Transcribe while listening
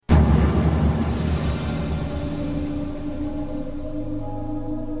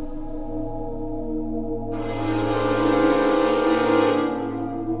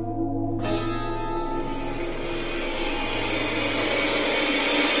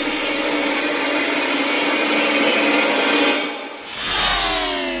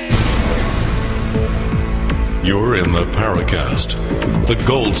You're in the Paracast, the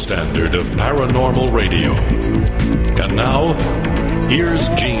gold standard of paranormal radio. And now, here's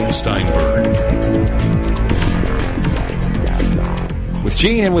Gene Steinberg. With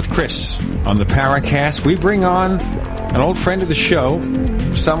Gene and with Chris on the Paracast, we bring on an old friend of the show,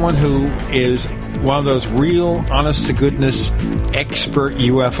 someone who is one of those real, honest-to-goodness, expert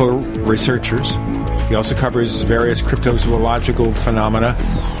UFO researchers. He also covers various cryptozoological phenomena,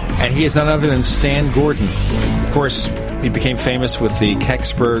 and he is none other than Stan Gordon. Of course, he became famous with the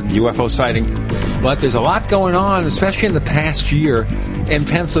Casebook UFO sighting, but there's a lot going on, especially in the past year in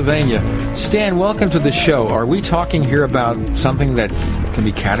Pennsylvania. Stan, welcome to the show. Are we talking here about something that can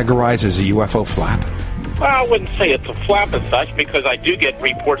be categorized as a UFO flap? Well, I wouldn't say it's a flap as such, because I do get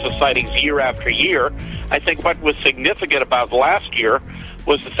reports of sightings year after year. I think what was significant about last year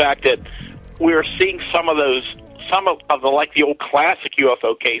was the fact that we are seeing some of the like the old classic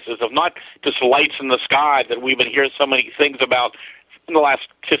UFO cases of not just lights in the sky that we've been hearing so many things about in the last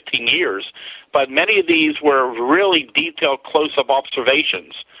 15 years, but many of these were really detailed close-up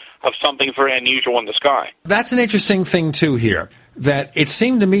observations of something very unusual in the sky. That's an interesting thing, too, here, that it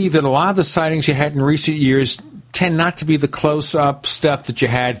seemed to me that a lot of the sightings you had in recent years tend not to be the close-up stuff that you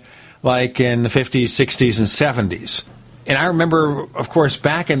had like in the 50s, 60s, and 70s. And I remember, of course,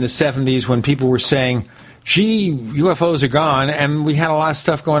 back in the 70s when people were saying, gee, UFOs are gone, and we had a lot of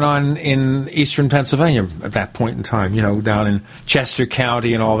stuff going on in eastern Pennsylvania at that point in time, you know, down in Chester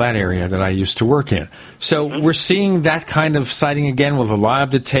County and all that area that I used to work in. So we're seeing that kind of sighting again with a lot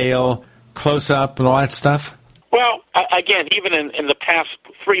of detail, close-up, and all that stuff? Well, again, even in the past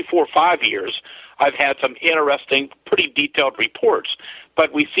 3, 4, 5 years, I've had some interesting, pretty detailed reports.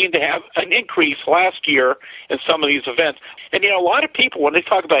 But we seem to have an increase last year in some of these events. And, you know, a lot of people, when they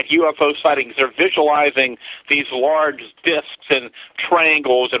talk about UFO sightings, they're visualizing these large discs and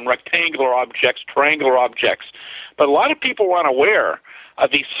triangles and rectangular objects, triangular objects. But a lot of people aren't aware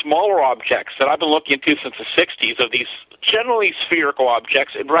of these smaller objects that I've been looking into since the 60s, of these generally spherical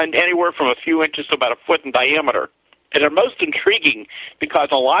objects that run anywhere from a few inches to about a foot in diameter. And they're most intriguing because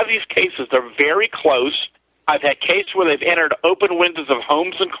in a lot of these cases, they're very close. I've had cases where they've entered open windows of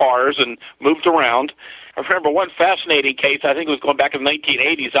homes and cars and moved around. I remember one fascinating case, I think it was going back in the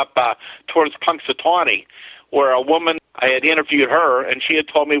 1980s, up towards Punxsutawney, where a woman, I had interviewed her, and she had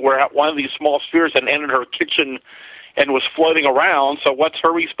told me where one of these small spheres had entered her kitchen and was floating around. So what's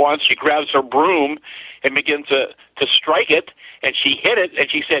her response? She grabs her broom and begins to strike it, and she hit it, and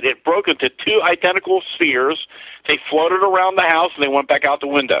she said it broke into two identical spheres. They floated around the house, and they went back out the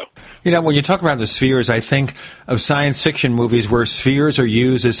window. You know, when you talk about the spheres, I think of science fiction movies where spheres are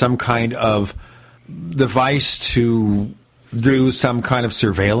used as some kind of device to do some kind of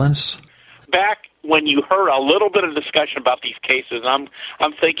surveillance. Back when you heard a little bit of discussion about these cases, I'm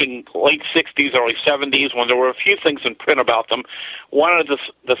thinking late 60s, early 70s, when there were a few things in print about them. One of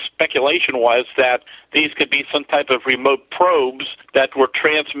the speculation was that these could be some type of remote probes that were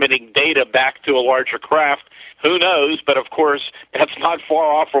transmitting data back to a larger craft. Who knows? But, of course, that's not far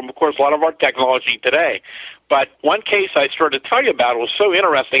off from, of course, a lot of our technology today. But one case I started to tell you about was so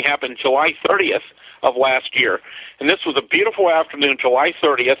interesting, happened July 30th of last year. And this was a beautiful afternoon, July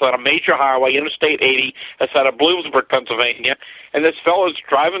 30th, on a major highway, Interstate 80, outside of Bloomsburg, Pennsylvania. And this fellow's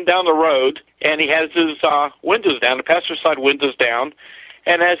driving down the road, and he has his windows down, the passenger side windows down.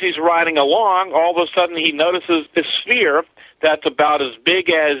 And as he's riding along, all of a sudden he notices this sphere that's about as big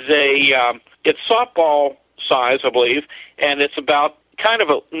as it's softball size, I believe, and it's about kind of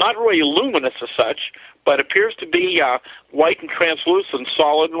not really luminous as such, but appears to be white and translucent,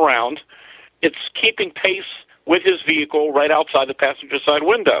 solid and round. It's keeping pace with his vehicle right outside the passenger side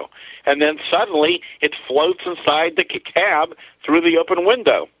window. And then suddenly it floats inside the cab through the open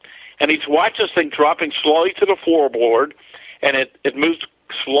window. And he's watching this thing dropping slowly to the floorboard, and it moves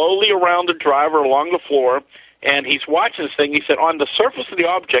slowly around the driver along the floor. And he's watching this thing. He said on the surface of the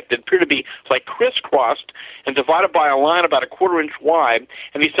object, it appeared to be like crisscrossed and divided by a line about a quarter-inch wide.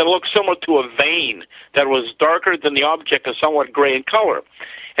 And he said it looked similar to a vein that was darker than the object and somewhat gray in color.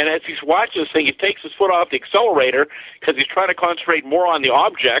 And as he's watching this thing, he takes his foot off the accelerator because he's trying to concentrate more on the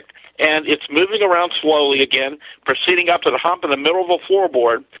object, and it's moving around slowly again, proceeding up to the hump in the middle of the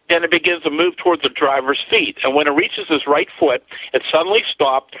floorboard. Then it begins to move towards the driver's feet. And when it reaches his right foot, it suddenly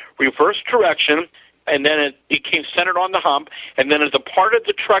stopped, reversed direction, and then it became centered on the hump, and then it departed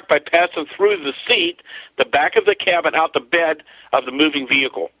the truck by passing through the seat, the back of the cabin, out the bed of the moving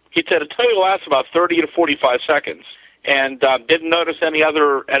vehicle. He said it totally lasts about 30 to 45 seconds, and didn't notice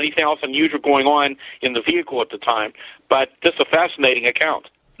anything else unusual going on in the vehicle at the time, but just a fascinating account.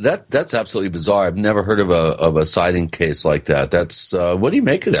 That's absolutely bizarre. I've never heard of a sighting case like that. That's what do you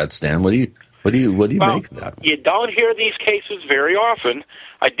make of that, Stan? What do you? What do you make of that? You don't hear these cases very often.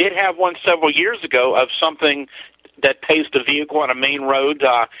 I did have one several years ago of something that paced a vehicle on a main road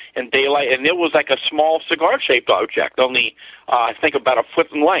in daylight, and it was like a small cigar-shaped object, only I think about a foot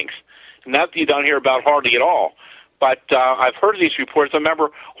in length. And that you don't hear about hardly at all. But I've heard of these reports. I remember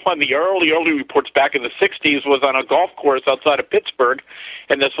one of the early reports back in the 60s was on a golf course outside of Pittsburgh,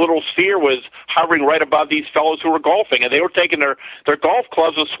 and this little sphere was hovering right above these fellows who were golfing, and they were taking their golf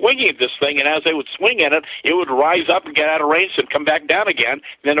clubs and swinging at this thing, and as they would swing at it, it would rise up and get out of range and come back down again,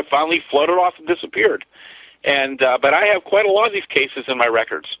 and then it finally floated off and disappeared. And but I have quite a lot of these cases in my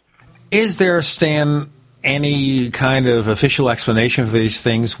records. Is there, Stan, any kind of official explanation for these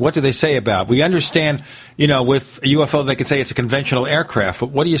things? What do they say about? We understand, with a UFO, they could say it's a conventional aircraft, but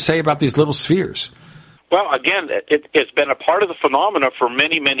what do you say about these little spheres? Well, again, it's been a part of the phenomena for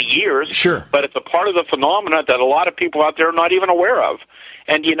many, many years. Sure. But it's a part of the phenomena that a lot of people out there are not even aware of.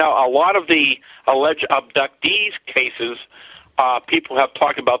 And, a lot of the alleged abductees cases, people have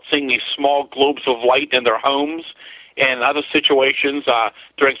talked about seeing these small globes of light in their homes and other situations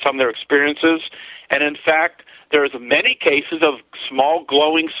during some of their experiences. And in fact, there's many cases of small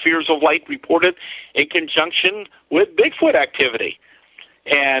glowing spheres of light reported in conjunction with Bigfoot activity.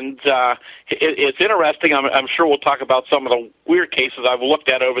 And it's interesting. I'm sure we'll talk about some of the weird cases I've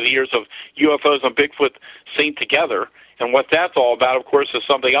looked at over the years of UFOs and Bigfoot seen together. And what that's all about, of course, is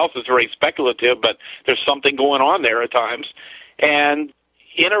something else that's very speculative, but there's something going on there at times. And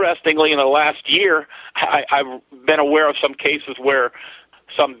interestingly, in the last year, I've been aware of some cases where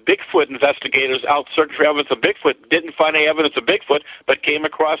some Bigfoot investigators out searching for evidence of Bigfoot didn't find any evidence of Bigfoot, but came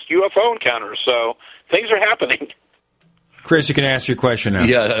across UFO encounters. So things are happening. Chris, you can ask your question now.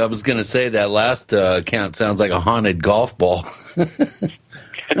 Yeah, I was going to say that last account sounds like a haunted golf ball.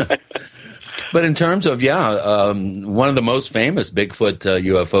 But in terms of, one of the most famous Bigfoot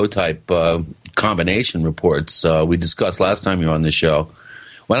UFO type combination reports we discussed last time you were on the show.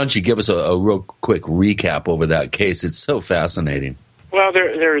 Why don't you give us a real quick recap over that case? It's so fascinating. Well,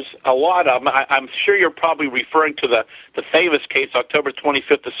 there's a lot of them. I'm sure you're probably referring to the famous case, October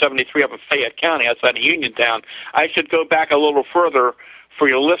 25th of 73 up in Fayette County outside of Uniontown. I should go back a little further for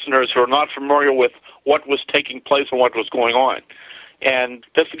your listeners who are not familiar with what was taking place and what was going on. And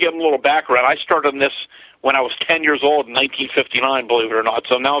just to give them a little background, I started on this when I was 10 years old in 1959, believe it or not.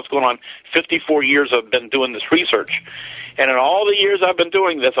 So now it's going on 54 years I've been doing this research. And in all the years I've been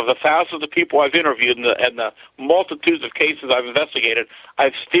doing this, of the thousands of people I've interviewed and the multitudes of cases I've investigated,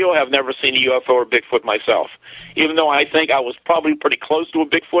 I still have never seen a UFO or Bigfoot myself, even though I think I was probably pretty close to a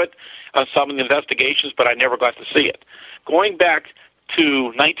Bigfoot on some of the investigations, but I never got to see it. Going back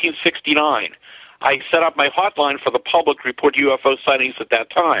to 1969, I set up my hotline for the public to report UFO sightings at that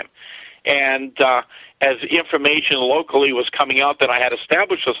time. And as information locally was coming out that I had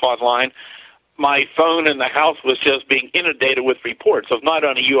established this hotline, my phone in the house was just being inundated with reports of not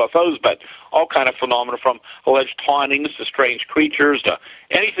only UFOs, but all kind of phenomena from alleged hauntings to strange creatures to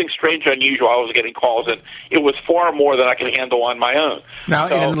anything strange or unusual. I was getting calls, and it was far more than I could handle on my own. Now,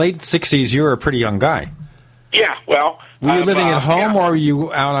 in the late 60s, you were a pretty young guy. Yeah, well... Were you living at home, or were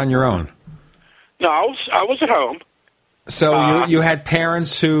you out on your own? No, I was at home. So you had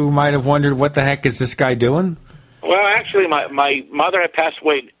parents who might have wondered, what the heck is this guy doing? Well, actually, my mother had passed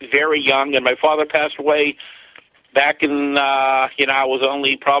away very young, and my father passed away back in, I was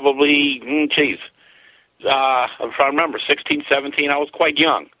only probably, I'm trying to remember, 16, 17, I was quite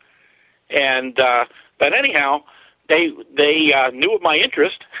young. And, but anyhow, they knew of my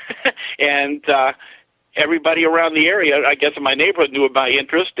interest, and everybody around the area, I guess in my neighborhood, knew of my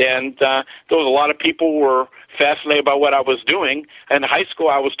interest, and there was a lot of people who were fascinated by what I was doing. In high school,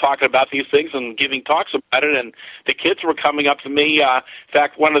 I was talking about these things and giving talks about it, and the kids were coming up to me. In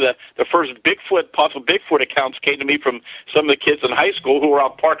fact, one of the first possible Bigfoot accounts came to me from some of the kids in high school who were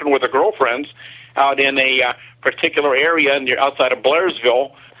out parking with their girlfriends out in a particular area outside of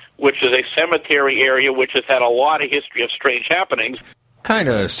Blairsville, which is a cemetery area which has had a lot of history of strange happenings. Kind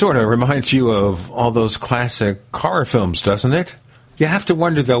of, sort of reminds you of all those classic horror films, doesn't it? You have to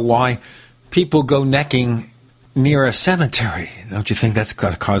wonder, though, why people go necking near a cemetery. Don't you think that's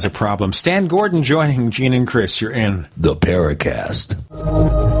going to cause a problem? Stan Gordon joining Gene and Chris. You're in the Paracast.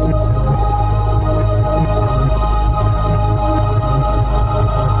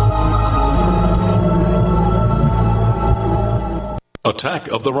 Attack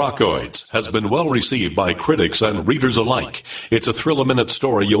of the Rockoids has been well received by critics and readers alike. It's a thrill-a-minute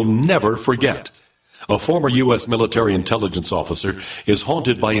story you'll never forget. A former U.S. military intelligence officer is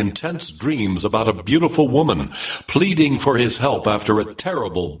haunted by intense dreams about a beautiful woman pleading for his help after a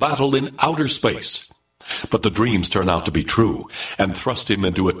terrible battle in outer space. But the dreams turn out to be true and thrust him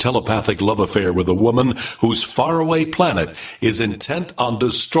into a telepathic love affair with a woman whose faraway planet is intent on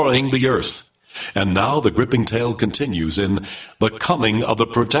destroying the Earth. And now the gripping tale continues in The Coming of the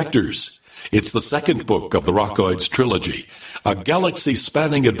Protectors. It's the second book of the Rockoids trilogy, a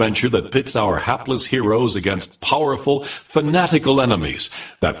galaxy-spanning adventure that pits our hapless heroes against powerful, fanatical enemies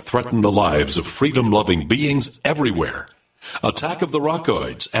that threaten the lives of freedom-loving beings everywhere. Attack of the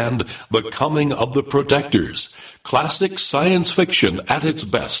Rockoids and The Coming of the Protectors. Classic science fiction at its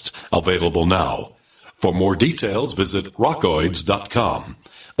best. Available now. For more details, visit rockoids.com.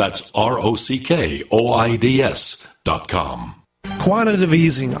 That's ROCKOIDS.com. Quantitative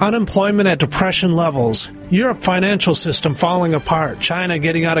easing, unemployment at depression levels, Europe financial system falling apart, China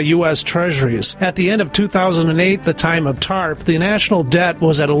getting out of U.S. treasuries. At the end of 2008, the time of TARP, the national debt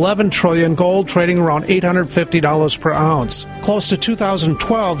was at $11 trillion, gold trading around $850 per ounce. Close to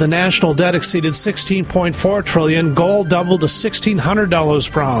 2012, the national debt exceeded $16.4 trillion, gold doubled to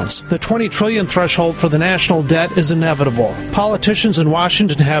 $1,600 per ounce. The $20 trillion threshold for the national debt is inevitable. Politicians in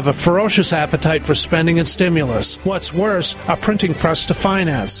Washington have a ferocious appetite for spending and stimulus. What's worse, a printing press to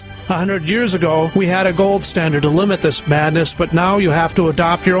finance. 100 years ago, we had a gold standard to limit this madness, but now you have to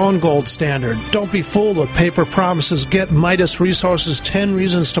adopt your own gold standard. Don't be fooled with paper promises. Get Midas Resources 10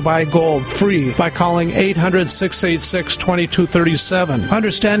 Reasons to Buy Gold free by calling 800-686-2237.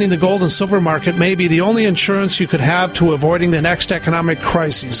 Understanding the gold and silver market may be the only insurance you could have to avoiding the next economic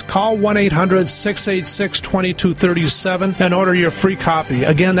crisis. Call 1-800-686-2237 and order your free copy.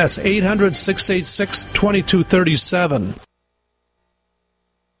 Again, that's 800-686-2237.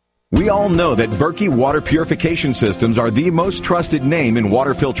 We all know that Berkey Water Purification Systems are the most trusted name in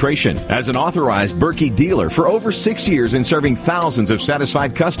water filtration. As an authorized Berkey dealer for over 6 years and serving thousands of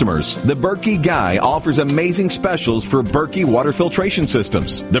satisfied customers, the Berkey Guy offers amazing specials for Berkey Water Filtration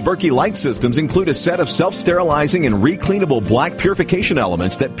Systems. The Berkey Light Systems include a set of self-sterilizing and recleanable black purification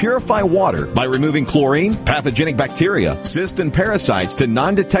elements that purify water by removing chlorine, pathogenic bacteria, cysts, and parasites to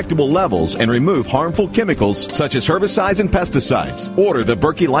non-detectable levels and remove harmful chemicals such as herbicides and pesticides. Order the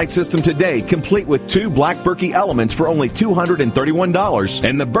Berkey Light System today, complete with 2 black Berkey elements for only $231,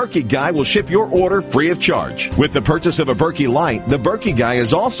 and the Berkey Guy will ship your order free of charge. With the purchase of a Berkey Light, the Berkey Guy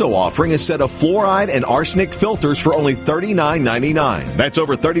is also offering a set of fluoride and arsenic filters for only $39.99. That's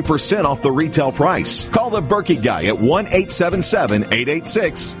over 30% off the retail price. Call the Berkey Guy at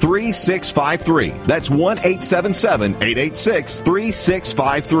 1-877-886-3653. That's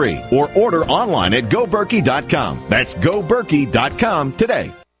 1-877-886-3653. Or order online at goberkey.com. That's goberkey.com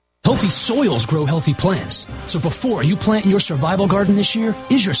today. Healthy soils grow healthy plants. So before you plant your survival garden this year,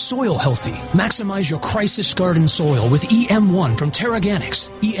 is your soil healthy? Maximize your crisis garden soil with EM1 from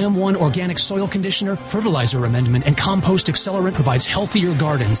Terraganics. EM1 Organic Soil Conditioner, Fertilizer Amendment, and Compost Accelerant provides healthier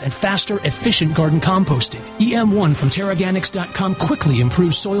gardens and faster, efficient garden composting. EM1 from Terraganics.com quickly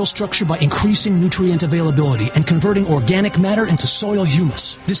improves soil structure by increasing nutrient availability and converting organic matter into soil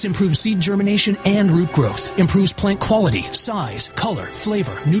humus. This improves seed germination and root growth, improves plant quality, size, color,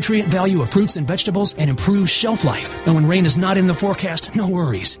 flavor, nutrient value of fruits and vegetables, and improves shelf life. And when rain is not in the forecast, no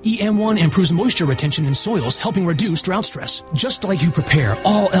worries. EM1 improves moisture retention in soils, helping reduce drought stress. Just like you prepare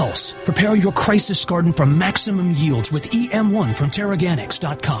all else, prepare your crisis garden for maximum yields with EM1 from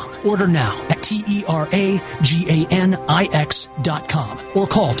Terraganics.com. Order now at Terraganix.com or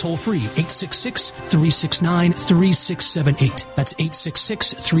call toll-free 866-369-3678. That's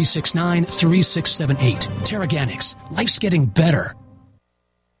 866-369-3678. Terraganics. Life's getting better.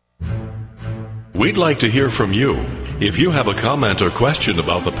 We'd like to hear from you. If you have a comment or question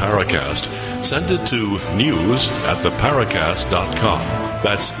about the Paracast, send it to news@theparacast.com.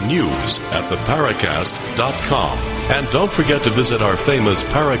 That's news@theparacast.com. And don't forget to visit our famous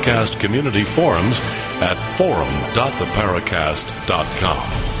Paracast community forums at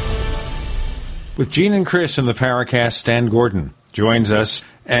forum.theparacast.com. With Gene and Chris in the Paracast, Stan Gordon joins us,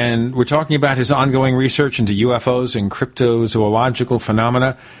 and we're talking about his ongoing research into UFOs and cryptozoological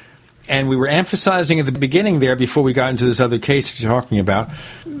phenomena. And we were emphasizing at the beginning there, before we got into this other case you're talking about,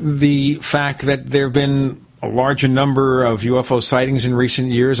 the fact that there have been a larger number of UFO sightings in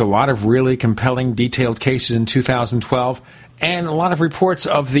recent years, a lot of really compelling, detailed cases in 2012, and a lot of reports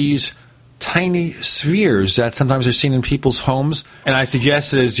of these tiny spheres that sometimes are seen in people's homes. And I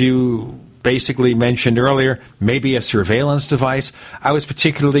suggested, as you basically mentioned earlier, maybe a surveillance device. I was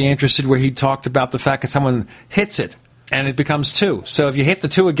particularly interested where he talked about the fact that someone hits it and it becomes 2. So if you hit the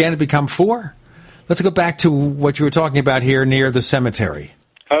 2 again, it becomes 4? Let's go back to what you were talking about here near the cemetery.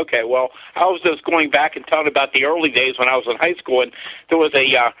 Okay, well, I was just going back and telling about the early days when I was in high school, and there was a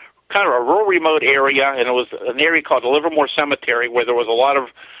kind of a rural remote area, and it was an area called the Livermore Cemetery where there was a lot of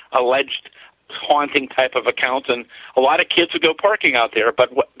alleged haunting type of accounts, and a lot of kids would go parking out there. But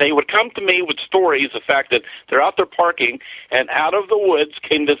they would come to me with stories, the fact that they're out there parking, and out of the woods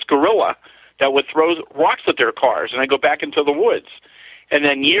came this gorilla that would throw rocks at their cars, and they go back into the woods. And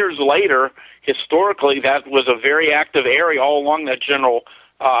then years later, historically, that was a very active area all along that general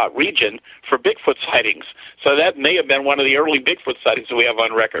region for Bigfoot sightings. So that may have been one of the early Bigfoot sightings that we have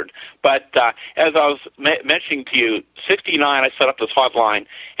on record. But as I was mentioning to you, 1969, I set up this hotline,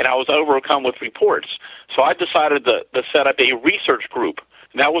 and I was overcome with reports. So I decided to set up a research group.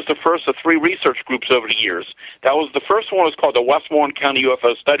 And that was the first of 3 research groups over the years. That was the first one was called the Westmoreland County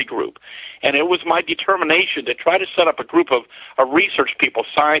UFO Study Group. And it was my determination to try to set up a group of research people,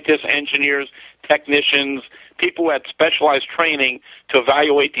 scientists, engineers, technicians, people who had specialized training to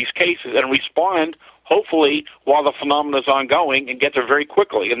evaluate these cases and respond, hopefully, while the phenomenon is ongoing and get there very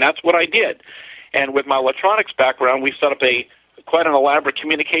quickly. And that's what I did. And with my electronics background, we set up quite an elaborate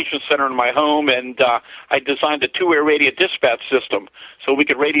communication center in my home, and I designed a 2-way radio dispatch system so we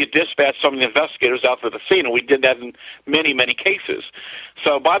could radio dispatch some of the investigators out to the scene, and we did that in many, many cases.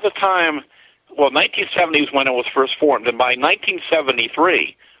 So by the time, 1970 is when it was first formed, and by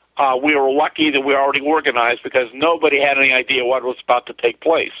 1973, we were lucky that we were already organized because nobody had any idea what was about to take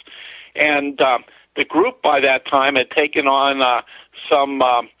place. And the group by that time had taken on some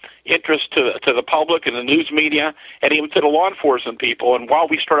interest to the public and the news media and even to the law enforcement people. And while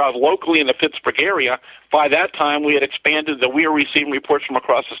we started out locally in the Pittsburgh area, by that time we had expanded that we were receiving reports from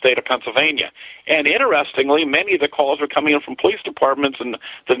across the state of Pennsylvania. And interestingly, many of the calls were coming in from police departments and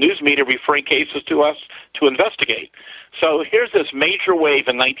the news media referring cases to us to investigate. So here's this major wave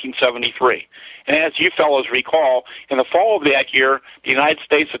in 1973. And as you fellows recall, in the fall of that year, the United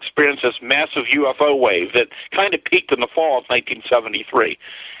States experienced this massive UFO wave that kind of peaked in the fall of 1973.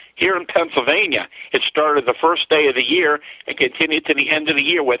 Here in Pennsylvania, it started the first day of the year and continued to the end of the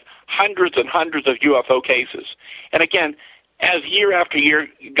year with hundreds and hundreds of UFO cases. And again, as year after year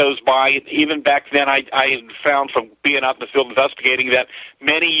goes by, even back then I found from being out in the field investigating that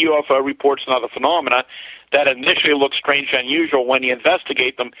many UFO reports and other phenomena that initially look strange and unusual, when you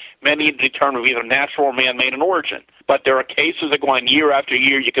investigate them, many determine either natural or man-made in origin. But there are cases that go on year after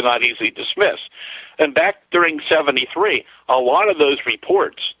year you cannot easily dismiss. And back during 73, a lot of those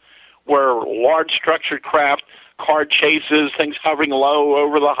reports were large structured craft, car chases, things hovering low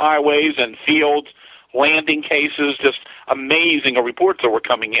over the highways and fields, landing cases, just amazing reports that were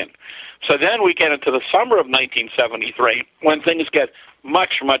coming in. So then we get into the summer of 1973 when things get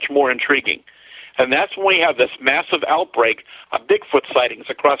much, much more intriguing. And that's when we have this massive outbreak of Bigfoot sightings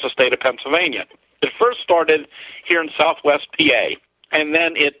across the state of Pennsylvania. It first started here in southwest PA, and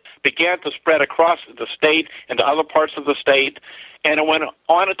then it began to spread across the state and to other parts of the state, and it went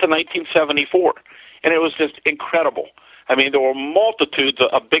on into 1974. And it was just incredible. I mean, there were multitudes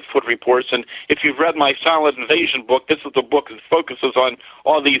of Bigfoot reports, and if you've read my Silent Invasion book, this is the book that focuses on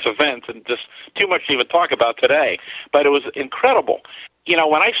all these events, and just too much to even talk about today. But it was incredible. You know,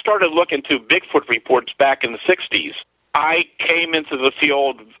 when I started looking to Bigfoot reports back in the 60s, I came into the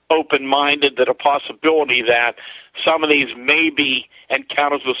field open-minded that a possibility that some of these may be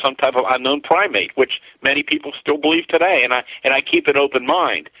encounters with some type of unknown primate, which many people still believe today, and I keep an open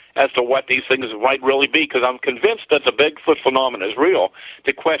mind as to what these things might really be, because I'm convinced that the Bigfoot phenomenon is real.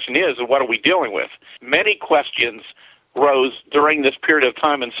 The question is, what are we dealing with? Many questions rose during this period of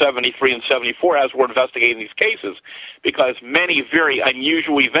time in 73 and 74 as we're investigating these cases, because many very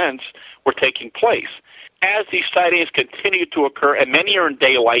unusual events were taking place. As these sightings continue to occur, and many are in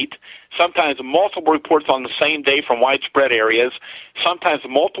daylight, sometimes multiple reports on the same day from widespread areas, sometimes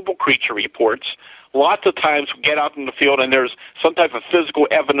multiple creature reports, lots of times we get out in the field and there's some type of physical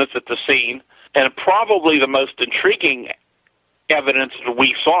evidence at the scene, and probably the most intriguing evidence that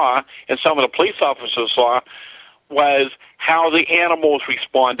we saw, and some of the police officers saw, was how the animals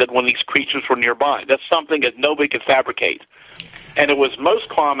responded when these creatures were nearby. That's something that nobody could fabricate. And it was most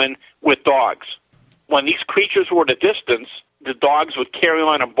common with dogs. When these creatures were at a distance, the dogs would carry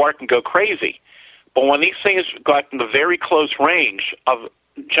on and bark and go crazy. But when these things got in the very close range of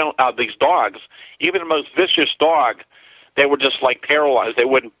these dogs, even the most vicious dog, they were just like paralyzed. They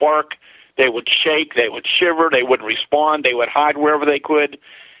wouldn't bark, they would shake, they would shiver, they wouldn't respond, they would hide wherever they could.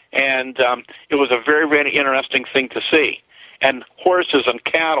 And it was a very, very interesting thing to see. And horses and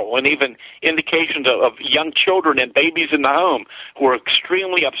cattle, and even indications of young children and babies in the home who were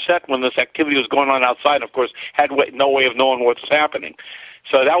extremely upset when this activity was going on outside, and of course had no way of knowing what's happening.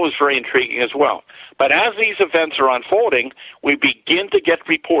 So that was very intriguing as well. But as these events are unfolding, we begin to get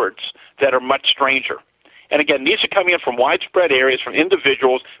reports that are much stranger. And again, these are coming in from widespread areas, from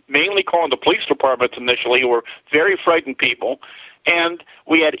individuals, mainly calling the police departments initially, who were very frightened people, And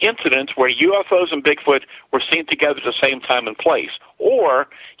we had incidents where UFOs and Bigfoot were seen together at the same time and place. Or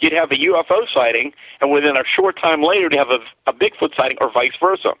you'd have a UFO sighting, and within a short time later, you'd have a Bigfoot sighting, or vice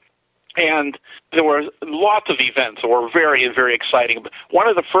versa. And there were lots of events that were very, very exciting. One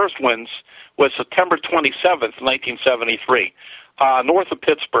of the first ones was September 27th, 1973, north of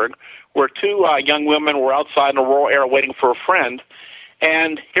Pittsburgh, where two young women were outside in the rural area waiting for a friend.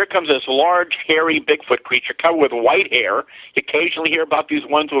 And here comes this large, hairy Bigfoot creature covered with white hair. You occasionally hear about these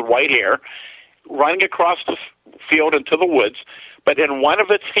ones with white hair, running across the field into the woods. But in one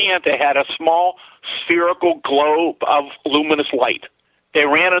of its hands, it had a small spherical globe of luminous light. They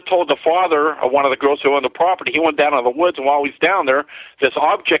ran and told the father of one of the girls who owned the property. He went down in the woods, and while he's down there, this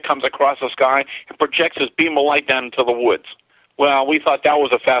object comes across the sky and projects this beam of light down into the woods. Well, we thought that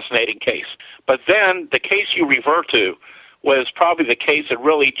was a fascinating case. But then the case you refer to was probably the case that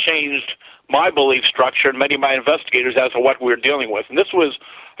really changed my belief structure and many of my investigators as to what we were dealing with. And this was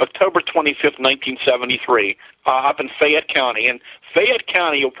October 25th, 1973, up in Fayette County. And Fayette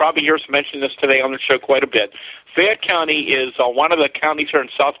County, you'll probably hear us mention this today on the show quite a bit. Fayette County is one of the counties here in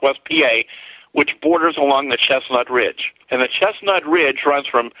southwest PA, which borders along the Chestnut Ridge. And the Chestnut Ridge runs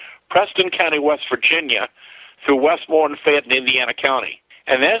from Preston County, West Virginia, through Westmoreland, Fayette, and Indiana County.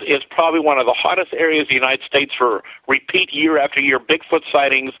 And that is probably one of the hottest areas of the United States for repeat year after year Bigfoot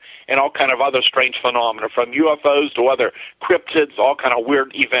sightings and all kind of other strange phenomena, from UFOs to other cryptids, all kind of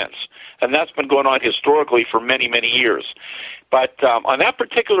weird events. And that's been going on historically for many, many years. But on that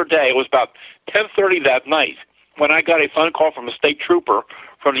particular day, it was about 10:30 that night when I got a phone call from a state trooper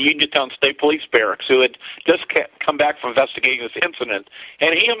from the Uniontown State Police Barracks who had just come back from investigating this incident.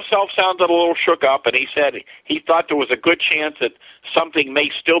 And he himself sounded a little shook up, and he said he thought there was a good chance that something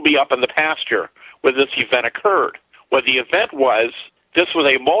may still be up in the pasture where this event occurred. What the event was, this was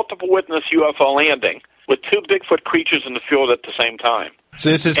a multiple witness UFO landing with two Bigfoot creatures in the field at the same time. So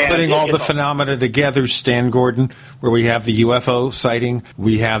this is putting all the phenomena together, Stan Gordon, where we have the UFO sighting,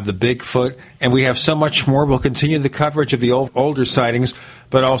 we have the Bigfoot, and we have so much more. We'll continue the coverage of the older sightings,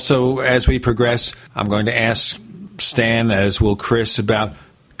 but also as we progress, I'm going to ask Stan, as will Chris, about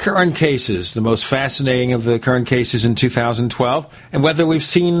current cases, the most fascinating of the current cases in 2012, and whether we've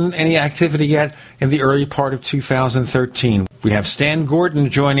seen any activity yet in the early part of 2013. We have Stan Gordon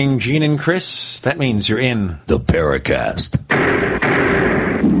joining Gene and Chris. That means you're in the Paracast.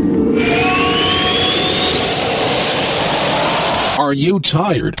 Are you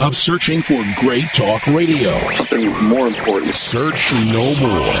tired of searching for great talk radio? Something more important. Search no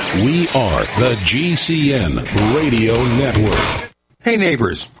more. We are the GCN Radio Network. Hey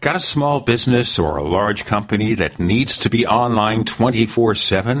neighbors, got a small business or a large company that needs to be online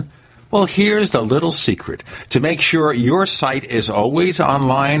 24/7? Well, here's the little secret. To make sure your site is always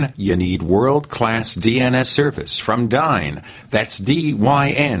online, you need world-class DNS service from Dyn. That's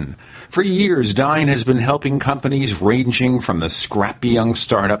D-Y-N. For years, Dyn has been helping companies ranging from the scrappy young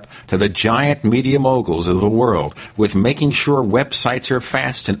startup to the giant media moguls of the world with making sure websites are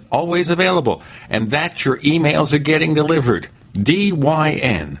fast and always available, and that your emails are getting delivered.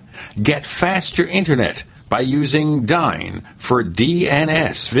 DYN. Get faster internet by using Dyn for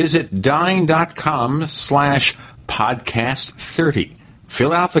DNS. Visit dyn.com/podcast30.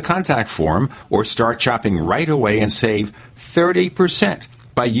 Fill out the contact form or start shopping right away and save 30%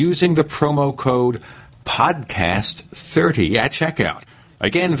 by using the promo code podcast30 at checkout.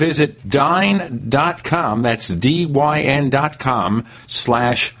 Again, visit dyn.com, that's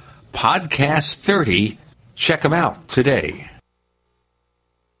dyn.com/podcast30. Check them out today.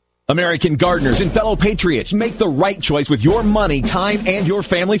 American gardeners and fellow patriots, make the right choice with your money, time, and your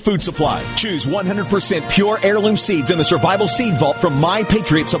family food supply. Choose 100% pure heirloom seeds in the Survival Seed Vault from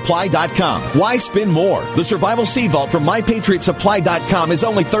MyPatriotSupply.com. Why spend more? The Survival Seed Vault from MyPatriotSupply.com is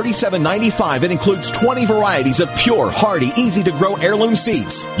only $37.95 and includes 20 varieties of pure, hardy, easy-to-grow heirloom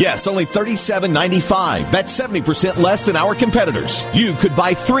seeds. Yes, only $37.95. That's 70% less than our competitors. You could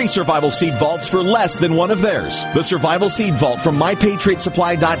buy 3 Survival Seed Vaults for less than one of theirs. The Survival Seed Vault from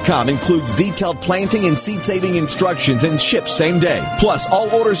MyPatriotSupply.com includes detailed planting and seed-saving instructions and ships same day. Plus, all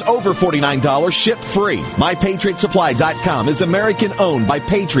orders over $49 ship free. MyPatriotSupply.com is American-owned by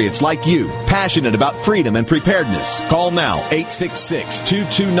patriots like you, passionate about freedom and preparedness. Call now,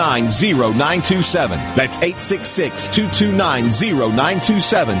 866-229-0927. That's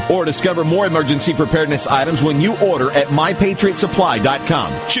 866-229-0927. Or discover more emergency preparedness items when you order at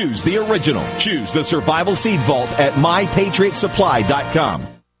MyPatriotSupply.com. Choose the original. Choose the Survival Seed Vault at MyPatriotSupply.com.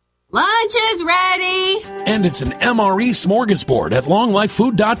 Lunch is ready! And it's an MRE smorgasbord at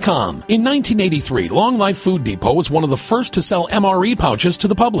longlifefood.com. In 1983, Long Life Food Depot was one of the first to sell MRE pouches to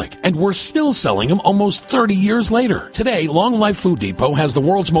the public, and we're still selling them almost 30 years later. Today, Long Life Food Depot has the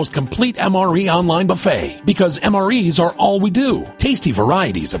world's most complete MRE online buffet, because MREs are all we do. Tasty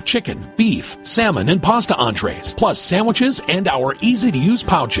varieties of chicken, beef, salmon, and pasta entrees, plus sandwiches and our easy-to-use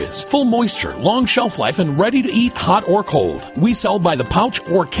pouches. Full moisture, long shelf life, and ready to eat hot or cold. We sell by the pouch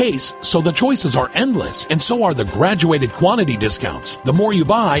or case, so the choices are endless, and so are the graduated quantity discounts. The more you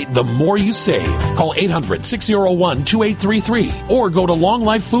buy, the more you save. Call 800-601-2833 or go to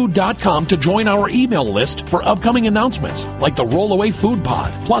longlifefood.com to join our email list for upcoming announcements like the Rollaway Food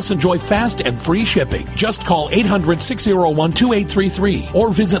Pod. Plus, enjoy fast and free shipping. Just call 800-601-2833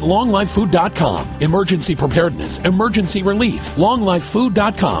 or visit longlifefood.com. Emergency preparedness, emergency relief.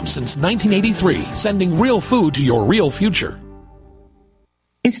 longlifefood.com since 1983, sending real food to your real future.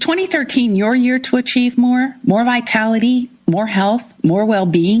 Is 2013 your year to achieve more? More vitality, more health, more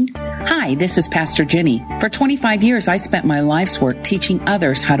well-being? Hi, this is Pastor Jenny. For 25 years, I spent my life's work teaching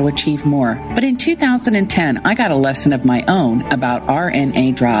others how to achieve more. But in 2010, I got a lesson of my own about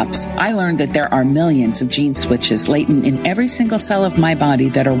RNA drops. I learned that there are millions of gene switches latent in every single cell of my body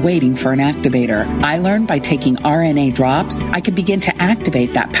that are waiting for an activator. I learned by taking RNA drops, I could begin to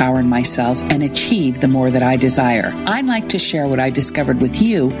activate that power in my cells and achieve the more that I desire. I'd like to share what I discovered with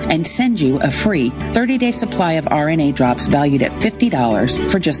you and send you a free 30-day supply of RNA drops valued at $50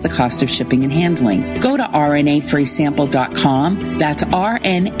 for just the cost of shipping and handling. Go to rnafreesample.com. That's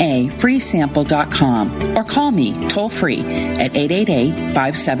rnafreesample.com. Or call me toll free at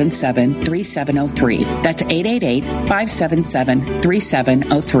 888-577-3703. That's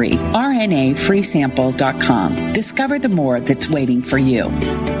 888-577-3703. rnafreesample.com. Discover the more that's waiting for you.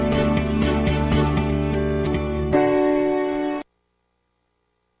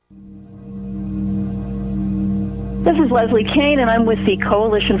 This is Leslie Kane, and I'm with the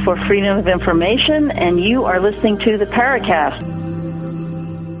Coalition for Freedom of Information, and you are listening to the Paracast.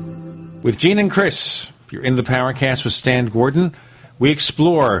 With Gene and Chris, you're in the Paracast with Stan Gordon. We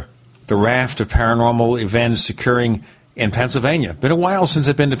explore the raft of paranormal events occurring in Pennsylvania. Been a while since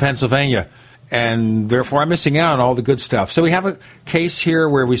I've been to Pennsylvania, and therefore I'm missing out on all the good stuff. So we have a case here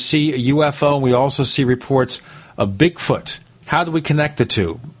where we see a UFO, and we also see reports of Bigfoot. How do we connect the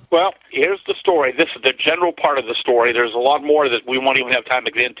two? Well, here's the story. This is the general part of the story. There's a lot more that we won't even have time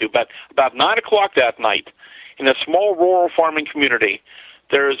to get into. But about 9 o'clock that night, in a small rural farming community,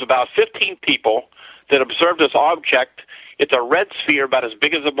 there's about 15 people that observed this object. It's a red sphere about as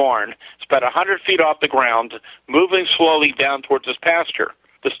big as a barn. It's about 100 feet off the ground, moving slowly down towards this pasture.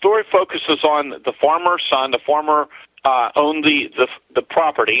 The story focuses on the farmer's son. The farmer owned the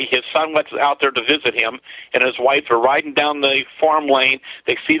property. His son went out there to visit him, and his wife are riding down the farm lane.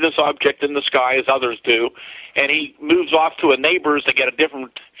 They see this object in the sky, as others do, and he moves off to a neighbor's to get a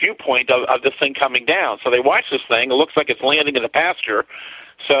different viewpoint of this thing coming down. So they watch this thing. It looks like it's landing in the pasture.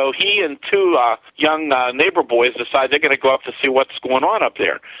 So he and two young neighbor boys decide they're going to go up to see what's going on up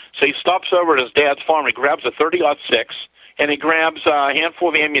there. So he stops over at his dad's farm. He grabs a .30-06, and he grabs a handful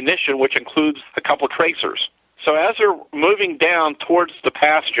of ammunition, which includes a couple tracers. So as they're moving down towards the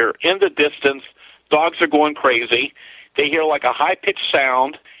pasture, in the distance, dogs are going crazy. They hear like a high-pitched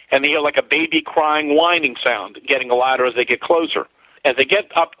sound, and they hear like a baby crying, whining sound, getting louder as they get closer. As they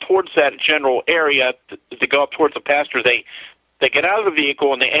get up towards that general area, to go up towards the pasture, they get out of the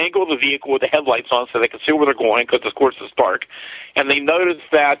vehicle, and they angle the vehicle with the headlights on so they can see where they're going, because, of course, it's dark. And they notice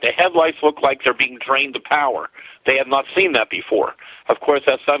that the headlights look like they're being drained of power. They have not seen that before. Of course,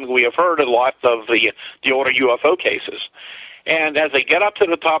 that's something we have heard in lots of the older UFO cases. And as they get up to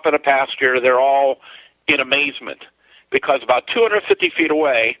the top of the pasture, they're all in amazement, because about 250 feet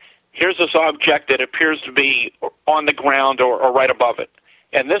away, here's this object that appears to be on the ground or right above it.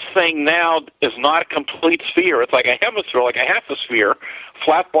 And this thing now is not a complete sphere. It's like a hemisphere, like a half a sphere,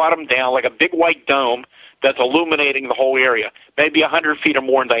 flat bottom down, like a big white dome that's illuminating the whole area, maybe 100 feet or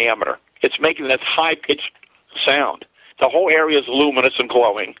more in diameter. It's making this high-pitched sound. The whole area is luminous and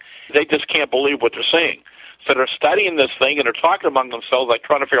glowing. They just can't believe what they're seeing. So they're studying this thing, and they're talking among themselves, like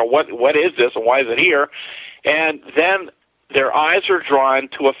trying to figure out what is this and why is it here. And then their eyes are drawn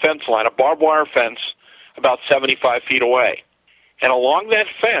to a fence line, a barbed wire fence, about 75 feet away. And along that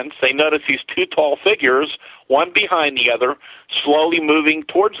fence, they notice these two tall figures, one behind the other, slowly moving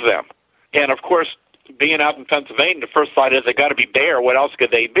towards them. And, of course, being out in Pennsylvania, the first thought is they got to be bear. What else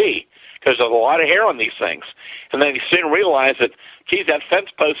could they be? because there's a lot of hair on these things. And then he soon realized that, geez, that fence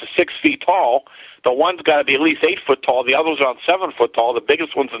post is 6 feet tall. The one's got to be at least 8 foot tall. The other's around 7 foot tall. The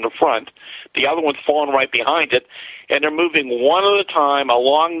biggest one's in the front. The other one's falling right behind it. And they're moving one at a time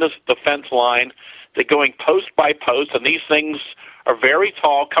along the fence line. They're going post by post, and these things are very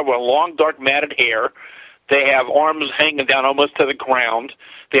tall, covered with long, dark, matted hair. They have arms hanging down almost to the ground.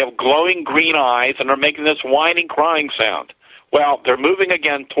 They have glowing green eyes, and they're making this whining, crying sound. Well, they're moving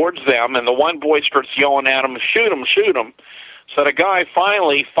again towards them, and the one boy starts yelling at them, shoot him, shoot him. So the guy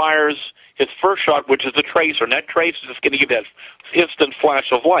finally fires his first shot, which is the tracer, and that tracer is going to give that instant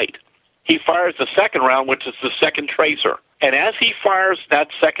flash of light. He fires the second round, which is the second tracer. And as he fires that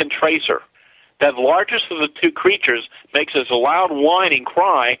second tracer, that largest of the two creatures makes this loud whining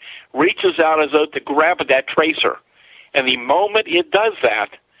cry, reaches out as though to grab at that tracer. And the moment it does that,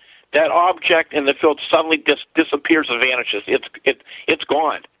 that object in the field suddenly disappears and vanishes. It's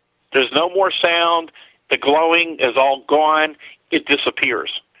gone. There's no more sound. The glowing is all gone. It disappears.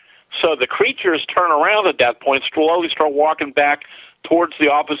 So the creatures turn around at that point, slowly start walking back towards the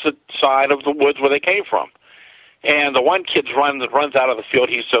opposite side of the woods where they came from. And the one kid runs out of the field.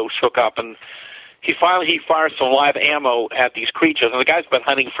 He's so shook up, and he fires some live ammo at these creatures, and the guy's been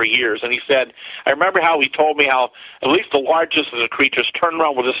hunting for years. And he said, I remember how he told me how at least the largest of the creatures turned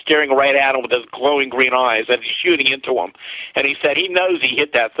around with just staring right at him with his glowing green eyes, and he's shooting into him. And he said he knows he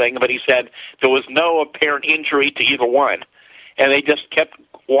hit that thing, but he said there was no apparent injury to either one. And they just kept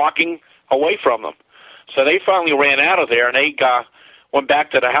walking away from them. So they finally ran out of there, and they went back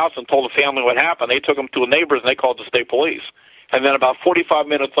to the house and told the family what happened. They took them to a neighbor's, and they called the state police. And then about 45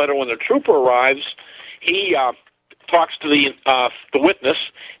 minutes later, when the trooper arrives, he talks to the witness,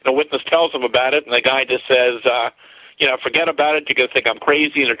 and the witness tells him about it, and the guy just says, forget about it, you're going to think I'm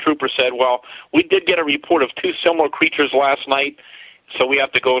crazy. And the trooper said, well, we did get a report of two similar creatures last night, so we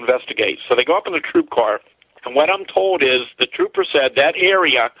have to go investigate. So they go up in the troop car, and what I'm told is the trooper said that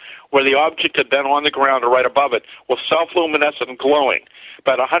area where the object had been on the ground or right above it was self-luminescent and glowing,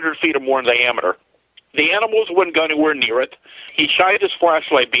 about 100 feet or more in diameter. The animals wouldn't go anywhere near it. He shined his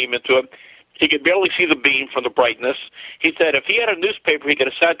flashlight beam into it. He could barely see the beam from the brightness. He said if he had a newspaper, he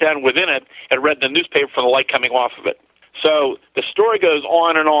could have sat down within it and read the newspaper from the light coming off of it. So the story goes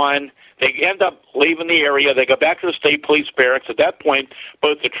on and on. They end up leaving the area. They go back to the state police barracks. At that point,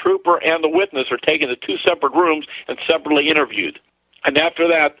 both the trooper and the witness are taken to two separate rooms and separately interviewed. And after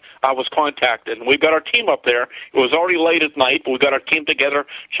that, I was contacted. And we got our team up there. It was already late at night, but we got our team together,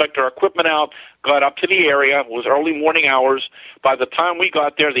 checked our equipment out, got up to the area. It was early morning hours. By the time we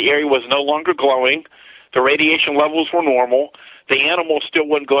got there, the area was no longer glowing. The radiation levels were normal. The animals still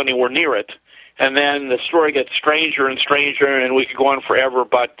wouldn't go anywhere near it. And then the story gets stranger and stranger, and we could go on forever,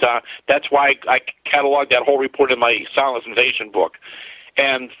 but that's why I cataloged that whole report in my Silence Invasion book.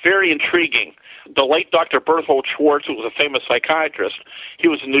 And very intriguing. The late Dr. Berthold Schwartz, who was a famous psychiatrist, he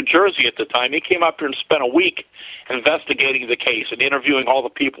was in New Jersey at the time. He came up here and spent a week investigating the case and interviewing all the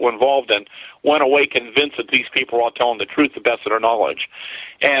people involved, and went away convinced that these people were all telling the truth to the best of their knowledge.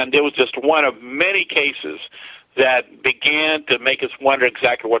 And it was just one of many cases that began to make us wonder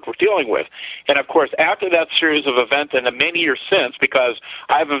exactly what we're dealing with. And, of course, after that series of events and the many years since, because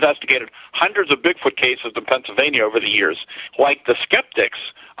I've investigated hundreds of Bigfoot cases in Pennsylvania over the years, like the skeptics,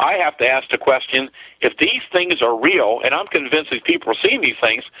 I have to ask the question, if these things are real, and I'm convinced these people are seeing these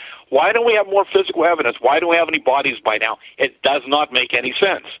things, why don't we have more physical evidence? Why don't we have any bodies by now? It does not make any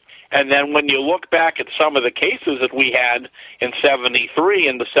sense. And then when you look back at some of the cases that we had in 73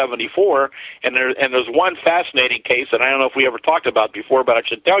 and the 74, and there's one fascinating case that I don't know if we ever talked about before, but I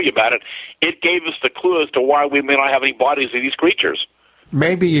should tell you about it. It gave us the clue as to why we may not have any bodies of these creatures.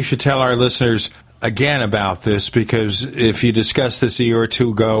 Maybe you should tell our listeners again about this, because if you discussed this a year or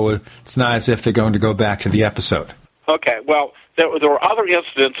two ago, it's not as if they're going to go back to the episode. Okay, well, there were other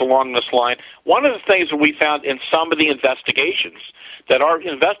incidents along this line. One of the things that we found in some of the investigations, that our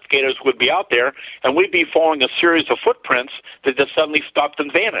investigators would be out there and we'd be following a series of footprints that just suddenly stopped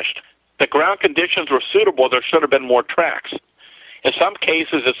and vanished. The ground conditions were suitable. There should have been more tracks. In some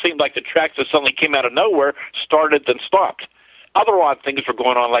cases, it seemed like the tracks that suddenly came out of nowhere started then stopped. Other odd things were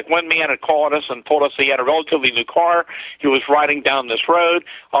going on, like one man had called us and told us he had a relatively new car. He was riding down this road.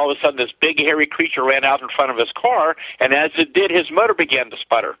 All of a sudden, this big, hairy creature ran out in front of his car, and as it did, his motor began to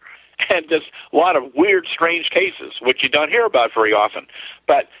sputter. And just a lot of weird, strange cases, which you don't hear about very often.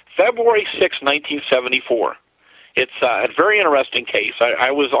 But February 6, 1974, it's a very interesting case. I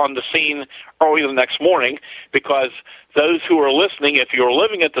was on the scene early the next morning because those who are listening, if you were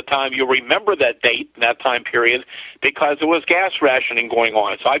living at the time, you'll remember that date and that time period because there was gas rationing going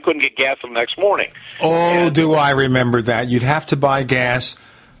on. So I couldn't get gas the next morning. Oh, do I remember that. You'd have to buy gas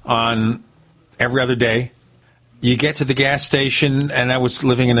on every other day. You get to the gas station, and I was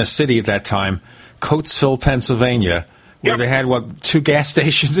living in a city at that time, Coatesville, Pennsylvania, where they had, 2 gas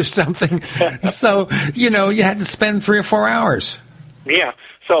stations or something. So, you had to spend 3 or 4 hours. Yeah.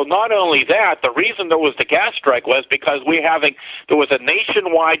 So not only that, the reason there was the gas strike was because there was a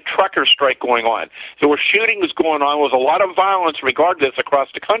nationwide trucker strike going on. There were shootings going on. There was a lot of violence regarding this across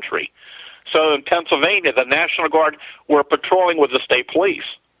the country. So in Pennsylvania, the National Guard were patrolling with the state police.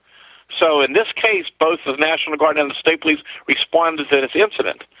 So in this case, both the National Guard and the state police responded to this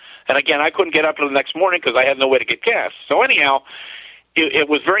incident. And again, I couldn't get up until the next morning because I had no way to get gas. So anyhow, it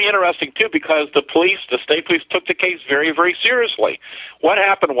was very interesting, too, because the state police took the case very, very seriously. What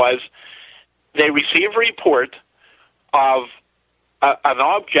happened was they received a report of an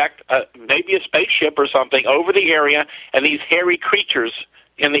object, maybe a spaceship or something, over the area, and these hairy creatures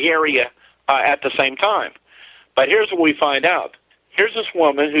in the area at the same time. But here's what we find out. Here's this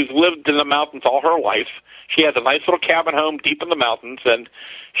woman who's lived in the mountains all her life. She has a nice little cabin home deep in the mountains, and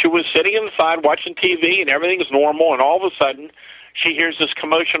she was sitting inside watching TV, and everything is normal, and all of a sudden she hears this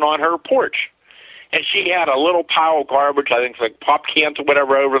commotion on her porch. And she had a little pile of garbage, I think like pop cans or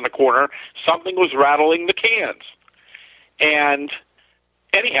whatever, over in the corner. Something was rattling the cans. And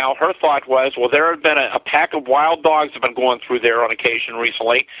anyhow, her thought was, well, there had been a pack of wild dogs have been going through there on occasion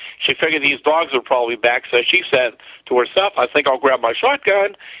recently. She figured these dogs would probably be back, so she said to herself, I think I'll grab my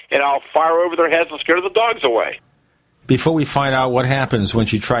shotgun and I'll fire over their heads and scare the dogs away. Before we find out what happens when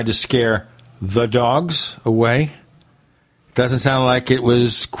she tried to scare the dogs away, doesn't sound like it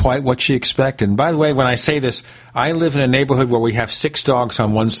was quite what she expected. And by the way, when I say this, I live in a neighborhood where we have 6 dogs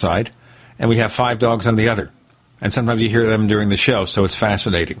on one side and we have 5 dogs on the other. And sometimes you hear them during the show, so it's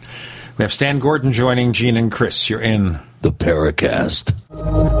fascinating. We have Stan Gordon joining Gene and Chris. You're in the Paracast.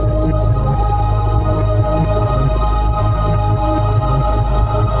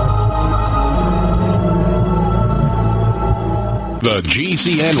 The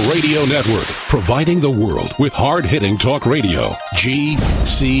GCN Radio Network, providing the world with hard-hitting talk radio.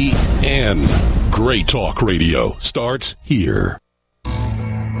 GCN. Great talk radio starts here.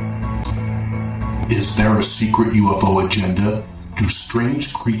 Is there a secret UFO agenda? Do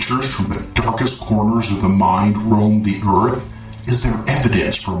strange creatures from the darkest corners of the mind roam the earth? Is there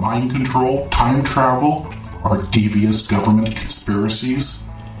evidence for mind control, time travel, or devious government conspiracies?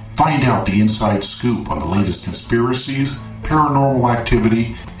 Find out the inside scoop on the latest conspiracies, paranormal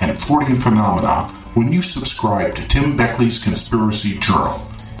activity, and Fortean phenomena when you subscribe to Tim Beckley's Conspiracy Journal.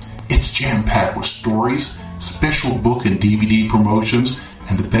 It's jam-packed with stories, special book and DVD promotions,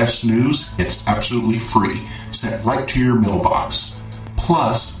 and the best news, it's absolutely free, sent right to your mailbox.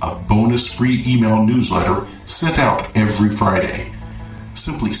 Plus, a bonus free email newsletter sent out every Friday.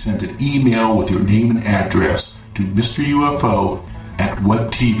 Simply send an email with your name and address to Mr. UFO at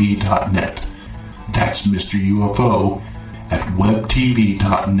webtv.net. That's Mr. UFO at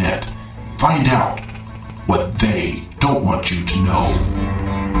webtv.net. Find out what they don't want you to know.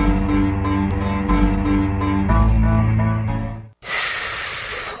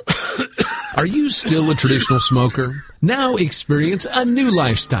 Are you still a traditional smoker? Now experience a new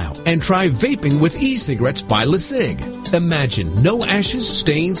lifestyle and try vaping with e-cigarettes by LeSig. Imagine no ashes,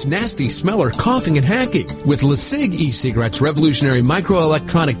 stains, nasty smell, or coughing and hacking. With LeSig e-cigarettes' revolutionary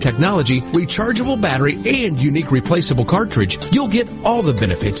microelectronic technology, rechargeable battery, and unique replaceable cartridge, you'll get all the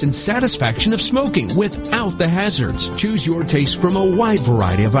benefits and satisfaction of smoking without the hazards. Choose your taste from a wide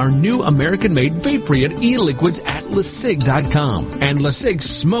variety of our new American-made vape-free e-liquids at LeSig.com. And LeSig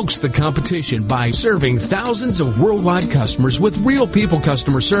smokes the competition by serving thousands of worldwide customers with real people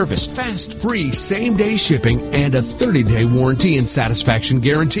customer service, fast, free, same-day shipping, and a 30-day warranty and satisfaction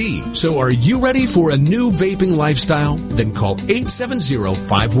guarantee. So are you ready for a new vaping lifestyle? Then call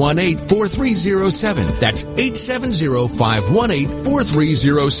 870-518-4307. That's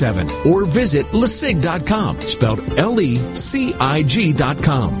 870-518-4307. Or visit LeSig.com, spelled LECIG.com.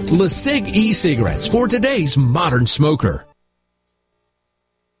 LeSig e-cigarettes for today's modern smoker.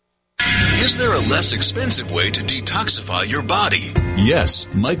 Is there a less expensive way to detoxify your body? Yes,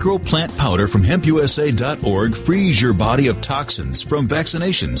 microplant powder from hempusa.org frees your body of toxins from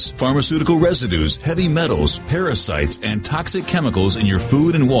vaccinations, pharmaceutical residues, heavy metals, parasites, and toxic chemicals in your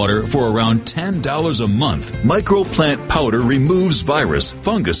food and water for around $10 a month. Microplant powder removes virus,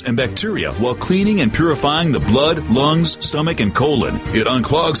 fungus, and bacteria while cleaning and purifying the blood, lungs, stomach, and colon. It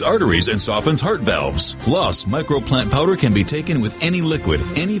unclogs arteries and softens heart valves. Plus, microplant powder can be taken with any liquid,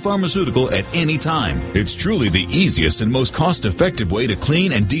 any pharmaceutical, and at any time. It's truly the easiest and most cost-effective way to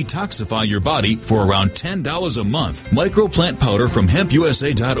clean and detoxify your body for around $10 a month. Microplant powder from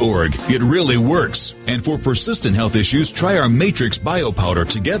hempusa.org. It really works. And for persistent health issues, try our Matrix Bio Powder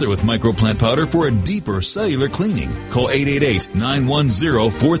together with microplant powder for a deeper cellular cleaning. Call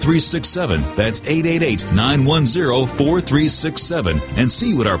 888-910-4367. That's 888-910-4367. And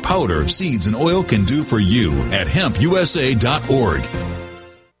see what our powder, seeds, and oil can do for you at hempusa.org.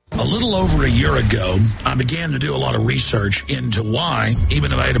 A little over a year ago, I began to do a lot of research into why,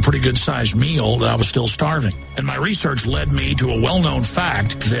 even if I had a pretty good-sized meal, that I was still starving. And my research led me to a well-known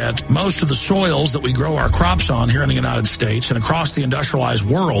fact that most of the soils that we grow our crops on here in the United States and across the industrialized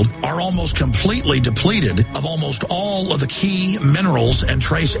world are almost completely depleted of almost all of the key minerals and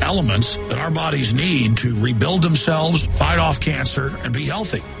trace elements that our bodies need to rebuild themselves, fight off cancer, and be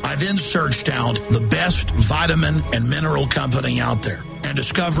healthy. I then searched out the best vitamin and mineral company out there and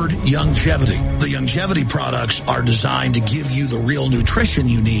discovered Youngevity. The Youngevity products are designed to give you the real nutrition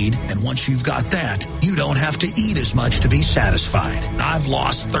you need, and once you've got that, you don't have to eat as much to be satisfied. I've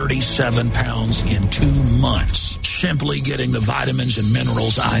lost 37 pounds in 2 months, simply getting the vitamins and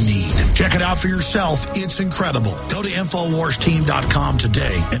minerals I need. Check it out for yourself. It's incredible. Go to InfoWarsTeam.com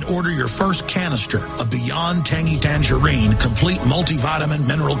today and order your first canister of Beyond Tangy Tangerine Complete Multivitamin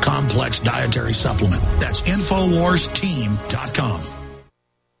Mineral Complex Dietary Supplement. That's InfoWarsTeam.com.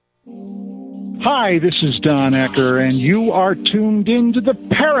 Hi, this is Don Ecker, and you are tuned into the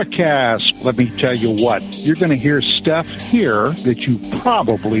Paracast. Let me tell you what, you're going to hear stuff here that you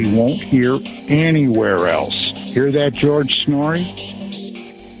probably won't hear anywhere else. Hear that, George Snorri?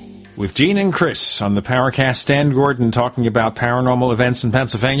 With Gene and Chris on the Paracast, Stan Gordon talking about paranormal events in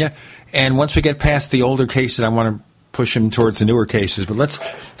Pennsylvania. And once we get past the older cases, I want to push him towards the newer cases. But let's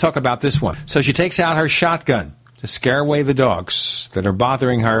talk about this one. So she takes out her shotgun to scare away the dogs that are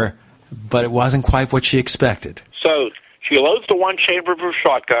bothering her, but it wasn't quite what she expected. So she loads the one chamber of her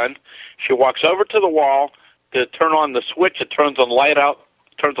shotgun. She walks over to the wall to turn on the switch. It turns on light out,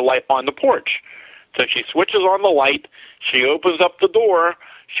 turns the light on the porch. So she switches on the light. She opens up the door.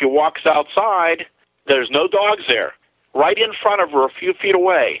 She walks outside. There's no dogs there. Right in front of her, a few feet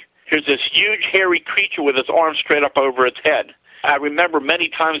away, here's this huge hairy creature with its arms straight up over its head. I remember many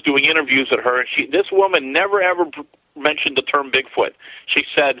times doing interviews with her, and this woman never ever mentioned the term Bigfoot. She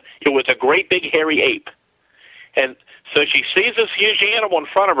said it was a great big hairy ape. And so she sees this huge animal in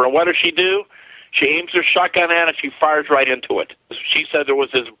front of her, and what does she do? She aims her shotgun at it, and she fires right into it. She said there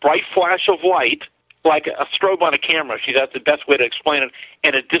was this bright flash of light, like a strobe on a camera. That's the best way to explain it,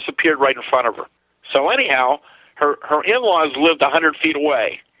 and it disappeared right in front of her. So anyhow, her in-laws lived 100 feet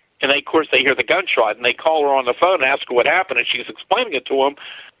away. And, of course, they hear the gunshot, and they call her on the phone and ask her what happened, and she's explaining it to him.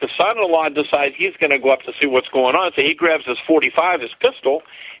 The son-in-law decides he's going to go up to see what's going on, so he grabs his .45, his pistol,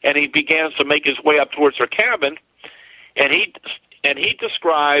 and he begins to make his way up towards her cabin. And he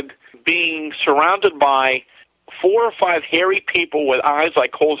described being surrounded by 4 or 5 hairy people with eyes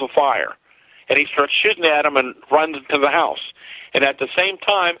like coals of fire. And he starts shooting at them and runs into the house. And at the same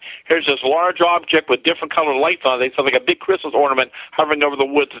time, here's this large object with different colored lights on it. It's like a big Christmas ornament hovering over the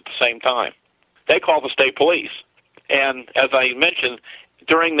woods at the same time. They call the state police. And as I mentioned,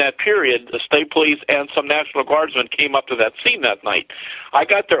 during that period, the state police and some National Guardsmen came up to that scene that night. I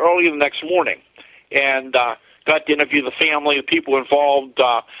got there early the next morning and got to interview the family, the people involved.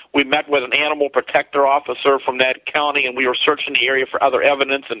 We met with an animal protector officer from that county, and we were searching the area for other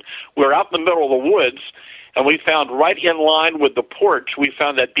evidence. And we were out in the middle of the woods, and we found right in line with the porch, we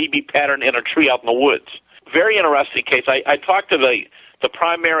found that BB pattern in a tree out in the woods. Very interesting case. I talked to the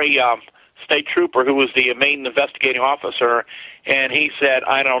primary state trooper who was the main investigating officer, and he said,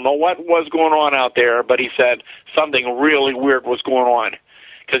 I don't know what was going on out there, but he said something really weird was going on.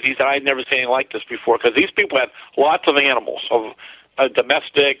 Because he said, I'd never seen anything like this before. Because these people had lots of animals, of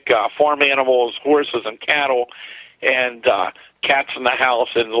domestic farm animals, horses and cattle, and cats in the house,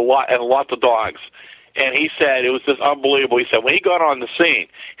 and lots of dogs. And he said it was just unbelievable. He said when he got on the scene,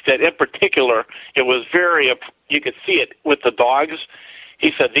 he said in particular it was you could see it with the dogs.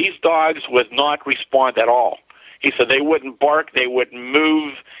 He said these dogs would not respond at all. He said they wouldn't bark, they wouldn't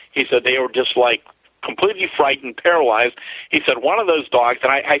move. He said they were just like completely frightened, paralyzed. He said one of those dogs,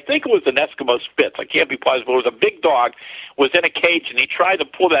 and I think it was an Eskimo Spitz, I can't be positive, but it was a big dog, was in a cage, and he tried to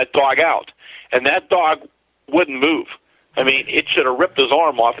pull that dog out, and that dog wouldn't move. I mean, it should have ripped his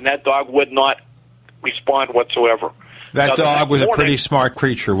arm off, and that dog would not respond whatsoever. That dog was a pretty smart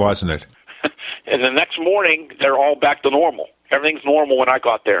creature, wasn't it? And the next morning, they're all back to normal. Everything's normal when I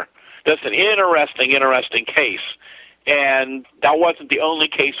got there. That's an interesting case. And that wasn't the only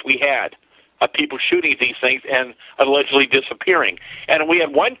case we had. of people shooting at these things and allegedly disappearing. And we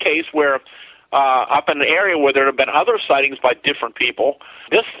had one case where up in an area where there have been other sightings by different people,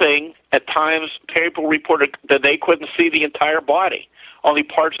 this thing, at times, people reported that they couldn't see the entire body. Only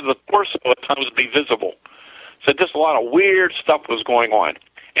parts of the torso at times would be visible. So just a lot of weird stuff was going on.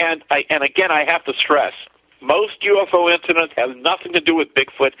 And again, I have to stress, most UFO incidents have nothing to do with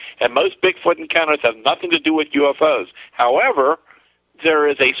Bigfoot, and most Bigfoot encounters have nothing to do with UFOs. However, there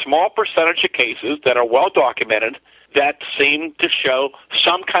is a small percentage of cases that are well documented that seem to show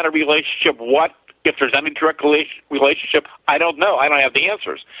some kind of relationship. What, if there's any direct relationship, I don't know. I don't have the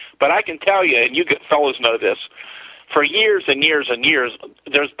answers. But I can tell you, and you fellows know this, for years and years and years,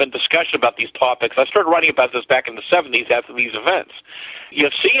 there's been discussion about these topics. I started writing about this back in the 70s after these events.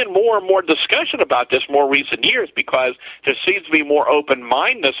 You're seeing more and more discussion about this more recent years because there seems to be more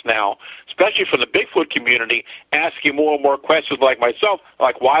open-mindedness now, especially from the Bigfoot community, asking more and more questions like myself,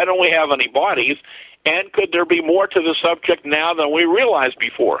 like why don't we have any bodies? And could there be more to the subject now than we realized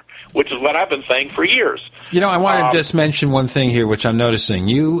before, which is what I've been saying for years. You know, I want to just mention one thing here, which I'm noticing.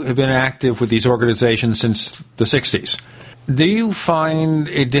 You have been active with these organizations since the 60s. Do you find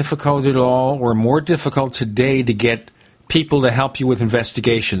it difficult at all, or more difficult today, to get people to help you with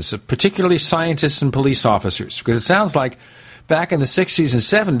investigations, particularly scientists and police officers? Because it sounds like back in the 60s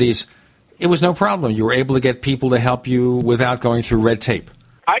and 70s, it was no problem. You were able to get people to help you without going through red tape.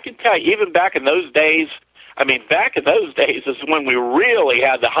 I can tell you, even back in those days, back in those days is when we really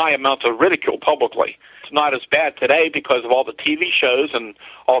had the high amounts of ridicule publicly. It's not as bad today because of all the TV shows and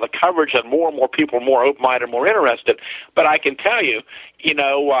all the coverage, and more people are more open-minded, more interested. But I can tell you,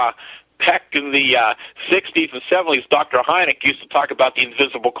 back in the 60s and 70s, Dr. Hynek used to talk about the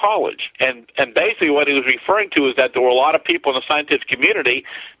invisible college. And basically what he was referring to is that there were a lot of people in the scientific community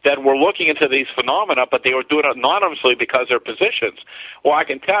that were looking into these phenomena, but they were doing it anonymously because of their positions. Well, I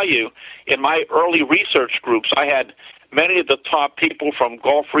can tell you, in my early research groups, I had many of the top people from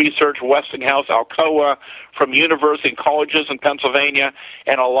Gulf Research, Westinghouse, Alcoa, from university and colleges in Pennsylvania,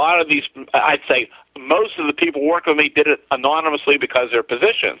 and a lot of these, I'd say most of the people working with me did it anonymously because of their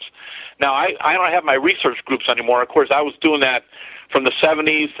positions. Now, I don't have my research groups anymore. Of course, I was doing that from the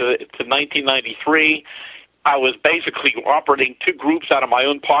 70s to 1993. I was basically operating two groups out of my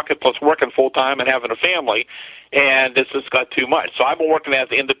own pocket, plus working full-time and having a family, and this just got too much. So I've been working as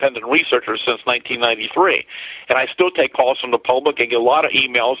an independent researcher since 1993, and I still take calls from the public and get a lot of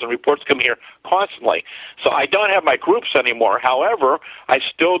emails and reports come here constantly. So I don't have my groups anymore. However, I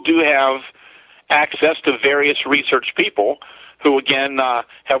still do have access to various research people who, again,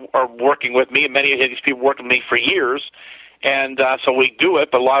 are working with me, and many of these people worked with me for years, and so we do it,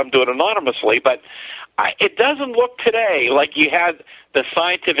 but a lot of them do it anonymously. But it doesn't look today like you had the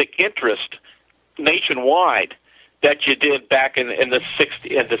scientific interest nationwide that you did back in the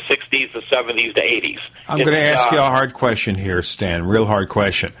 60s, the 70s, the 80s. I'm going to ask you a hard question here, Stan, real hard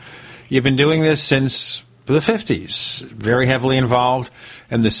question. You've been doing this since the 50s, very heavily involved,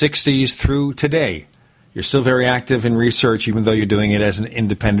 and the 60s through today. You're still very active in research, even though you're doing it as an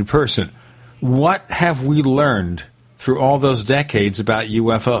independent person. What have we learned through all those decades about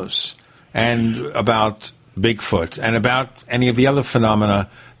UFOs and about Bigfoot and about any of the other phenomena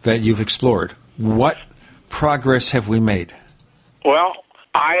that you've explored? What progress have we made? Well,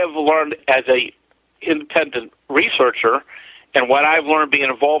 I have learned as an independent researcher, and what I've learned being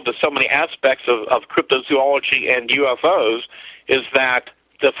involved in so many aspects of cryptozoology and UFOs, is that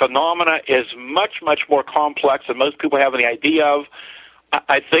the phenomena is much, much more complex than most people have any idea of.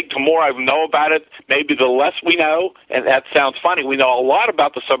 I think the more I know about it, maybe the less we know, and that sounds funny. We know a lot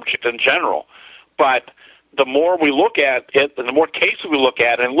about the subject in general, but the more we look at it, and the more cases we look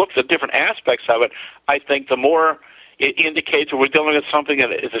at and looks at different aspects of it, I think the more it indicates that we're dealing with something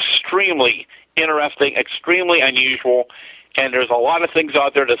that is extremely interesting, extremely unusual, and there's a lot of things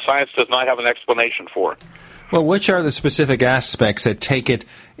out there that science does not have an explanation for. Well, which are the specific aspects that take it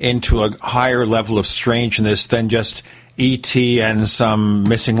into a higher level of strangeness than just E.T. and some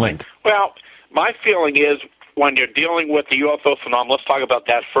missing link? Well, my feeling is when you're dealing with the UFO phenomenon, let's talk about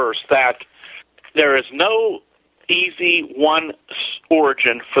that first, that there is no easy one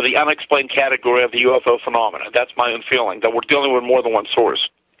origin for the unexplained category of the UFO phenomena. That's my own feeling, that we're dealing with more than one source.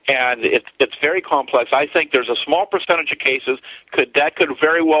 And it's very complex. I think there's a small percentage of cases that could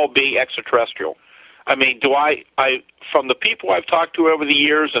very well be extraterrestrial. I mean, from the people I've talked to over the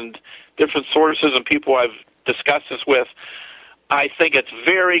years and different sources and people I've discussed this with, I think it's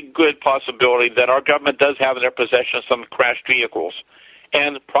very good possibility that our government does have in their possession some crashed vehicles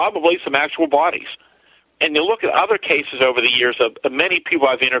and probably some actual bodies. And you look at other cases over the years of many people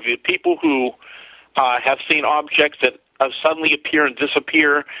I've interviewed, people who have seen objects that suddenly appear and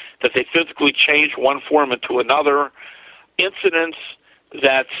disappear, that they physically change one form into another, incidents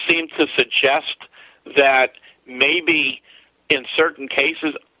that seem to suggest that maybe in certain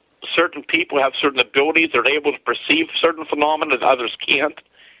cases, certain people have certain abilities, they're able to perceive certain phenomena that others can't.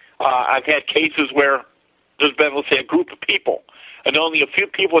 I've had cases where there's been, let's say, a group of people, and only a few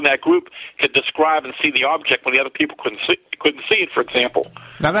people in that group could describe and see the object when the other people couldn't see it, for example.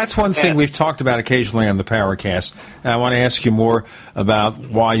 Now, that's one thing we've talked about occasionally on the Paracast. And I want to ask you more about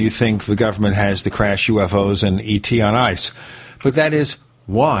why you think the government has the crash UFOs and ET on ice. But that is,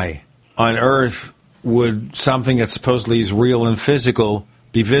 why on earth would something that supposedly is real and physical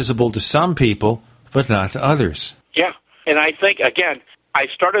be visible to some people, but not to others? Yeah, and I think, again, I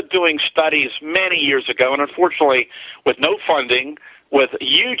started doing studies many years ago, and unfortunately, with no funding, with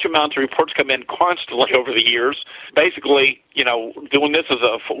huge amounts of reports come in constantly over the years, basically, doing this as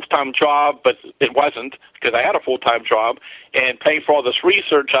a full-time job, but it wasn't, because I had a full-time job, and paying for all this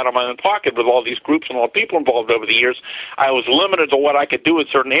research out of my own pocket with all these groups and all the people involved over the years, I was limited to what I could do in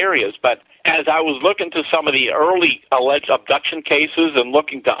certain areas. But as I was looking to some of the early alleged abduction cases and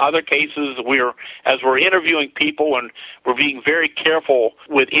looking to other cases, as we're interviewing people, and we're being very careful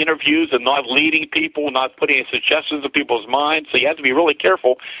with interviews and not leading people, not putting any suggestions in people's minds. So you have to be really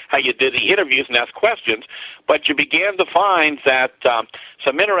careful how you did the interviews and ask questions. But you began to find that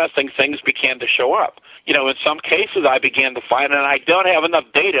some interesting things began to show up. In some cases I began to find, and I don't have enough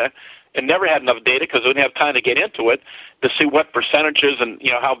data, and never had enough data because I didn't have time to get into it, to see what percentages and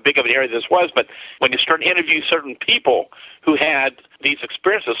how big of an area this was. But when you start interviewing certain people who had these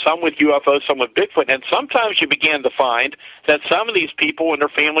experiences, some with UFOs, some with Bigfoot, and sometimes you began to find that some of these people and their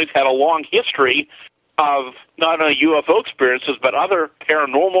families had a long history of not only UFO experiences, but other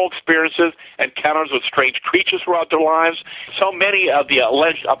paranormal experiences, encounters with strange creatures throughout their lives. So many of the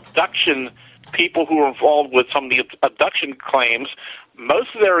alleged abduction people who were involved with some of the abduction claims, most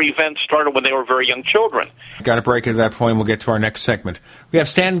of their events started when they were very young children. Got to break at that point. We'll get to our next segment. We have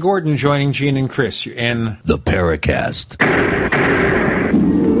Stan Gordon joining Gene and Chris in the Paracast.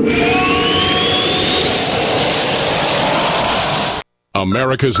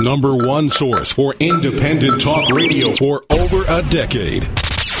 America's #1 source for independent talk radio for over a decade.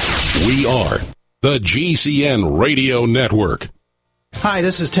 We are the GCN Radio Network. Hi,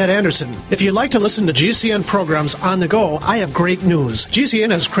 this is Ted Anderson. If you'd like to listen to GCN programs on the go, I have great news.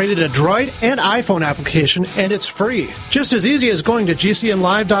 GCN has created a Droid and iPhone application, and it's free. Just as easy as going to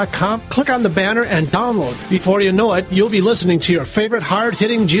GCNlive.com, click on the banner, and download. Before you know it, you'll be listening to your favorite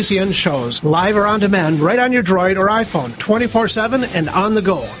hard-hitting GCN shows, live or on demand, right on your Droid or iPhone, 24/7 and on the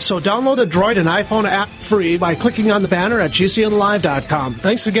go. So download the Droid and iPhone app free by clicking on the banner at GCNlive.com.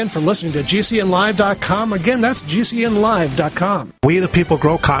 Thanks again for listening to GCNlive.com. Again, that's GCNlive.com. We the people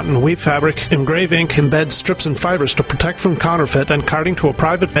grow cotton, weave fabric, engrave ink, embed strips and fibers to protect from counterfeit and carting to a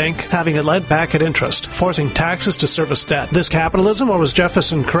private bank, having it lent back at interest, forcing taxes to service debt. This capitalism, or was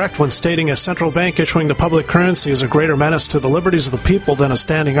Jefferson correct when stating a central bank issuing the public currency is a greater menace to the liberties of the people than a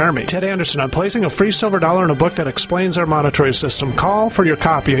standing army? Ted Anderson, I'm placing a free silver dollar in a book that explains our monetary system. Call for your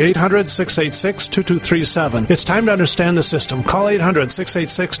copy, 800-686-2237. It's time to understand the system. Call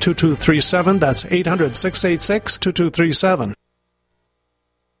 800-686-2237. That's 800-686-2237.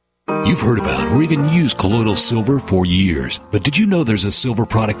 You've heard about or even used colloidal silver for years. But did you know there's a silver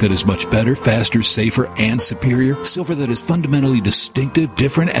product that is much better, faster, safer, and superior? Silver that is fundamentally distinctive,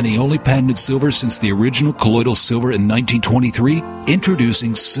 different, and the only patented silver since the original colloidal silver in 1923?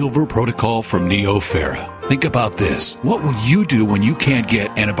 Introducing Silver Protocol from Neoferra. Think about this. What will you do when you can't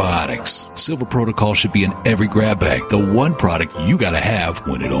get antibiotics? Silver Protocol should be in every grab bag. The one product you gotta have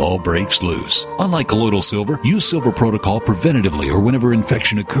when it all breaks loose. Unlike colloidal silver, use Silver Protocol preventatively or whenever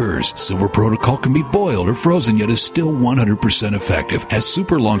infection occurs. Silver Protocol can be boiled or frozen, yet is still 100% effective, has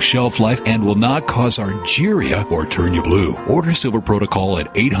super long shelf life, and will not cause argyria or turn you blue. Order Silver Protocol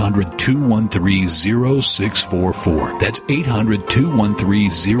at 800-213-0644. That's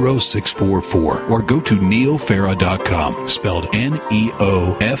 800-213-0644. Or go to neofera.com, spelled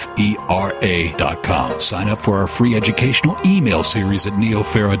Neofera.com. Sign up for our free educational email series at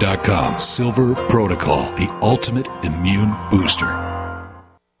neofera.com. Silver Protocol, the ultimate immune booster.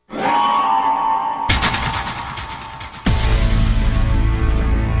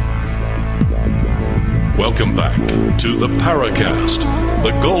 Welcome back to the Paracast,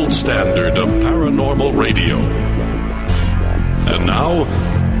 the gold standard of paranormal radio. And now,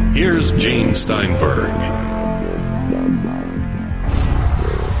 here's Gene Steinberg.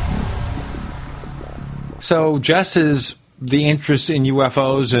 So just as the interest in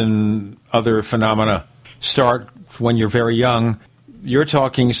UFOs and other phenomena start when you're very young, you're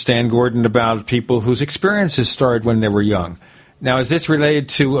talking, Stan Gordon, about people whose experiences started when they were young. Now, is this related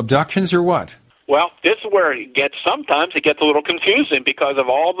to abductions or what? Well, this is where sometimes it gets a little confusing because of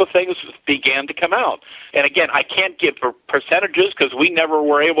all the things that began to come out. And again, I can't give percentages because we never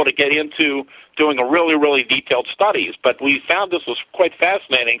were able to get into doing a really, really detailed studies. But we found this was quite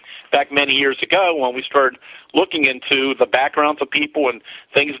fascinating back many years ago when we started looking into the backgrounds of people and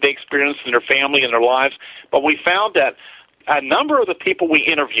things they experienced in their family and their lives. But we found that a number of the people we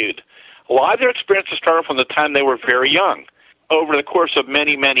interviewed, a lot of their experiences started from the time they were very young. Over the course of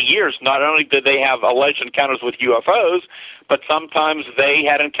many, many years, not only did they have alleged encounters with UFOs, but sometimes they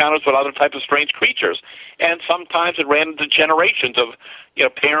had encounters with other types of strange creatures. And sometimes it ran into generations of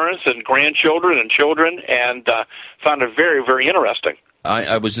parents and grandchildren and children, and found it very, very interesting.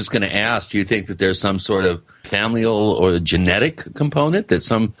 I was just going to ask, do you think that there's some sort of familial or genetic component that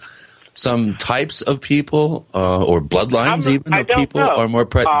some types of people or bloodlines of people are more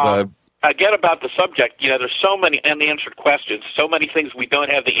Again, about the subject, there's so many unanswered questions, so many things we don't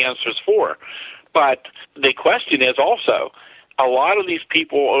have the answers for. But the question is also, a lot of these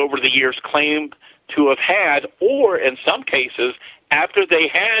people over the years claim to have had, or in some cases, after they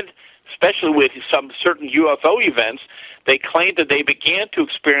had, especially with some certain UFO events, they claim that they began to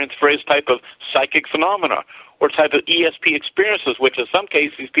experience various type of psychic phenomena or type of ESP experiences, which in some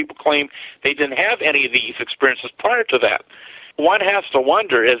cases these people claim they didn't have any of these experiences prior to that. One has to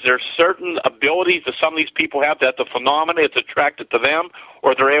wonder, is there certain abilities that some of these people have that the phenomena is attracted to them,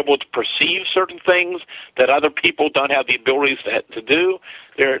 or they're able to perceive certain things that other people don't have the abilities to do?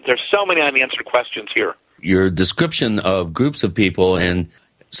 There's so many unanswered questions here. Your description of groups of people and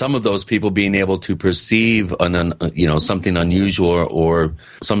some of those people being able to perceive something unusual or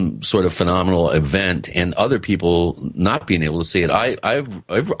some sort of phenomenal event, and other people not being able to see it.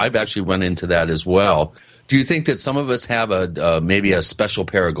 I've actually run into that as well. Do you think that some of us have maybe a special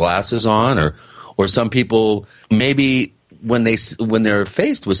pair of glasses on, or some people maybe when they're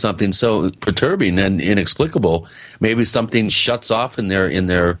faced with something so perturbing and inexplicable, maybe something shuts off in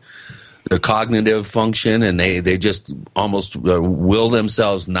their cognitive function, and they just almost will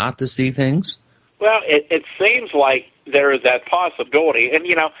themselves not to see things? Well, it seems like there is that possibility. And,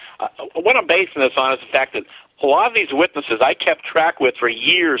 what I'm basing this on is the fact that a lot of these witnesses I kept track with for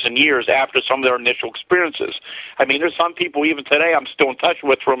years and years after some of their initial experiences. I mean, there's some people even today I'm still in touch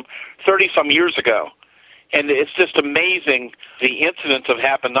with from 30-some years ago. And it's just amazing the incidents have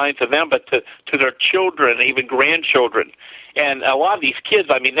happened not only to them, but to their children and even grandchildren. And a lot of these kids,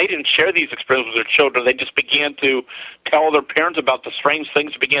 I mean, they didn't share these experiences with their children. They just began to tell their parents about the strange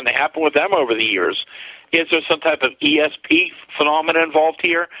things that began to happen with them over the years. Is there some type of ESP phenomena involved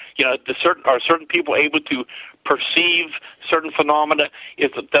here? Are certain people able to perceive certain phenomena?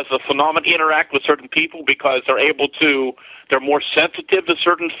 Does the phenomena interact with certain people because they're more sensitive to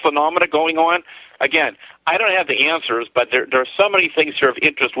certain phenomena going on? Again, I don't have the answers, but there are so many things here of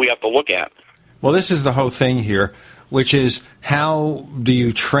interest we have to look at. Well, this is the whole thing here, which is how do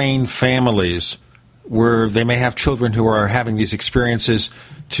you train families where they may have children who are having these experiences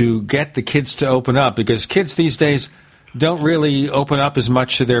to get the kids to open up? Because kids these days don't really open up as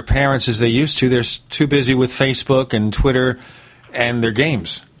much to their parents as they used to. They're too busy with Facebook and Twitter and their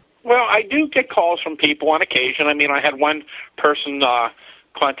games. Well, I do get calls from people on occasion. I mean, I had one person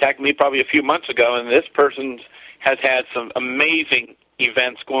contact me probably a few months ago, and this person has had some amazing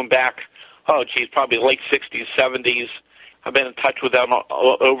events going back, probably late 60s, 70s. I've been in touch with them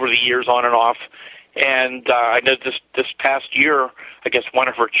over the years on and off. And I know this past year, I guess one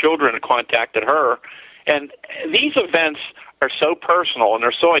of her children contacted her. And these events are so personal and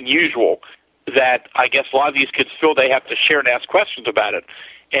they're so unusual that I guess a lot of these kids feel they have to share and ask questions about it.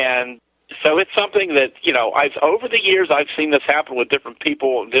 And so it's something that, over the years I've seen this happen with different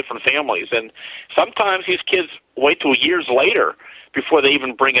people and different families. And sometimes these kids wait till years later before they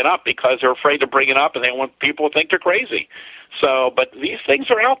even bring it up because they're afraid to bring it up and they want people to think they're crazy. So, but these things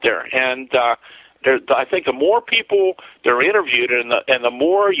are out there. And I think the more people that are interviewed and the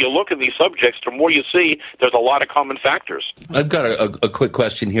more you look at these subjects, the more you see there's a lot of common factors. I've got a quick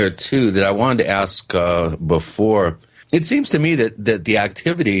question here, too, that I wanted to ask before. It seems to me that the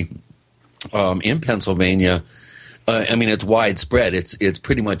activity in Pennsylvania, it's widespread. It's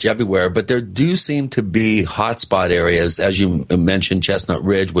pretty much everywhere. But there do seem to be hotspot areas, as you mentioned, Chestnut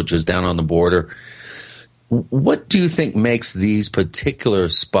Ridge, which is down on the border. What do you think makes these particular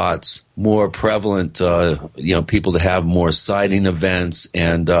spots more prevalent, people to have more sighting events,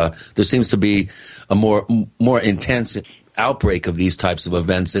 and there seems to be a more intense outbreak of these types of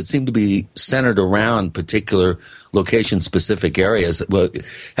events that seem to be centered around particular location-specific areas? Well,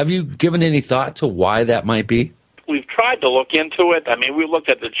 have you given any thought to why that might be? We've tried to look into it. I mean, we looked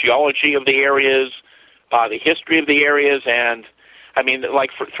at the geology of the areas, the history of the areas, and, I mean,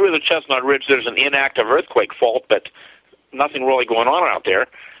 like through the Chestnut Ridge, there's an inactive earthquake fault, but nothing really going on out there.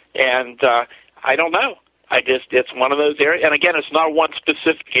 And I don't know. It's one of those areas. And again, it's not one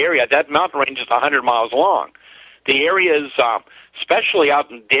specific area. That mountain range is 100 miles long. The areas, especially out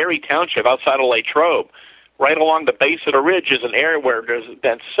in Derry Township, outside of Latrobe, right along the base of the ridge, is an area where there's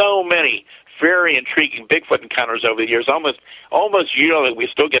been so many very intriguing Bigfoot encounters over the years. Almost yearly, we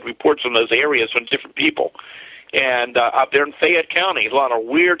still get reports from those areas from different people. And up there in Fayette County, a lot of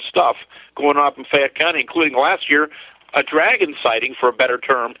weird stuff going on up in Fayette County, including last year, a dragon sighting, for a better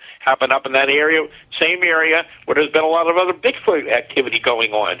term, happened up in that area, same area where there's been a lot of other Bigfoot activity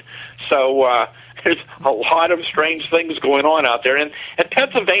going on. So there's a lot of strange things going on out there. And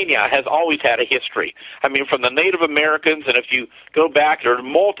Pennsylvania has always had a history. I mean, from the Native Americans, and if you go back, there are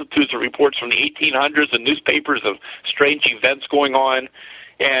multitudes of reports from the 1800s and newspapers of strange events going on,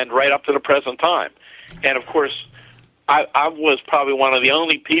 and right up to the present time. And, of course, I was probably one of the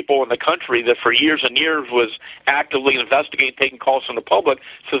only people in the country that for years and years was actively investigating, taking calls from the public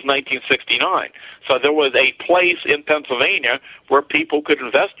since 1969. So there was a place in Pennsylvania where people could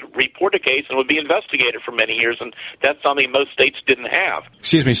report a case and would be investigated for many years, and that's something most states didn't have.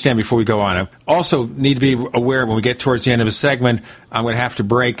 Excuse me, Stan, before we go on, I also need to be aware when we get towards the end of a segment, I'm going to have to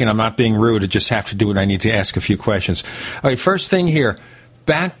break, and I'm not being rude. I just have to do it. I need to ask a few questions. All right, first thing here,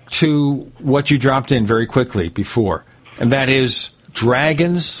 back to what you dropped in very quickly before. And that is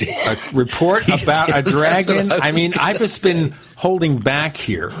dragons, a report about a dragon. I mean, I've just been holding back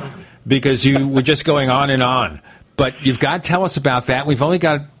here because you were just going on and on. But you've got to tell us about that. We've only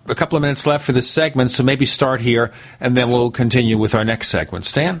got a couple of minutes left for this segment, so maybe start here, and then we'll continue with our next segment.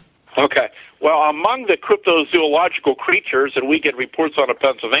 Stan? Okay. Well, among the cryptozoological creatures that we get reports on in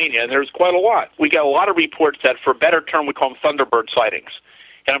Pennsylvania, and there's quite a lot, we get a lot of reports that, for a better term, we call them thunderbird sightings.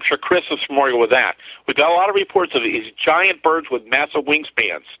 And I'm sure Chris is familiar with that. We've got a lot of reports of these giant birds with massive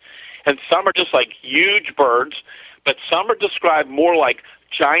wingspans. And some are just like huge birds, but some are described more like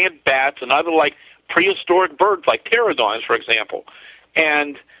giant bats and other like prehistoric birds, like pterodons, for example.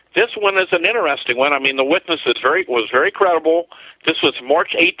 And this one is an interesting one. I mean, the witness was very credible. This was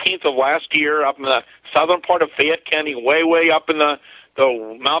March 18th of last year up in the southern part of Fayette County, way up in the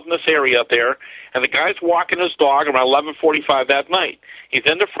mountainous area up there. And the guy's walking his dog around 11:45 that night. He's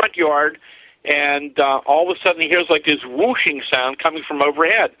in the front yard, and all of a sudden he hears like this whooshing sound coming from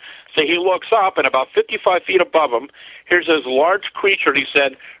overhead. So he looks up, and about 55 feet above him, here's this large creature. He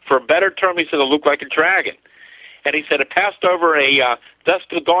said, for a better term, he said it looked like a dragon. And he said it passed over a dusk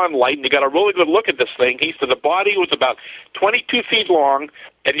to dawn light, and he got a really good look at this thing. He said the body was about 22 feet long,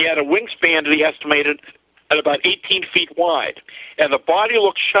 and he had a wingspan that he estimated at about 18 feet wide. And the body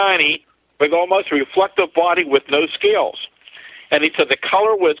looked shiny, with almost a reflective body with no scales. And he said the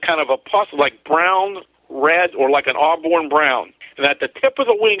color was kind of a pus, like brown, red, or like an auburn brown. And at the tip of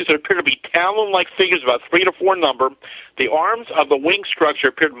the wings, there appeared to be talon-like figures, about 3 to 4 number. The arms of the wing structure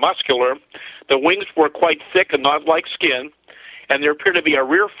appeared muscular. The wings were quite thick and not like skin. And there appeared to be a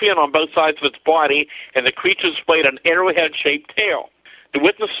rear fin on both sides of its body, and the creature displayed an arrowhead-shaped tail. The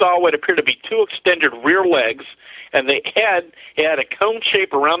witness saw what appeared to be 2 extended rear legs, and the head had a cone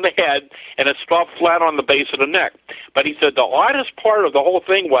shape around the head, and it stopped flat on the base of the neck. But he said the oddest part of the whole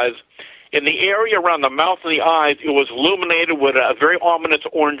thing was, in the area around the mouth and the eyes, it was illuminated with a very ominous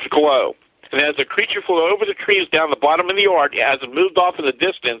orange glow. And as the creature flew over the trees down the bottom of the yard, as it moved off in the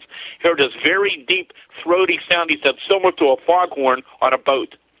distance, he heard this very deep, throaty sound, he said, similar to a foghorn on a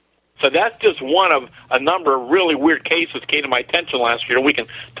boat. So that's just one of a number of really weird cases that came to my attention last year. We can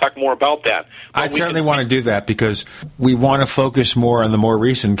talk more about that. I certainly want to do that because we want to focus more on the more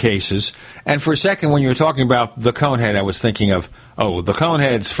recent cases. And for a second, when you were talking about the conehead, I was thinking of, the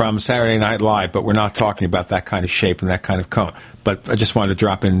coneheads from Saturday Night Live, but we're not talking about that kind of shape and that kind of cone. But I just wanted to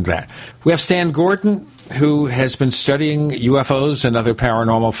drop in that. We have Stan Gordon, who has been studying UFOs and other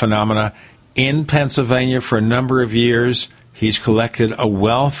paranormal phenomena in Pennsylvania for a number of years. He's collected a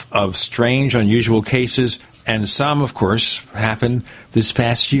wealth of strange, unusual cases, and some, of course, happened this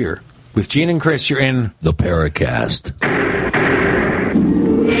past year. With Gene and Chris, you're in the Paracast.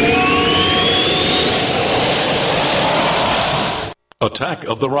 Attack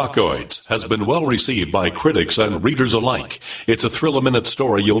of the Rockoids has been well received by critics and readers alike. It's a thrill-a-minute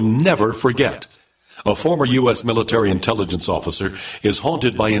story you'll never forget. A former U.S. military intelligence officer is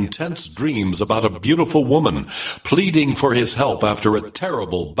haunted by intense dreams about a beautiful woman pleading for his help after a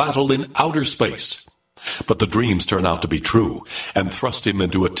terrible battle in outer space. But the dreams turn out to be true and thrust him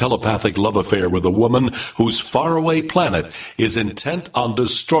into a telepathic love affair with a woman whose faraway planet is intent on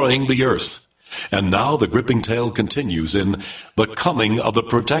destroying the Earth. And now the gripping tale continues in The Coming of the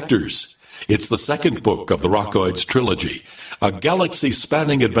Protectors. It's the second book of the Rockoids trilogy, a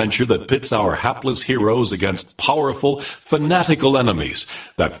galaxy-spanning adventure that pits our hapless heroes against powerful, fanatical enemies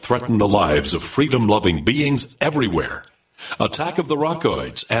that threaten the lives of freedom-loving beings everywhere. Attack of the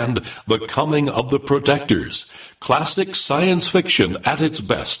Rockoids and The Coming of the Protectors. Classic science fiction at its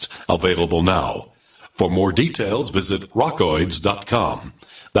best, available now. For more details, visit rockoids.com.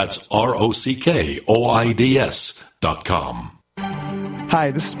 That's ROCKOIDS.com. Hi,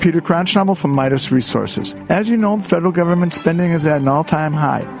 this is Peter Cronschnabel from Midas Resources. As you know, the federal government spending is at an all-time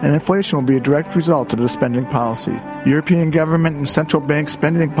high, and inflation will be a direct result of the spending policy. European government and central bank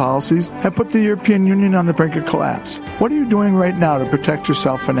spending policies have put the European Union on the brink of collapse. What are you doing right now to protect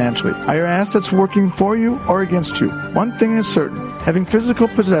yourself financially? Are your assets working for you or against you? One thing is certain. Having physical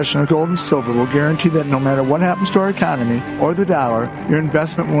possession of gold and silver will guarantee that no matter what happens to our economy or the dollar, your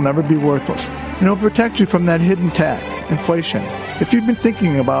investment will never be worthless. And it will protect you from that hidden tax, inflation. If you've been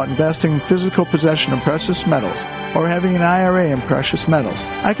thinking about investing in physical possession of precious metals or having an IRA in precious metals,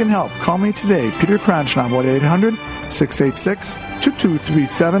 I can help. Call me today, Peter Cronschnabel at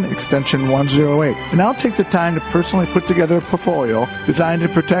 800-686-2237, extension 108. And I'll take the time to personally put together a portfolio designed to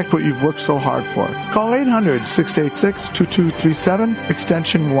protect what you've worked so hard for. Call 800-686-2237,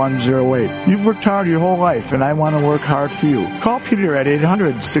 extension 108. You've worked hard your whole life, and I want to work hard for you. Call Peter at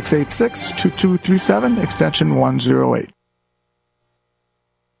 800-686-2237, extension 108.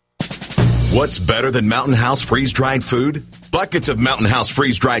 What's better than Mountain House freeze-dried food? Buckets of Mountain House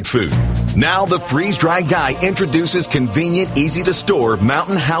freeze-dried food. Now the freeze-dried guy introduces convenient, easy-to-store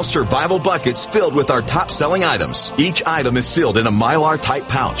Mountain House survival buckets filled with our top-selling items. Each item is sealed in a Mylar-type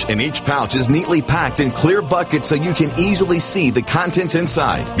pouch, and each pouch is neatly packed in clear buckets so you can easily see the contents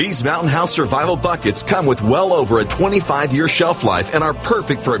inside. These Mountain House survival buckets come with well over a 25-year shelf life and are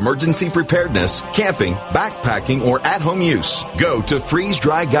perfect for emergency preparedness, camping, backpacking, or at-home use. Go to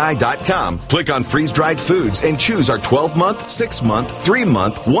freezedryguy.com, click on freeze-dried foods, and choose our 12-month, 6-month,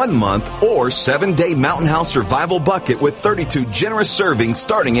 3-month, 1-month, or 7-day Mountain House survival bucket with 32 generous servings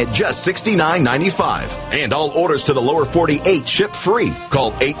starting at just $69.95. And all orders to the lower 48 ship free.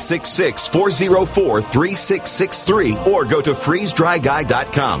 Call 866-404-3663 or go to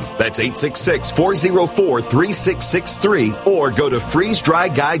freezedryguy.com. That's 866-404-3663 or go to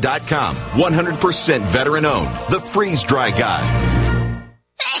freezedryguy.com. 100% veteran owned. The Freeze Dry Guy.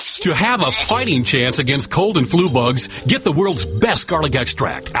 To have a fighting chance against cold and flu bugs, get the world's best garlic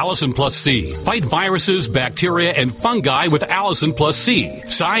extract, Allison Plus C. Fight viruses, bacteria, and fungi with Allison Plus C.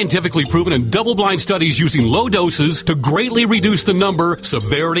 Scientifically proven in double-blind studies using low doses to greatly reduce the number,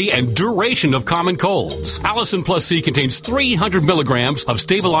 severity, and duration of common colds. Allison Plus C contains 300 milligrams of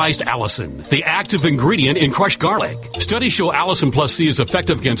stabilized allicin, the active ingredient in crushed garlic. Studies show Allison Plus C is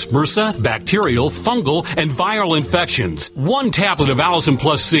effective against MRSA, bacterial, fungal, and viral infections. One tablet of Allison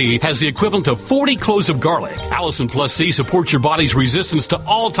Plus C has the equivalent of 40 cloves of garlic. Allison Plus C supports your body's resistance to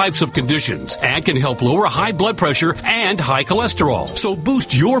all types of conditions and can help lower high blood pressure and high cholesterol. So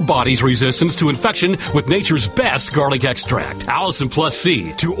boost your body's resistance to infection with nature's best garlic extract. Allison Plus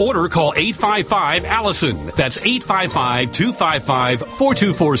C. To order, call 855-ALLISON. That's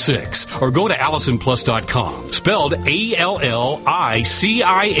 855-255-4246. Or go to AllisonPlus.com. Spelled ALLICIN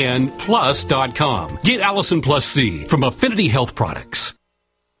plus.com. Get Allison Plus C from Affinity Health Products.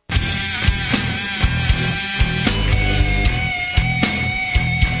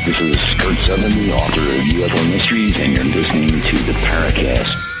 This is Kurt Sutherland, the author of UFO Mysteries, and you're listening to the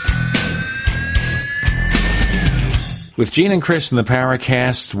Paracast. With Gene and Chris in the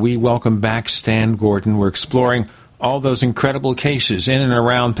Paracast, we welcome back Stan Gordon. We're exploring all those incredible cases in and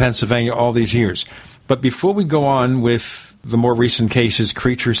around Pennsylvania all these years. But before we go on with the more recent cases,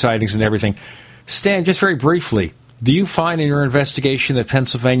 creature sightings and everything, Stan, just very briefly, do you find in your investigation that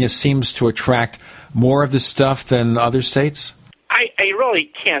Pennsylvania seems to attract more of this stuff than other states? I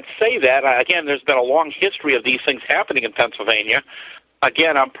really can't say that. Again, there's been a long history of these things happening in Pennsylvania.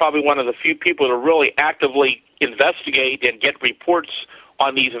 Again, I'm probably one of the few people that really actively investigate and get reports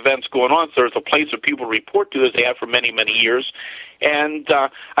on these events going on. So there's a place where people report to, as they have for many, many years. And I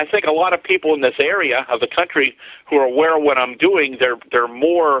think a lot of people in this area of the country who are aware of what I'm doing, they're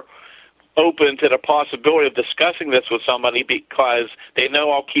more open to the possibility of discussing this with somebody because they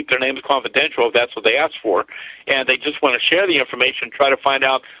know I'll keep their names confidential if that's what they ask for. And they just want to share the information, try to find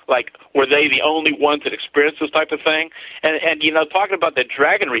out, like, were they the only ones that experienced this type of thing? And you know, talking about the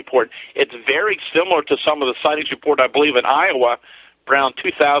Dragon Report, it's very similar to some of the sightings report, I believe, in Iowa around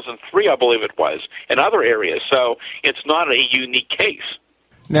 2003, I believe it was, in other areas. So it's not a unique case.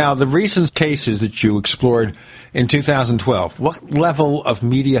 Now, the recent cases that you explored in 2012. What level of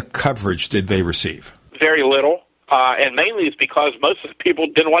media coverage did they receive? Very little, and mainly it's because most of the people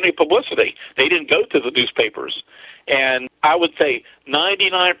didn't want any publicity. They didn't go to the newspapers. And I would say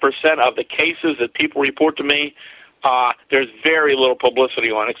 99% of the cases that people report to me, there's very little publicity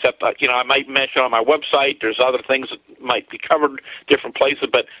on, except, I might mention on my website, there's other things that might be covered different places,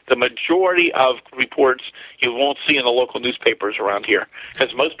 but the majority of reports you won't see in the local newspapers around here,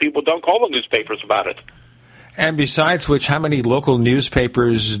 because most people don't call the newspapers about it. And besides which, how many local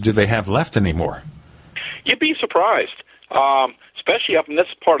newspapers do they have left anymore? You'd be surprised, especially up in this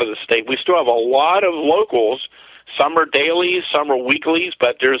part of the state. We still have a lot of locals. Some are dailies, some are weeklies,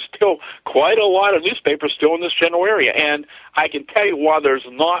 but there's still quite a lot of newspapers still in this general area. And I can tell you, while there's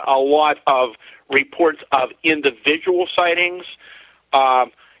not a lot of reports of individual sightings,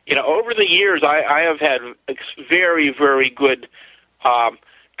 over the years I have had very, very good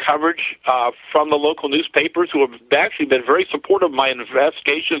coverage from the local newspapers, who have actually been very supportive of my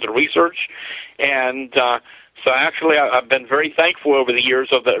investigations and research. And so actually, I've been very thankful over the years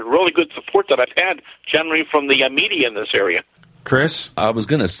of the really good support that I've had generally from the media in this area. Chris? I was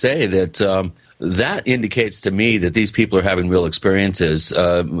going to say that that indicates to me that these people are having real experiences.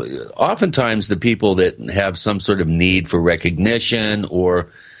 Oftentimes, the people that have some sort of need for recognition or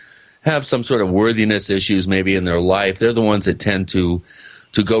have some sort of worthiness issues maybe in their life, they're the ones that tend to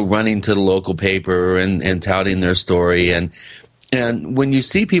go running to the local paper and touting their story. And when you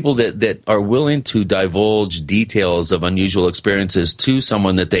see people that are willing to divulge details of unusual experiences to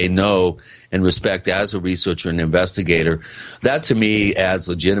someone that they know and respect as a researcher and investigator, that to me adds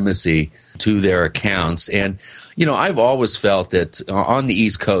legitimacy to their accounts. And, I've always felt that on the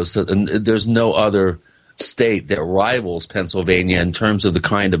East Coast, there's no other state that rivals Pennsylvania in terms of the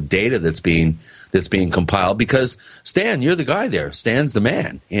kind of data that's being compiled, because Stan, you're the guy there. Stan's the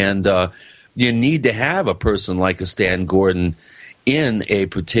man. And you need to have a person like a Stan Gordon in a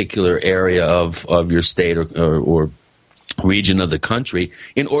particular area of your state or region of the country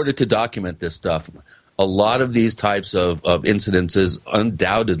in order to document this stuff. A lot of these types of incidences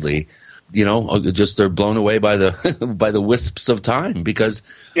undoubtedly, just they're blown away by the by the wisps of time because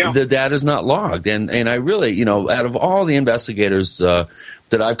the data is not logged. And I really, out of all the investigators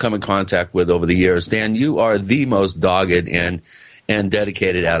that I've come in contact with over the years, Stan, you are the most dogged and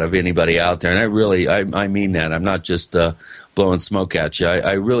dedicated out of anybody out there. And I mean that. I'm not just blowing smoke at you.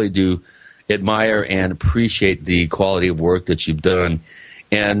 I really do admire and appreciate the quality of work that you've done.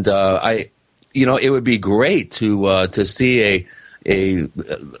 And it would be great to see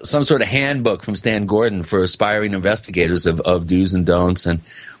some sort of handbook from Stan Gordon for aspiring investigators of do's and don'ts and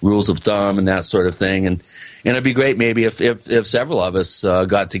rules of thumb and that sort of thing. And it'd be great maybe if several of us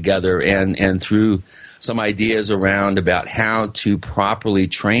got together and threw some ideas around about how to properly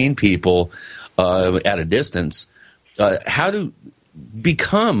train people at a distance, how to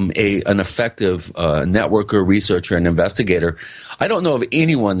become an effective networker, researcher, and investigator. I don't know of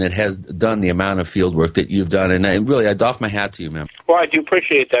anyone that has done the amount of field work that you've done, and I doff my hat to you, man. Well, I do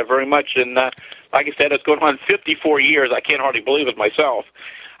appreciate that very much, and like I said, it's going on 54 years. I can't hardly believe it myself.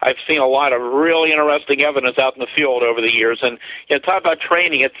 I've seen a lot of really interesting evidence out in the field over the years, and talk about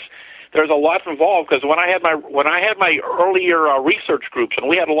training. There's a lot involved, because when I had my earlier research groups, and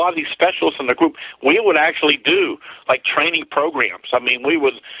we had a lot of these specialists in the group, we would actually do like training programs. I mean,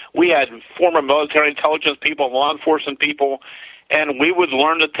 we had former military intelligence people, law enforcement people, and we would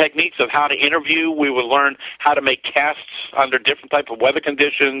learn the techniques of how to interview. We would learn how to make casts under different type of weather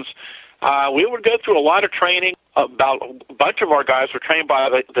conditions. We would go through a lot of training. About a bunch of our guys were trained by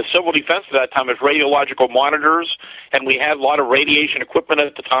the civil defense at that time as radiological monitors, and we had a lot of radiation equipment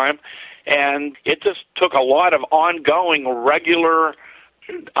at the time. And it just took a lot of ongoing, regular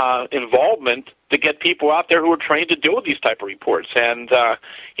involvement to get people out there who are trained to deal with these type of reports. And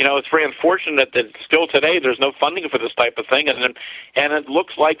it's very unfortunate that still today there's no funding for this type of thing, and it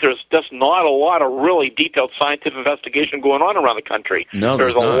looks like there's just not a lot of really detailed scientific investigation going on around the country. No,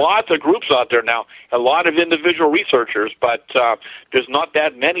 there's a lot of groups out there now, a lot of individual researchers, but there's not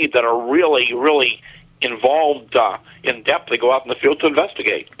that many that are really, really involved in depth to go out in the field to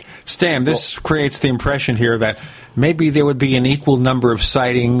investigate. Stan, this creates the impression here that maybe there would be an equal number of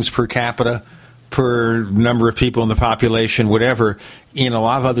sightings per capita, per number of people in the population, whatever, in a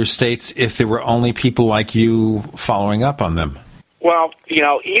lot of other states if there were only people like you following up on them. Well,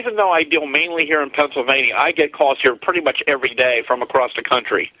 even though I deal mainly here in Pennsylvania, I get calls here pretty much every day from across the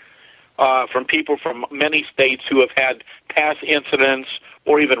country, from people from many states who have had past incidents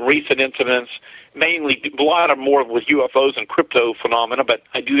or even recent incidents. Mainly, a lot of more with UFOs and crypto phenomena, but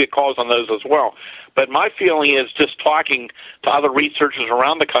I do get calls on those as well. But my feeling is, just talking to other researchers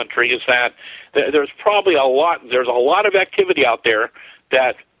around the country, is that there's probably a lot of activity out there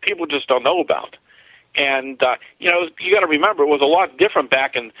that people just don't know about. And, you got to remember, it was a lot different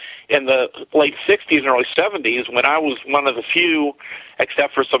back in the late 60s and early 70s, when I was one of the few,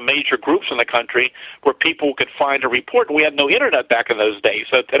 except for some major groups in the country, where people could find a report. And we had no internet back in those days.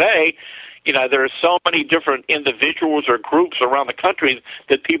 So today, there are so many different individuals or groups around the country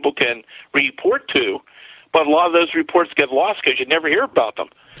that people can report to, but a lot of those reports get lost because you never hear about them.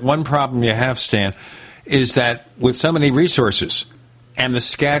 One problem you have, Stan, is that with so many resources and the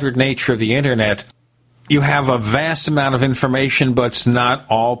scattered nature of the Internet, you have a vast amount of information, but it's not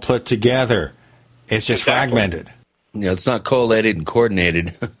all put together. It's just fragmented. Yeah, it's not collated and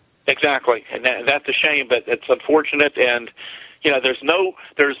coordinated. Exactly, and that's a shame, but it's unfortunate. And there's no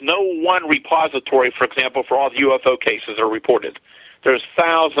one repository, for example, for all the UFO cases are reported. There's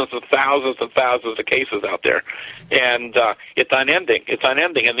thousands and thousands and thousands of cases out there, and it's unending. It's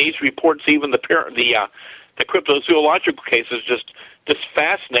unending, and these reports, even the cryptozoological cases, just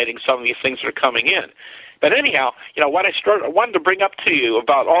fascinating. Some of these things that are coming in. But anyhow, what I wanted to bring up to you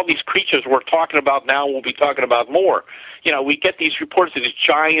about all these creatures we're talking about now, we'll be talking about more. We get these reports of these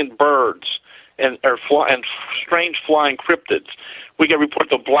giant birds and strange flying cryptids. We get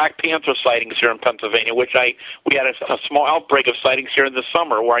reports of Black Panther sightings here in Pennsylvania, which we had a small outbreak of sightings here in the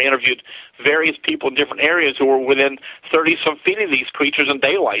summer, where I interviewed various people in different areas who were within 30-some feet of these creatures in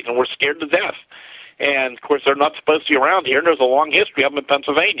daylight and were scared to death. And, of course, they're not supposed to be around here, and there's a long history of them in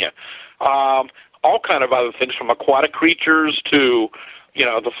Pennsylvania. All kind of other things, from aquatic creatures to,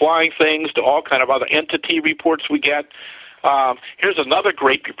 the flying things, to all kind of other entity reports we get. Here's another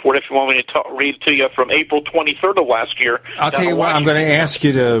great report, if you want me to read to you, from April 23rd of last year. I'll tell you what, I'm going to ask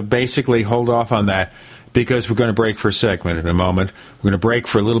you to basically hold off on that, because we're going to break for a segment in a moment. We're going to break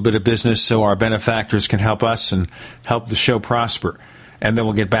for a little bit of business so our benefactors can help us and help the show prosper. And then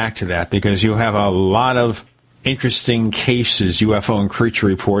we'll get back to that, because you have a lot of interesting cases, UFO and creature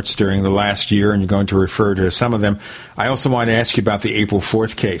reports during the last year, and you're going to refer to some of them. I also want to ask you about the April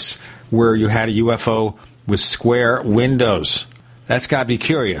 4th case, where you had a UFO with square windows. That's got to be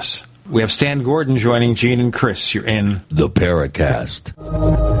curious. We have Stan Gordon joining Gene and Chris. You're in the Paracast.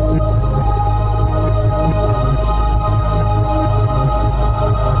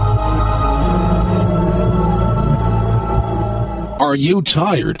 Are you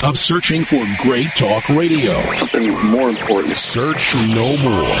tired of searching for great talk radio? Something more important. Search no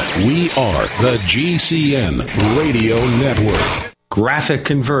more. We are the GCN Radio Network. Graphic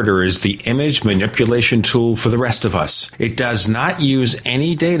Converter is the image manipulation tool for the rest of us. It does not use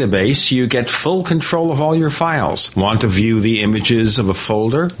any database. You get full control of all your files. Want to view the images of a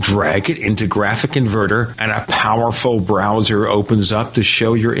folder? Drag it into Graphic Converter, and a powerful browser opens up to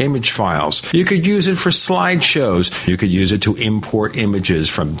show your image files. You could use it for slideshows. You could use it to import images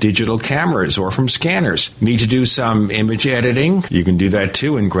from digital cameras or from scanners. Need to do some image editing? You can do that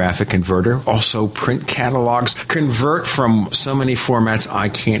too in Graphic Converter. Also print catalogs. Convert from so many formats I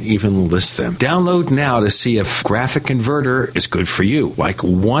can't even list them. Download now to see if Graphic Converter is good for you, like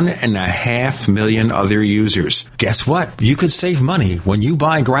 1.5 million other users. Guess what? You could save money when you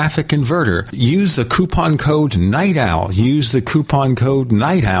buy Graphic Converter. Use the coupon code Night Owl. Use the coupon code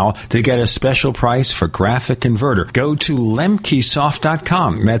Night Owl to get a special price for Graphic Converter. Go to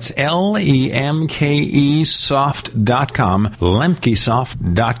lemkesoft.com. That's LEMKE soft.com.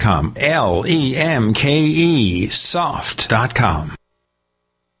 lemkesoft.com. LEMKE soft.com.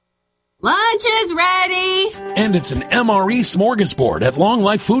 Lunch is ready! And it's an MRE smorgasbord at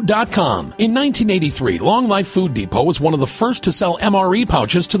longlifefood.com. In 1983, Long Life Food Depot was one of the first to sell MRE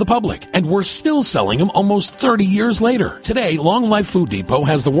pouches to the public, and we're still selling them almost 30 years later. Today, Long Life Food Depot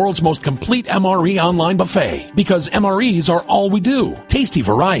has the world's most complete MRE online buffet, because MREs are all we do. Tasty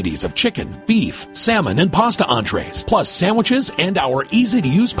varieties of chicken, beef, salmon, and pasta entrees, plus sandwiches and our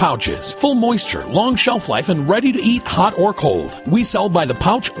easy-to-use pouches. Full moisture, long shelf life, and ready to eat hot or cold. We sell by the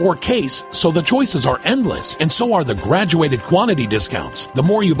pouch or case, so the choices are endless, and so are the graduated quantity discounts. The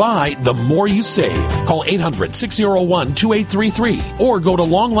more you buy, the more you save. Call 800-601-2833 or go to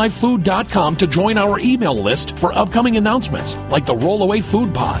longlifefood.com to join our email list for upcoming announcements like the Rollaway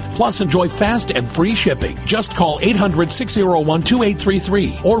Food Pod. Plus, enjoy fast and free shipping. Just call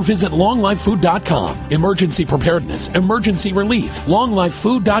 800-601-2833 or visit longlifefood.com. Emergency preparedness, emergency relief.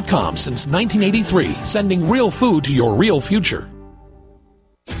 longlifefood.com since 1983, sending real food to your real future.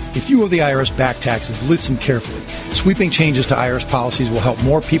 If you owe the IRS back taxes, listen carefully. Sweeping changes to IRS policies will help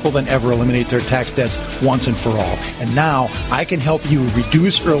more people than ever eliminate their tax debts once and for all. And now I can help you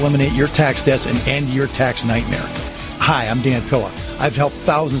reduce or eliminate your tax debts and end your tax nightmare. Hi, I'm Dan Pilla. I've helped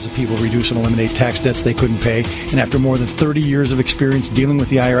thousands of people reduce and eliminate tax debts they couldn't pay. And after more than 30 years of experience dealing with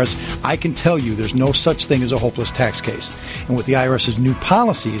the IRS, I can tell you there's no such thing as a hopeless tax case. And with the IRS's new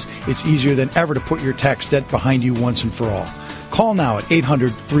policies, it's easier than ever to put your tax debt behind you once and for all. Call now at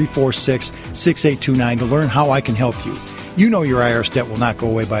 800-346-6829 to learn how I can help you. You know your IRS debt will not go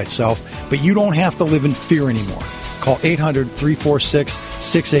away by itself, but you don't have to live in fear anymore. Call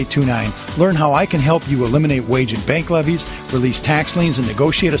 800-346-6829. Learn how I can help you eliminate wage and bank levies, release tax liens, and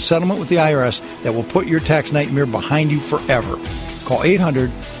negotiate a settlement with the IRS that will put your tax nightmare behind you forever. Call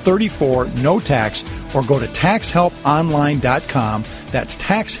 800-34-NO-TAX or go to taxhelponline.com. That's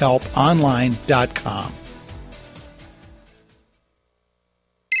taxhelponline.com.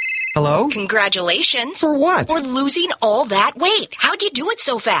 Hello? Congratulations. For what? For losing all that weight. How'd you do it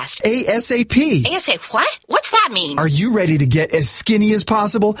so fast? ASAP. ASAP what? What's that mean? Are you ready to get as skinny as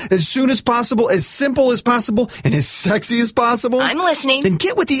possible, as soon as possible, as simple as possible, and as sexy as possible? I'm listening. Then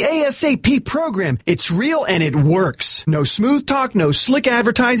get with the ASAP program. It's real and it works. No smooth talk, no slick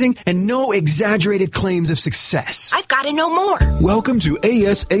advertising, and no exaggerated claims of success. I've got to know more. Welcome to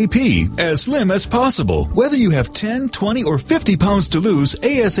ASAP, as slim as possible. Whether you have 10, 20, or 50 pounds to lose,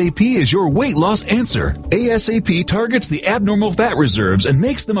 ASAP is your weight loss answer. ASAP targets the abnormal fat reserves and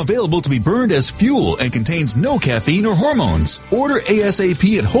makes them available to be burned as fuel and contains no caffeine or hormones. Order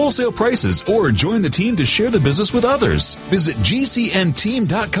ASAP at wholesale prices or join the team to share the business with others. Visit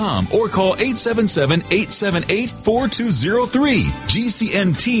GCNteam.com or call 877-878-4203.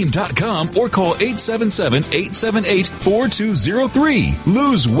 GCNteam.com or call 877-878-4203.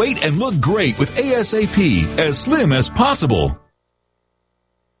 Lose weight and look great with ASAP, as slim as possible.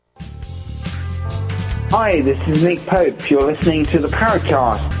 Hi, this is Nick Pope. You're listening to the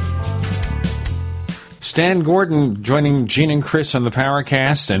Paracast. Stan Gordon joining Gene and Chris on the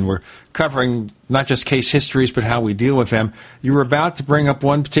Paracast, and we're covering not just case histories, but how we deal with them. You were about to bring up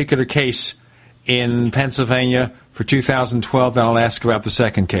one particular case in Pennsylvania for 2012, then I'll ask about the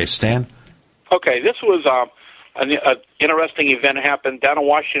second case. Stan? Okay, this was an interesting event happened down in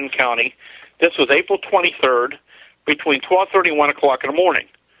Washington County. This was April 23rd between 12:30 and 1 o'clock in the morning.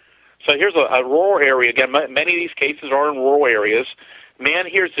 So here's a rural area. Again, many of these cases are in rural areas. Man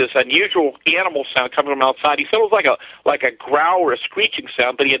hears this unusual animal sound coming from outside. He said it was like a growl or a screeching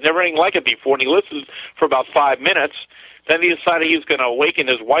sound, but he had never anything like it before, and he listened for about 5 minutes. Then he decided he was going to awaken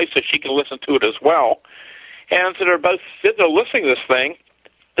his wife so she can listen to it as well. And so they're both sitting there listening to this thing.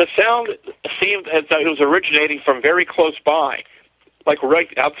 The sound seemed as though it was originating from very close by, like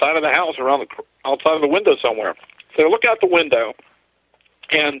right outside of the house, outside of the window somewhere. So they look out the window,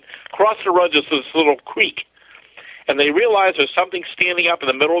 and across the road there's this little creek. And they realized there's something standing up in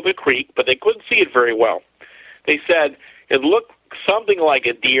the middle of the creek, but they couldn't see it very well. They said it looked something like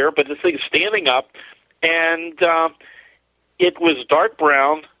a deer, but this thing's standing up, and it was dark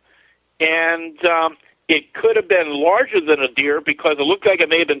brown, and it could have been larger than a deer because it looked like it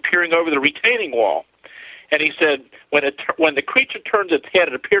may have been peering over the retaining wall. And he said when the creature turned its head,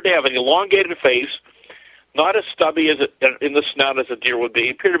 it appeared to have an elongated face, not as stubby as in the snout as a deer would be.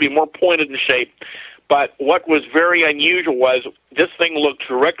 It appeared to be more pointed in shape. But what was very unusual was this thing looked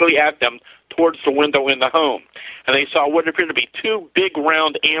directly at them towards the window in the home. And they saw what appeared to be two big,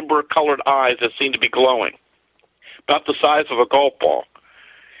 round, amber-colored eyes that seemed to be glowing, about the size of a golf ball.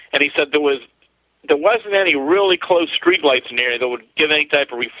 And he said there wasn't any really close streetlights in the area that would give any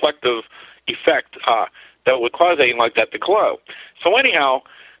type of reflective effect that would cause anything like that to glow. So anyhow,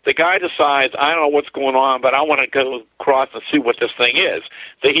 the guy decides, I don't know what's going on, but I want to go across and see what this thing is.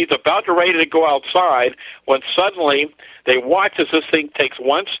 So he's about to ready to go outside when suddenly they watch as this thing takes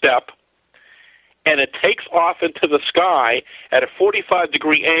one step, and it takes off into the sky at a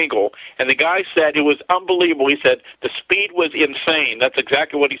 45-degree angle. And the guy said it was unbelievable. He said the speed was insane. That's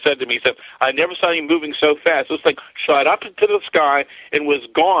exactly what he said to me. He said, I never saw him moving so fast. This thing shot up into the sky and was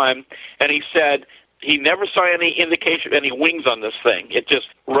gone. And he said he never saw any indication of any wings on this thing. It just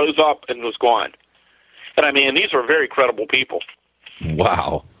rose up and was gone. And, I mean, these are very credible people.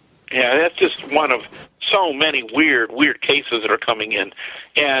 Wow. Yeah, that's just one of so many weird cases that are coming in.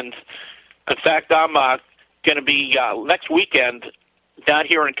 And, in fact, I'm going to be next weekend down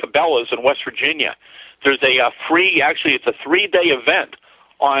here in Cabela's in West Virginia. There's a it's a 3-day event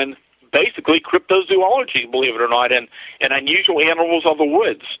on basically cryptozoology, believe it or not, and unusual animals of the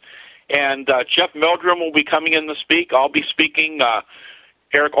woods. And Jeff Meldrum will be coming in to speak. I'll be speaking.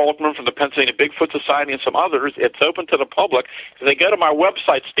 Eric Altman from the Pennsylvania Bigfoot Society, and some others. It's open to the public. If they go to my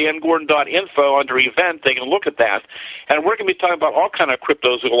website, stangordon.info, under event, they can look at that. And we're going to be talking about all kind of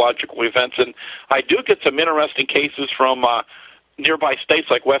cryptozoological events. And I do get some interesting cases from nearby states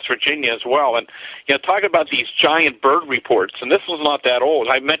like West Virginia as well. And, talking about these giant bird reports, and this was not that old.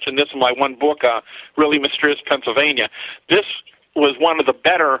 I mentioned this in my one book, Really Mysterious Pennsylvania. This was one of the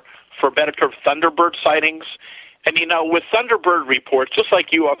better term, Thunderbird sightings. And, with Thunderbird reports, just like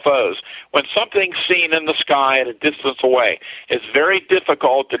UFOs, when something's seen in the sky at a distance away, it's very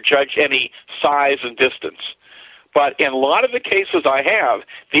difficult to judge any size and distance. But in a lot of the cases I have,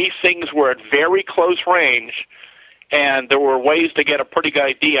 these things were at very close range, and there were ways to get a pretty good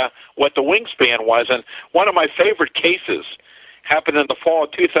idea what the wingspan was. And one of my favorite cases happened in the fall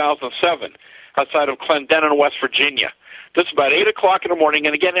of 2007 outside of Clendenin, West Virginia. This is about 8 o'clock in the morning,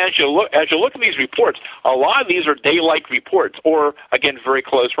 and again, as you look at these reports, a lot of these are daylight reports, or again, very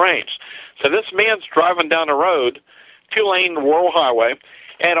close range. So this man's driving down the road, 2-lane rural highway,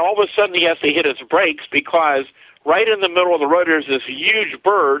 and all of a sudden he has to hit his brakes because right in the middle of the road there's this huge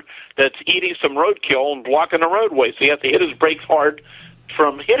bird that's eating some roadkill and blocking the roadway. So he has to hit his brakes hard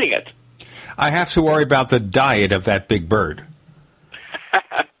from hitting it. I have to worry about the diet of that big bird.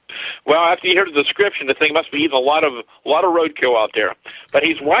 Well, after you hear the description, the thing must be eating a lot of roadkill out there. But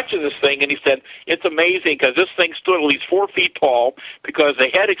he's watching this thing, and he said, it's amazing because this thing stood at least 4 feet tall because the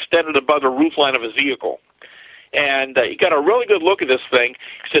head extended above the roofline of his vehicle. And he got a really good look at this thing.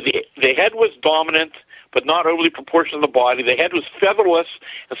 He said the head was dominant, but not overly proportional to the body. The head was featherless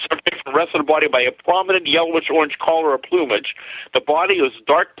and separated from the rest of the body by a prominent yellowish-orange collar or plumage. The body was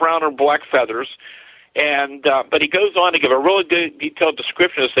dark brown or black feathers. And but he goes on to give a really good detailed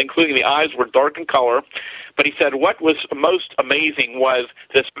description of this thing, including the eyes were dark in color. But he said what was most amazing was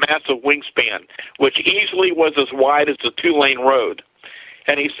this massive wingspan, which easily was as wide as the 2-lane road.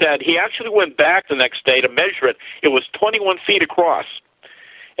 And he said he actually went back the next day to measure it. It was 21 feet across.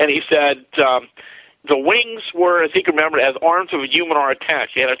 And he said the wings were, as he could remember, as arms of a human are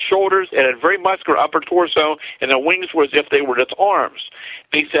attached. It had shoulders, it had very muscular upper torso, and the wings were as if they were its arms.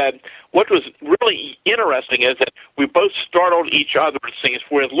 And he said what was really interesting is that we both startled each other, it seems.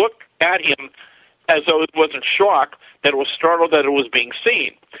 We looked at him as though it wasn't shocked, that it was startled that it was being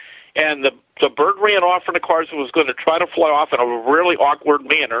seen. And the bird ran off from the cars and was going to try to fly off in a really awkward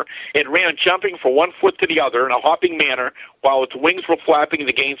manner. It ran jumping from one foot to the other in a hopping manner while its wings were flapping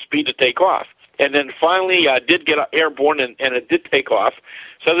to gain speed to take off. And then finally did get airborne, and it did take off.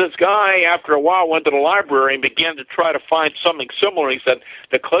 So this guy, after a while, went to the library and began to try to find something similar. He said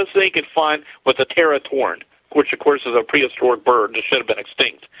the closest they could find was a teratorn, which, of course, is a prehistoric bird that should have been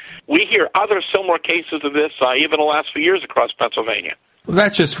extinct. We hear other similar cases of this even the last few years across Pennsylvania. Well,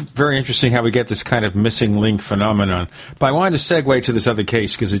 that's just very interesting how we get this kind of missing link phenomenon. But I wanted to segue to this other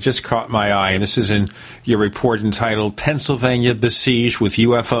case because it just caught my eye, and this is in your report entitled Pennsylvania Besieged with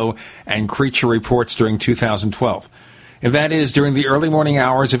UFO and Creature Reports During 2012. And that is during the early morning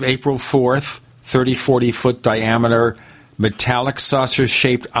hours of April 4th, 30-40-foot diameter metallic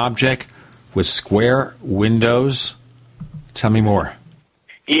saucer-shaped object with square windows. Tell me more.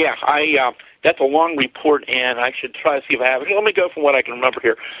 Yeah, that's a long report, and I should try to see if I have it. Let me go from what I can remember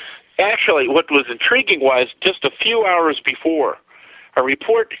here. Actually, what was intriguing was just a few hours before, a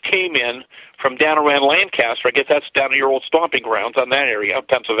report came in from down around Lancaster. I guess that's down in your old stomping grounds on that area of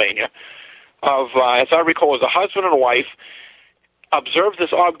Pennsylvania. Of, as I recall, it was a husband and a wife observed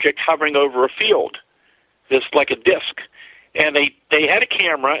this object hovering over a field, this like a disc. And they had a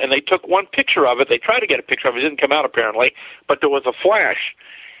camera, and they took one picture of it. They tried to get a picture of it. It didn't come out, apparently, but there was a flash.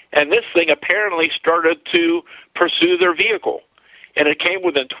 And this thing apparently started to pursue their vehicle. And it came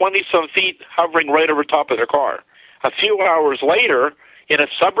within 20-some feet, hovering right over top of their car. A few hours later, in a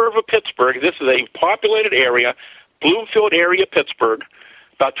suburb of Pittsburgh, this is a populated area, Bloomfield area, Pittsburgh,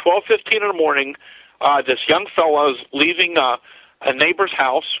 about 12:15 in the morning, this young fellow was leaving a neighbor's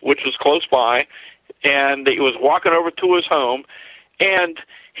house, which was close by, and he was walking over to his home, and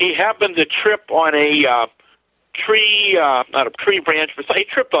he happened to trip on a tree, not a tree branch, but he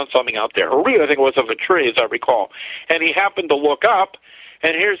tripped on something out there. Or really, I think it was of a tree, as I recall. And he happened to look up,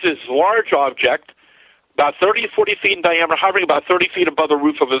 and here's this large object, about 30 to 40 feet in diameter, hovering about 30 feet above the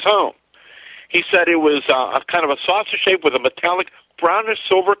roof of his home. He said it was a kind of a saucer shape with a metallic brownish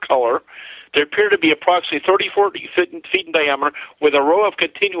silver color. There appeared to be approximately 30, 40 feet in diameter with a row of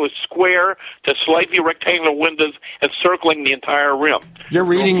continuous square to slightly rectangular windows encircling the entire rim. You're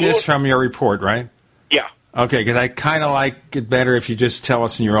reading this from your report, right? Yeah. Okay, because I kind of like it better if you just tell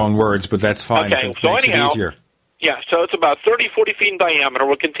us in your own words, but that's fine. Okay, so makes anyhow, it easier. Yeah, so it's about 30, 40 feet in diameter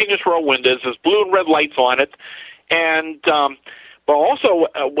with continuous row of windows. There's blue and red lights on it. And Well, also,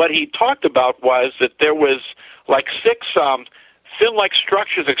 what he talked about was that there was like 6 fin-like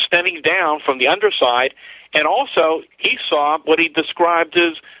structures extending down from the underside, and also he saw what he described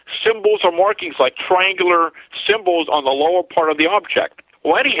as symbols or markings, like triangular symbols on the lower part of the object.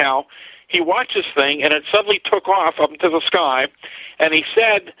 Well, anyhow, he watched this thing, and it suddenly took off up into the sky, and he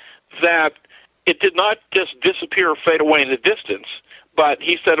said that it did not just disappear or fade away in the distance, but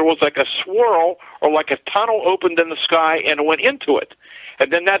he said it was like a swirl or like a tunnel opened in the sky and it went into it.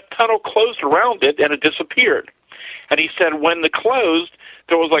 And then that tunnel closed around it and it disappeared. And he said when it closed,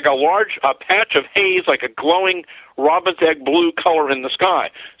 there was like a large patch of haze, like a glowing robin's egg blue color in the sky.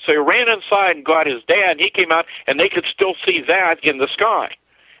 So he ran inside and got his dad, and he came out, and they could still see that in the sky.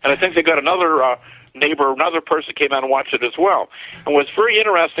 And I think they got another neighbor, another person came out and watched it as well. And what's very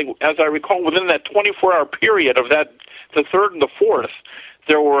interesting, as I recall, within that 24-hour period of that, the 3rd and the 4th,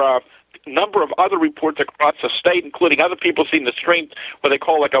 there were a number of other reports across the state, including other people seeing the strange, what they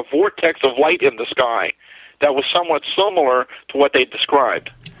call like a vortex of light in the sky that was somewhat similar to what they described.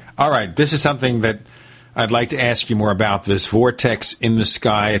 All right, this is something that I'd like to ask you more about, this vortex in the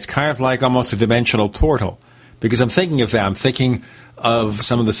sky. It's kind of like almost a dimensional portal, because I'm thinking of that. I'm thinking of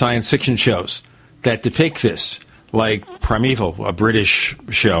some of the science fiction shows that depict this, like Primeval, a British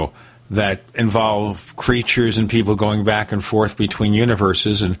show that involve creatures and people going back and forth between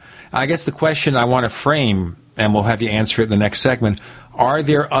universes. And I guess the question I want to frame, and we'll have you answer it in the next segment, are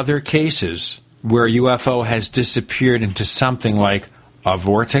there other cases where UFO has disappeared into something like a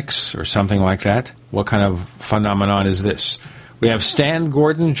vortex or something like that? What kind of phenomenon is this? We have Stan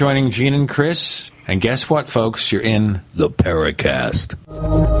Gordon joining Gene and Chris. And guess what, folks? You're in the Paracast.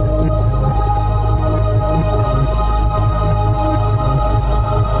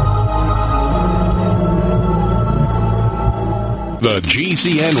 The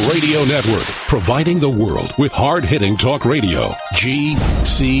GCN Radio Network, providing the world with hard-hitting talk radio.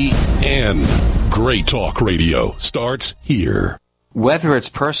 GCN. Great talk radio starts here. Whether it's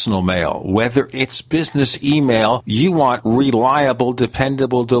personal mail, whether it's business email, you want reliable,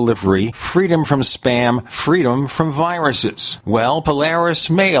 dependable delivery, freedom from spam, freedom from viruses. Well, Polaris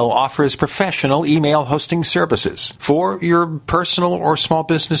Mail offers professional email hosting services for your personal or small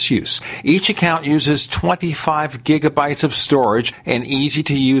business use. Each account uses 25 gigabytes of storage, an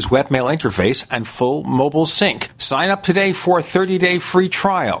easy-to-use webmail interface, and full mobile sync. Sign up today for a 30-day free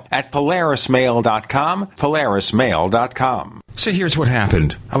trial at polarismail.com, polarismail.com. So here's what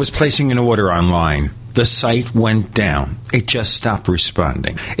happened. I was placing an order online. The site went down. It just stopped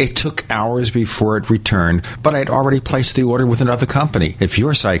responding. It took hours before it returned, but I'd already placed the order with another company. If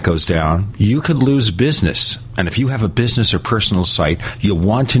your site goes down, you could lose business. And if you have a business or personal site, you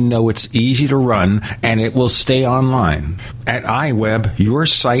want to know it's easy to run and it will stay online. At iWeb, your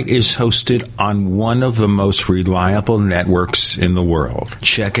site is hosted on one of the most reliable networks in the world.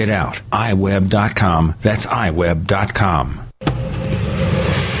 Check it out. iWeb.com. That's iWeb.com.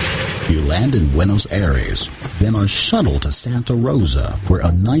 You land in Buenos Aires, then are shuttled to Santa Rosa, where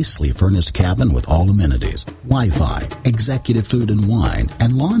a nicely furnished cabin with all amenities, Wi-Fi, executive food and wine,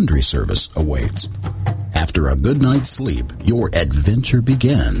 and laundry service awaits. After a good night's sleep, your adventure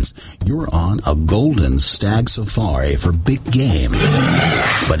begins. You're on a golden stag safari for big game.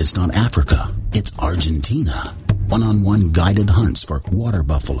 But it's not Africa, it's Argentina. One-on-one guided hunts for water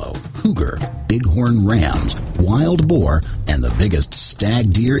buffalo, cougar, bighorn rams, wild boar, and the biggest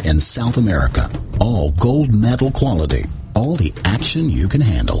stag deer in South America. All gold medal quality. All the action you can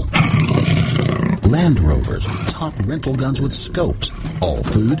handle. Land Rovers, top rental guns with scopes. All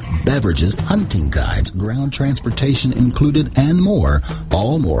food, beverages, hunting guides, ground transportation included, and more.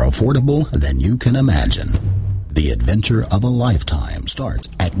 All more affordable than you can imagine. The adventure of a lifetime starts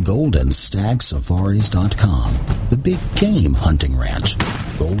at goldenstagsafaris.com. The big game hunting ranch.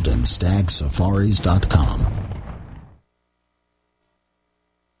 goldenstagsafaris.com.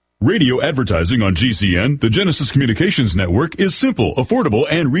 Radio advertising on GCN, the Genesis Communications Network, is simple, affordable,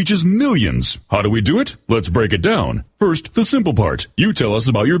 and reaches millions. How do we do it? Let's break it down. First, the simple part. You tell us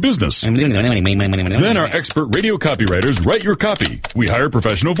about your business. Then our expert radio copywriters write your copy. We hire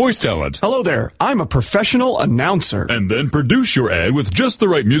professional voice talent. Hello there. I'm a professional announcer. And then produce your ad with just the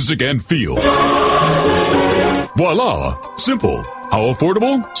right music and feel. Voila! Simple. How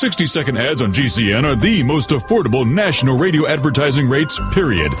affordable? 60-second ads on GCN are the most affordable national radio advertising rates,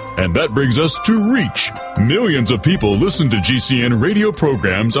 period. And that brings us to reach. Millions of people listen to GCN radio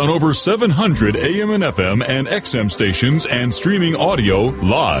programs on over 700 AM and FM and XM stations and streaming audio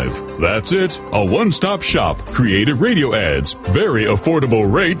live. That's it. A one-stop shop. Creative radio ads. Very affordable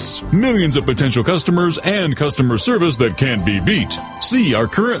rates. Millions of potential customers and customer service that can't be beat. See our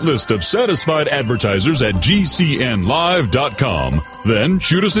current list of satisfied advertisers at gcnlive.com. Then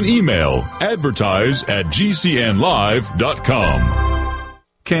shoot us an email, advertise@gcnlive.com.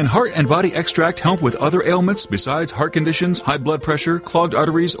 Can heart and body extract help with other ailments besides heart conditions, high blood pressure, clogged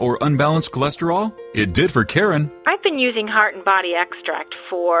arteries, or unbalanced cholesterol? It did for Karen. I've been using heart and body extract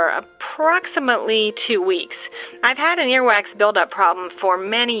for approximately 2 weeks. I've had an earwax buildup problem for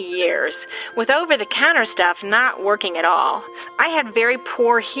many years, with over-the-counter stuff not working at all. I had very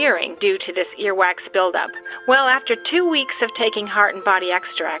poor hearing due to this earwax buildup. Well, after 2 weeks of taking heart and body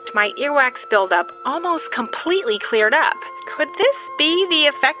extract, my earwax buildup almost completely cleared up. Could this be the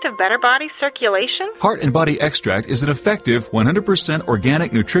effect of better body circulation? Heart and Body Extract is an effective 100%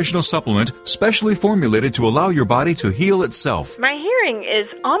 organic nutritional supplement specially formulated to allow your body to heal itself. My hearing is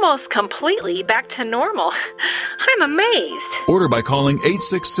almost completely back to normal. I'm amazed. Order by calling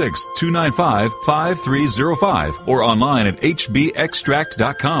 866-295-5305 or online at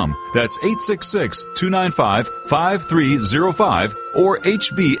hbextract.com. That's 866-295-5305 or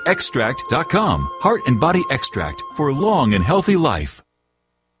hbextract.com. Heart and Body Extract for a long and healthy life.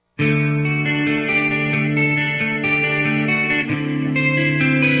 This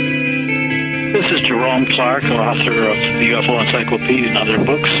is Jerome Clark, author of the UFO Encyclopedia and other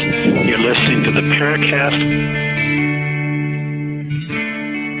books. You're listening to the Paracast.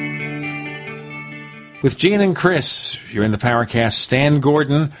 With Gene and Chris, you're in the Paracast. Stan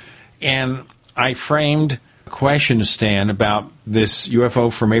Gordon, and I framed a question to Stan about this UFO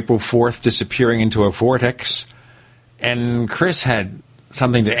from April 4th disappearing into a vortex, and Chris had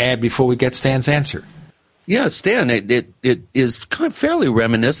something to add before we get Stan's answer. Yeah, Stan, it is kind of fairly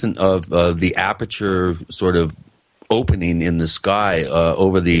reminiscent of the aperture sort of opening in the sky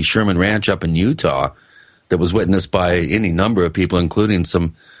over the Sherman Ranch up in Utah that was witnessed by any number of people, including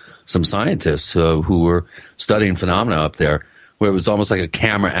some scientists who were studying phenomena up there, where it was almost like a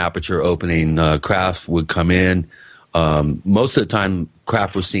camera aperture opening. Craft would come in. Most of the time,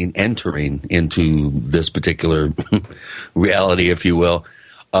 craft were seen entering into this particular reality, if you will.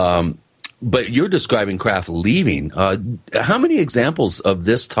 But you're describing craft leaving. How many examples of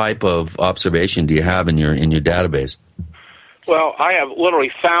this type of observation do you have in your database? Well, I have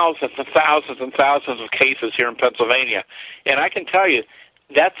literally thousands and thousands and thousands of cases here in Pennsylvania, and I can tell you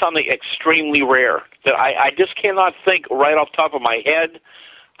that's something extremely rare that I just cannot think right off the top of my head.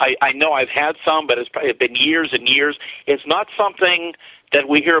 I know I've had some, but it's been years and years. It's not something that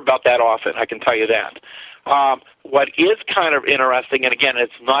we hear about that often, I can tell you that. What is kind of interesting, and again,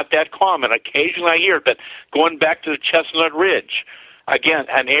 it's not that common. Occasionally I hear it, but going back to the Chestnut Ridge, again,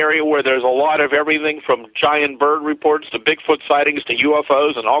 an area where there's a lot of everything from giant bird reports to Bigfoot sightings to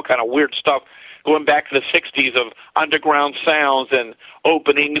UFOs and all kind of weird stuff, going back to the 60s of underground sounds and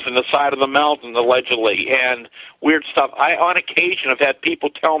openings in the side of the mountain, allegedly, and weird stuff. I, on occasion, have had people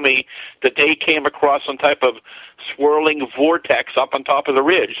tell me that they came across some type of swirling vortex up on top of the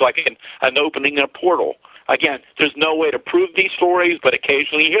ridge, like an opening in a portal. Again, there's no way to prove these stories, but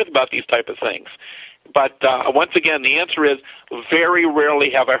occasionally you hear about these type of things. But once again, the answer is very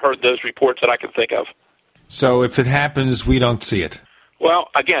rarely have I heard those reports that I can think of. So if it happens, we don't see it. Well,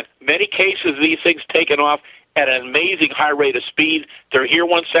 again, many cases these things taken off at an amazing high rate of speed. They're here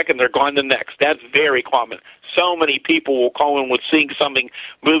 1 second, they're gone the next. That's very common. So many people will call in with seeing something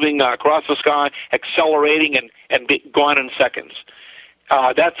moving across the sky, accelerating, and be gone in seconds.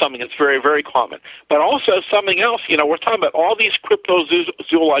 That's something that's very, very common. But also something else, we're talking about all these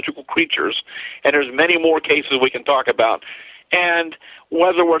cryptozoological creatures, and there's many more cases we can talk about. And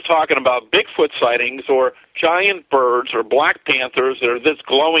whether we're talking about Bigfoot sightings or giant birds or black panthers or this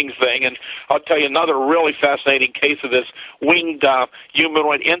glowing thing, and I'll tell you another really fascinating case of this winged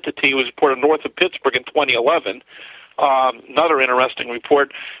humanoid entity was reported north of Pittsburgh in 2011. Another interesting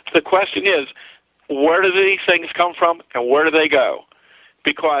report. The question is, where do these things come from and where do they go?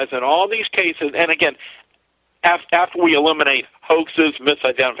 Because in all these cases, and again, after we eliminate hoaxes,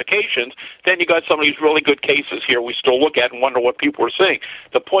 misidentifications, then you got some of these really good cases here we still look at and wonder what people are seeing.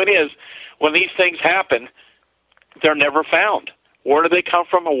 The point is, when these things happen, they're never found. Where do they come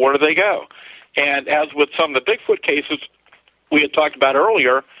from and where do they go? And as with some of the Bigfoot cases we had talked about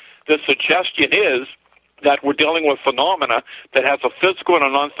earlier, the suggestion is that we're dealing with phenomena that has a physical and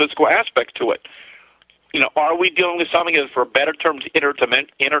a non-physical aspect to it. Are we dealing with something that, for better terms,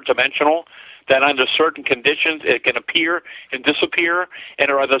 interdimensional, that under certain conditions it can appear and disappear? And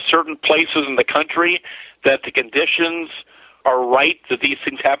are there certain places in the country that the conditions are right, that these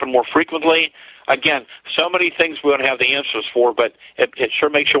things happen more frequently? Again, so many things we don't have the answers for, but it sure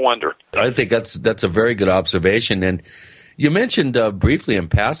makes you wonder. I think that's a very good observation. And you mentioned briefly in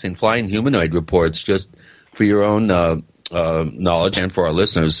passing flying humanoid reports, just for your own knowledge and for our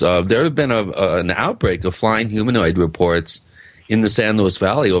listeners, there have been an outbreak of flying humanoid reports in the San Luis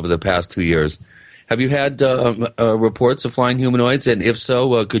Valley over the past 2 years. Have you had reports of flying humanoids? And if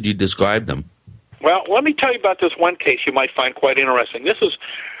so, could you describe them? Well, let me tell you about this one case you might find quite interesting. This is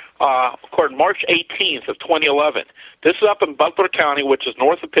occurred March 18th of 2011. This is up in Butler County, which is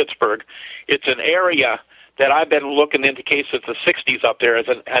north of Pittsburgh. It's an area that I've been looking into cases of the 60s up there. It's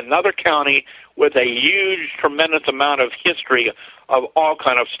another county with a huge, tremendous amount of history of all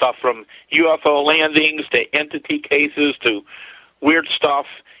kind of stuff, from UFO landings to entity cases to weird stuff.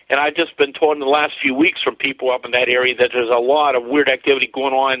 And I've just been told in the last few weeks from people up in that area that there's a lot of weird activity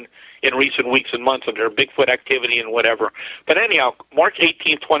going on in recent weeks and months, and there's Bigfoot activity and whatever. But anyhow, March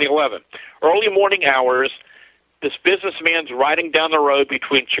 18th, 2011, early morning hours, this businessman's riding down the road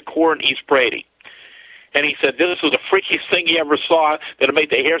between Shakur and East Brady. And he said this was the freakiest thing he ever saw, that it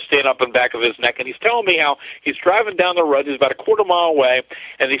made the hair stand up in the back of his neck. And he's telling me how he's driving down the road, he's about a quarter mile away,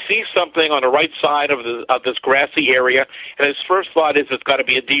 and he sees something on the right side of this grassy area, and his first thought is it's got to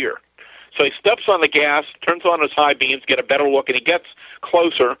be a deer. So he steps on the gas, turns on his high beams, get a better look, and he gets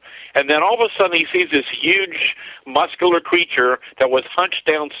closer, and then all of a sudden he sees this huge muscular creature that was hunched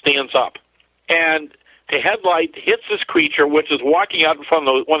down, stands up. And the headlight hits this creature, which is walking out in front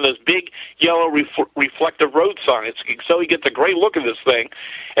of one of those big yellow reflective road signs. So he gets a great look at this thing,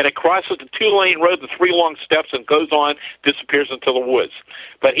 and it crosses the 2-lane road, the 3 long steps, and goes on, disappears into the woods.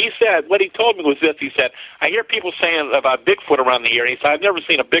 But he said, what he told me was this. He said, I hear people saying about Bigfoot around the area. He said, I've never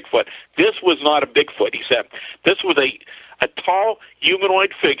seen a Bigfoot. This was not a Bigfoot. He said, this was a tall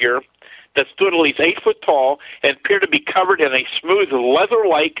humanoid figure that stood at least 8 foot tall and appeared to be covered in a smooth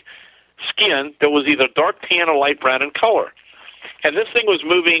leather-like skin that was either dark tan or light brown in color. And this thing was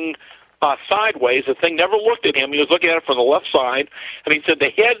moving sideways. The thing never looked at him. He was looking at it from the left side, and he said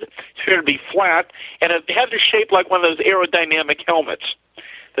the head appeared to be flat, and it had the shape like one of those aerodynamic helmets.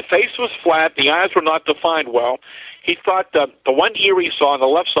 The face was flat. The eyes were not defined well. He thought the one ear he saw on the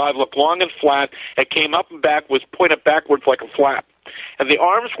left side looked long and flat, and came up and back, was pointed backwards like a flap. And the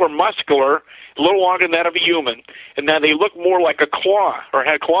arms were muscular, a little longer than that of a human, and then they looked more like a claw, or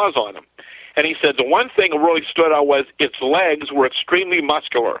had claws on them. And he said the one thing that really stood out was its legs were extremely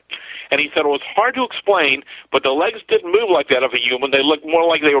muscular. And he said it was hard to explain, but the legs didn't move like that of a human. They looked more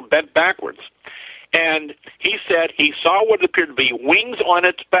like they were bent backwards. And he said he saw what appeared to be wings on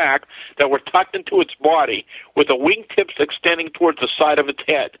its back that were tucked into its body, with the wingtips extending towards the side of its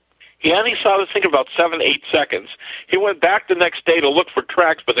head. He only saw this thing for about 7 to 8 seconds. He went back the next day to look for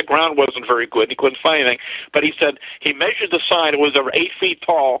tracks, but the ground wasn't very good. He couldn't find anything. But he said he measured the sign. It was over 8 feet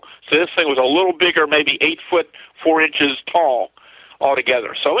tall, so this thing was a little bigger, maybe 8 foot 4 inches tall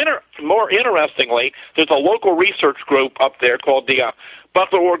altogether. So more interestingly, there's a local research group up there called the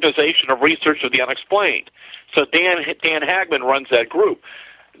Butler Organization of Research of the Unexplained. So Dan Hagman runs that group.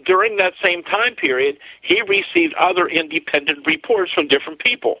 During that same time period, he received other independent reports from different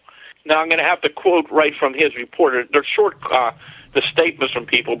people. Now, I'm going to have to quote right from his report. They're short, the statements from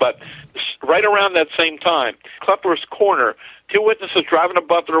people, but right around that same time, Klepper's Corner, 2 witnesses driving a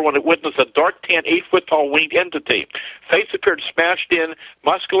Butler when it witnessed a dark tan, 8 foot tall winged entity. Face appeared smashed in,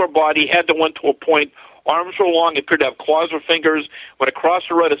 muscular body, head that went to a point, arms were long, appeared to have claws or fingers. When it crossed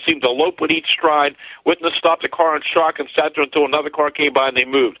the road, it seemed to lope with each stride. Witness stopped the car in shock and sat there until another car came by and they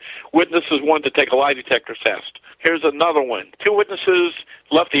moved. Witnesses wanted to take a lie detector test. Here's another one. 2 witnesses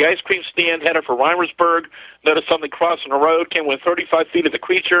left the ice cream stand, headed for Reimersburg, noticed something crossing the road, came within 35 feet of the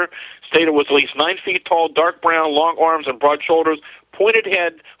creature, stated it was at least 9 feet tall, dark brown, long arms and broad shoulders, pointed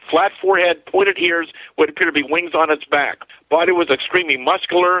head, flat forehead, pointed ears, what appeared to be wings on its back. Body was extremely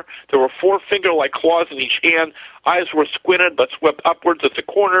muscular. There were 4 finger-like claws in each hand. Eyes were squinted but swept upwards at the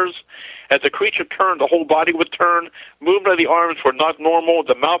corners. As the creature turned, the whole body would turn. Movement of the arms were not normal.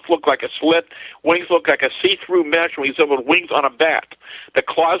 The mouth looked like a slit. Wings looked like a see-through mesh when resembled wings on a bat. The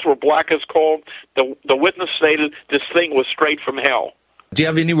claws were black as coal. The witness stated this thing was straight from hell. Do you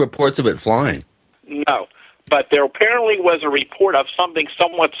have any reports of it flying? No. But there apparently was a report of something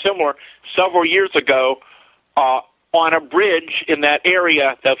somewhat similar several years ago on a bridge in that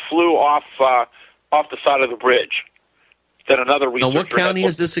area that flew off the side of the bridge. That another researcher. Now, what county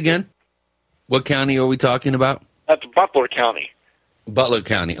is this again? What county are we talking about? That's Butler County. Butler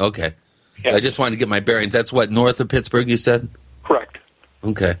County, okay. Yeah. I just wanted to get my bearings. That's what, north of Pittsburgh, you said? Correct.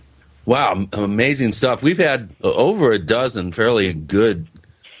 Okay. Wow, amazing stuff. We've had over a dozen fairly good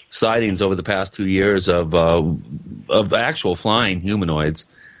sightings over the past 2 years of actual flying humanoids,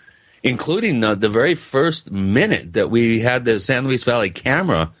 including the very first minute that we had the San Luis Valley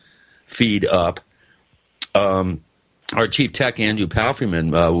camera feed up. Our chief tech, Andrew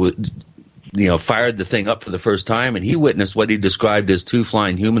Palfreyman, fired the thing up for the first time, and he witnessed what he described as two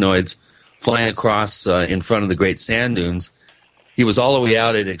flying humanoids flying across in front of the Great Sand Dunes. He was all the way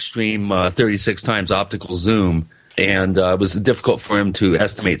out at extreme 36 times optical zoom, and it was difficult for him to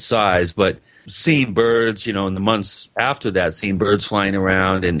estimate size, but seeing birds, in the months after that, seeing birds flying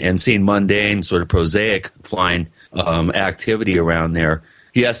around and seeing mundane, sort of prosaic flying activity around there,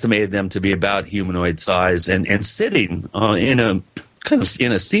 he estimated them to be about humanoid size and sitting in a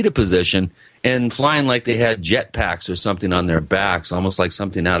seated position and flying like they had jetpacks or something on their backs, almost like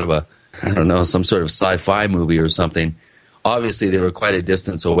something out of some sort of sci-fi movie or something. Obviously, they were quite a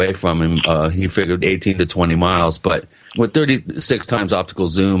distance away from him. He figured 18 to 20 miles, but with 36 times optical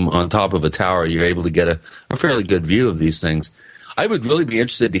zoom on top of a tower, you're able to get a fairly good view of these things. I would really be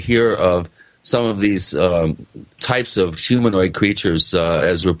interested to hear of some of these types of humanoid creatures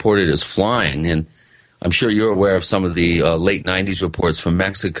as reported as flying, and I'm sure you're aware of some of the late 90s reports from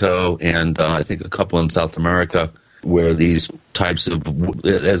Mexico and I think a couple in South America where these types of,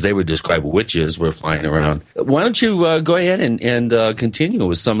 as they would describe, witches were flying around. Why don't you go ahead and continue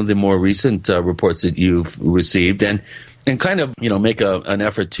with some of the more recent reports that you've received and kind of, make an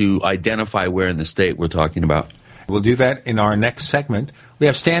effort to identify where in the state we're talking about. We'll do that in our next segment. We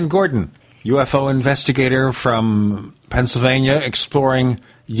have Stan Gordon, UFO investigator from Pennsylvania, exploring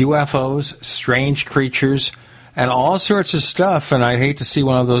UFOs, strange creatures, and all sorts of stuff, and I'd hate to see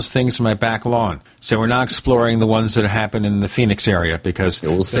one of those things in my back lawn. So we're not exploring the ones that happen in the Phoenix area because...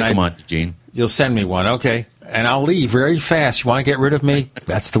 We'll stick them on, Gene. You'll send me one, okay. And I'll leave very fast. You want to get rid of me?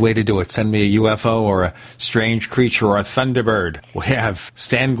 That's the way to do it. Send me a UFO or a strange creature or a Thunderbird. We have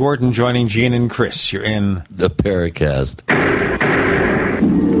Stan Gordon joining Gene and Chris. You're in... The Paracast.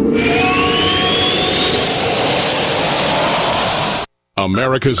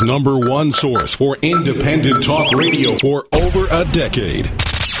 America's #1 source for independent talk radio for over a decade.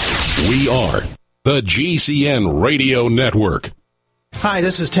 We are the GCN Radio Network. Hi,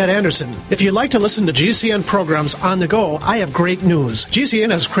 this is Ted Anderson. If you'd like to listen to GCN programs on the go, I have great news.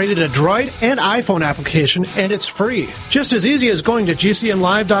 GCN has created a Droid and iPhone application, and it's free. Just as easy as going to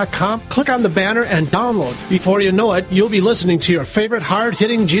GCNlive.com, click on the banner, and download. Before you know it, you'll be listening to your favorite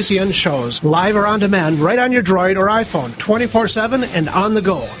hard-hitting GCN shows, live or on demand, right on your Droid or iPhone, 24/7 and on the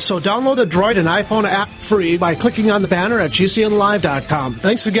go. So download the Droid and iPhone app free by clicking on the banner at GCNlive.com.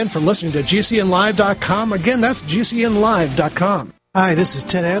 Thanks again for listening to GCNlive.com. Again, that's GCNlive.com. Hi, this is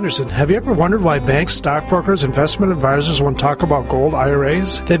Ted Anderson. Have you ever wondered why banks, stockbrokers, investment advisors won't talk about gold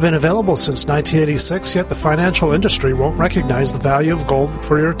IRAs? They've been available since 1986, yet the financial industry won't recognize the value of gold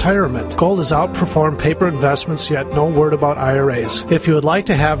for your retirement. Gold has outperformed paper investments, yet no word about IRAs. If you would like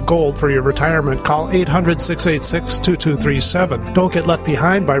to have gold for your retirement, call 800-686-2237. Don't get left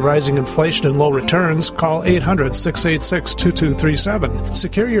behind by rising inflation and low returns. Call 800-686-2237.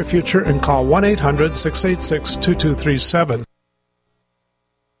 Secure your future and call 1-800-686-2237.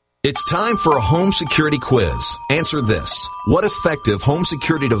 It's time for a home security quiz. Answer this. What effective home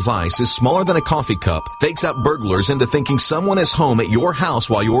security device is smaller than a coffee cup, fakes out burglars into thinking someone is home at your house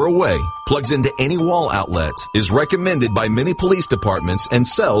while you're away, plugs into any wall outlet, is recommended by many police departments, and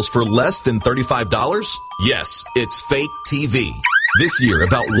sells for less than $35? Yes, it's Fake TV. This year,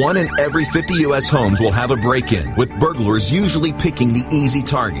 about 1 in every 50 U.S. homes will have a break-in, with burglars usually picking the easy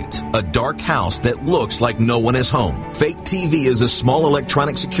target, a dark house that looks like no one is home. Fake TV is a small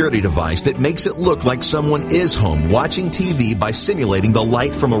electronic security device that makes it look like someone is home watching TV by simulating the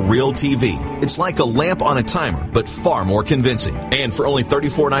light from a real TV. It's like a lamp on a timer, but far more convincing. And for only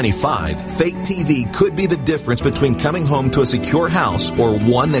 $34.95, Fake TV could be the difference between coming home to a secure house or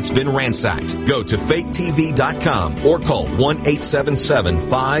one that's been ransacked. Go to faketv.com or call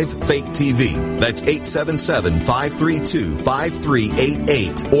 1-877-5-FAKE-TV. That's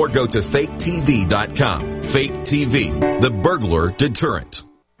 877-532-5388 or go to faketv.com. Fake TV, the burglar deterrent.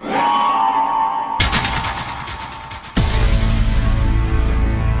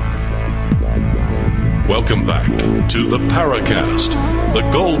 Welcome back to the Paracast, the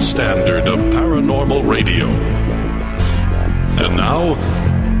gold standard of paranormal radio. And now,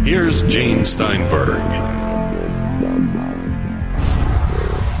 here's Gene Steinberg.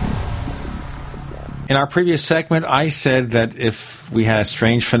 In our previous segment, I said that if we had a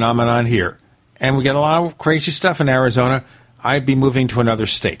strange phenomenon here, and we get a lot of crazy stuff in Arizona, I'd be moving to another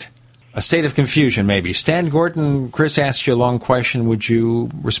state. A state of confusion, maybe. Stan Gordon, Chris asked you a long question. Would you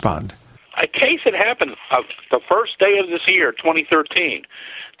respond? A case had happened the first day of this year, 2013,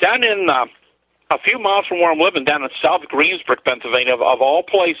 down in a few miles from where I'm living, down in South Greensburg, Pennsylvania, of all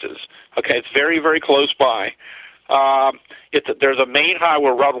places. Okay, it's very, very close by. There's a main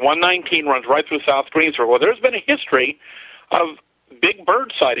highway, Route 119 runs right through South Greensburg. Well, there's been a history of big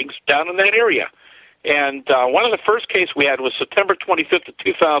bird sightings down in that area. And one of the first cases we had was September 25th of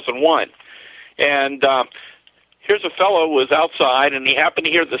 2001. And here's a fellow who was outside, and he happened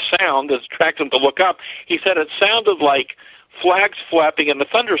to hear the sound that attracted him to look up. He said it sounded like flags flapping in a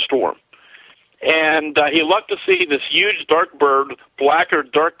thunderstorm. And he looked to see this huge dark bird, black or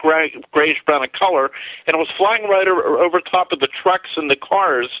dark grayish-brown in color, and it was flying right over top of the trucks and the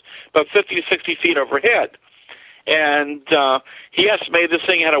cars, about 50 to 60 feet overhead. And he estimated this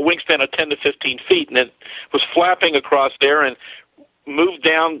thing had a wingspan of 10 to 15 feet, and it was flapping across there and moved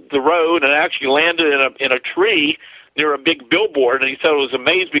down the road and actually landed in a tree near a big billboard. And he said it was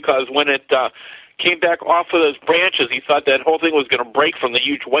amazed because when it came back off of those branches, he thought that whole thing was going to break from the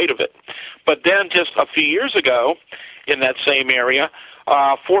huge weight of it. But then just a few years ago in that same area,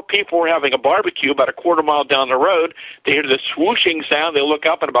 4 people were having a barbecue about a quarter mile down the road. They hear this swooshing sound. They look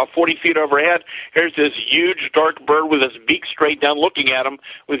up, and about 40 feet overhead, here's this huge dark bird with his beak straight down looking at them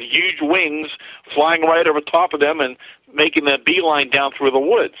with huge wings flying right over top of them and making the beeline down through the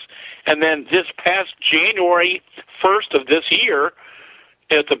woods. And then this past January 1st of this year,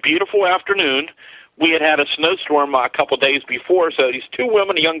 it's a beautiful afternoon, we had a snowstorm a couple of days before, so these 2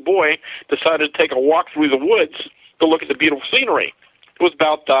 women, a young boy, decided to take a walk through the woods to look at the beautiful scenery. It was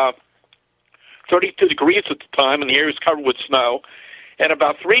about 32 degrees at the time, and the area was covered with snow. And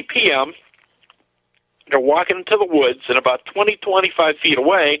about 3 p.m., they're walking into the woods, and about 20, 25 feet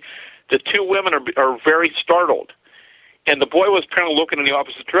away, the 2 women are very startled. And the boy was kind of looking in the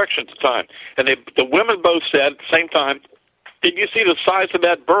opposite direction at the time. And the women both said at the same time, "Did you see the size of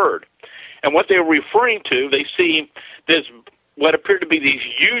that bird?" And what they were referring to, they see this, what appeared to be these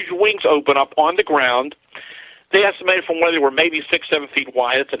huge wings open up on the ground. They estimated from where they were maybe 6, 7 feet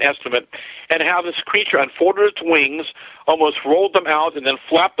wide, it's an estimate, and how this creature unfolded its wings, almost rolled them out, and then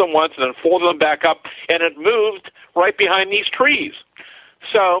flapped them once, and then folded them back up, and it moved right behind these trees.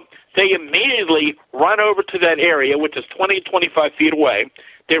 So they immediately run over to that area, which is 20, 25 feet away.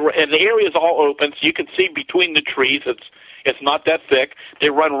 And the area is all open, so you can see between the trees. It's not that thick. They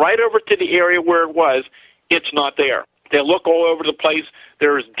run right over to the area where it was. It's not there. They look all over the place.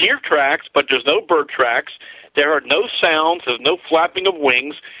 There's deer tracks, but there's no bird tracks. There are no sounds. There's no flapping of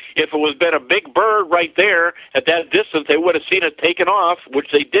wings. If it was been a big bird right there at that distance, they would have seen it taken off,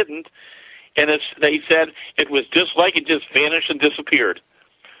 which they didn't. And they said it was just like it just vanished and disappeared.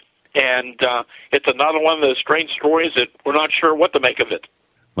 And it's another one of those strange stories that we're not sure what to make of it.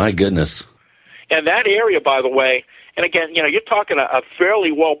 My goodness. And that area, by the way, and again, you're talking a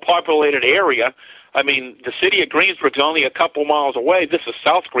fairly well-populated area. I mean, the city of Greensburg is only a couple miles away. This is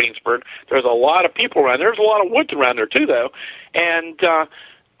South Greensburg. There's a lot of people around. There's a lot of woods around there, too, though. And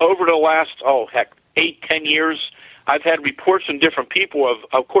over the last, 8, 10 years, I've had reports from different people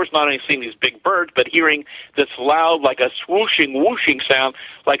of course, not only seeing these big birds, but hearing this loud, like a swooshing, whooshing sound,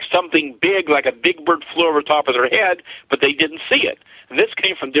 like something big, like a big bird flew over top of their head, but they didn't see it. And this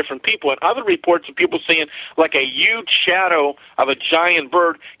came from different people. And other reports of people seeing like a huge shadow of a giant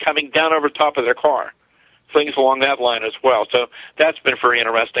bird coming down over top of their car. Things along that line as well. So that's been very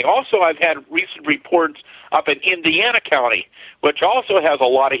interesting. Also, I've had recent reports up in Indiana County, which also has a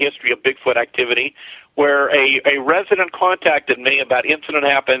lot of history of Bigfoot activity, where a resident contacted me about an incident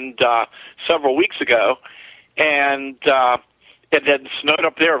happened several weeks ago, and it had snowed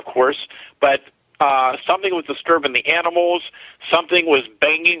up there, of course, but something was disturbing the animals, something was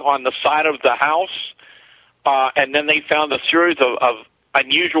banging on the side of the house, and then they found a series of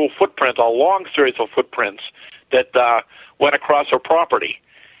unusual footprints, a long series of footprints that went across her property.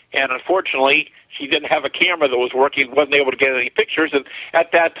 And unfortunately, she didn't have a camera that was working, wasn't able to get any pictures. And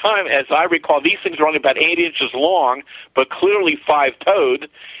at that time, as I recall, these things were only about 8 inches long, but clearly 5-toed.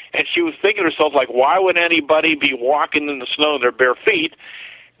 And she was thinking to herself, like, why would anybody be walking in the snow in their bare feet,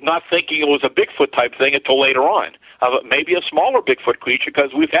 not thinking it was a Bigfoot type thing until later on. Maybe a smaller Bigfoot creature,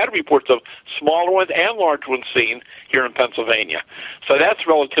 because we've had reports of smaller ones and large ones seen here in Pennsylvania. So that's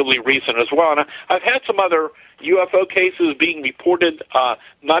relatively recent as well. And I've had some other UFO cases being reported,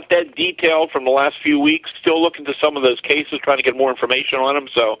 not that detailed from the last few weeks. Still looking to some of those cases, trying to get more information on them,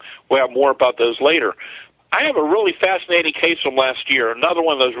 so we'll have more about those later. I have a really fascinating case from last year, another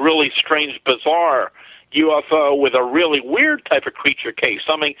one of those really strange, bizarre UFO with a really weird type of creature case,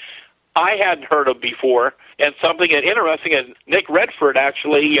 something I hadn't heard of before, and something interesting. And Nick Redford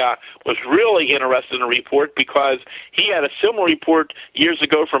actually was really interested in the report because he had a similar report years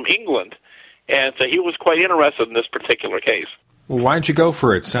ago from England, and so he was quite interested in this particular case. Well, why don't you go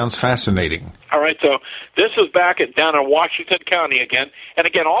for it? Sounds fascinating. All right, so this is down in Washington County again. And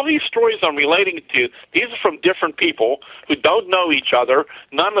again, all these stories I'm relating to, these are from different people who don't know each other.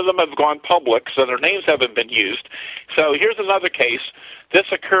 None of them have gone public, so their names haven't been used. So here's another case. This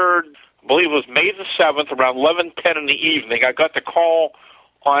occurred, I believe it was May the 7th, around 11:10 in the evening. I got the call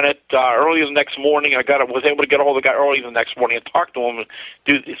on it early the next morning. Was able to get a hold of the guy early the next morning and talk to him and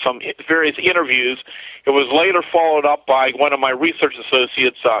do some various interviews. It was later followed up by one of my research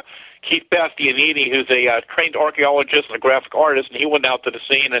associates, Keith Bastianini, who's a trained archaeologist and a graphic artist, and he went out to the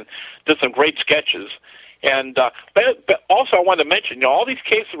scene and did some great sketches. And but also I wanted to mention, all these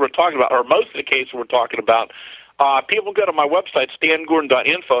cases we're talking about, or most of the cases we're talking about, people go to my website,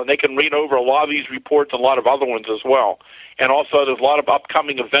 stangordon.info, and they can read over a lot of these reports and a lot of other ones as well. And also there's a lot of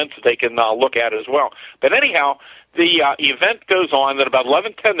upcoming events that they can look at as well. But anyhow, the event goes on at about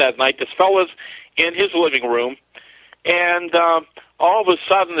 11:10 that night. This fellow's in his living room, and all of a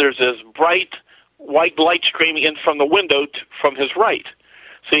sudden there's this bright white light streaming in from the window from his right.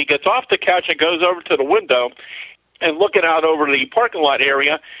 So he gets off the couch and goes over to the window and looking out over the parking lot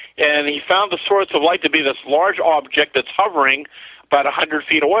area, and he found the source of light to be this large object that's hovering about 100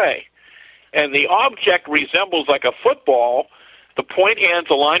 feet away. And the object resembles like a football. The point ends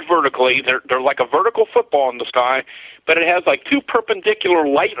aligned vertically. They're like a vertical football in the sky, but it has like two perpendicular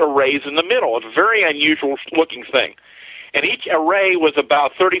light arrays in the middle. It's a very unusual looking thing. And each array was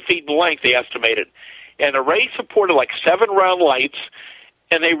about 30 feet in length, they estimated. And the array supported like 7 round lights,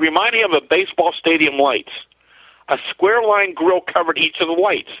 and they remind me of a baseball stadium lights. A square-line grill covered each of the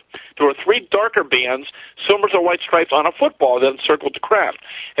lights. There were 3 darker bands, similar to white stripes on a football that encircled the craft.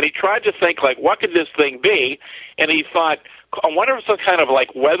 And he tried to think, like, what could this thing be? And he thought, I wonder if it's some kind of,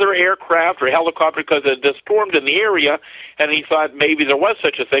 like, weather aircraft or helicopter, because it had stormed in the area. And he thought maybe there was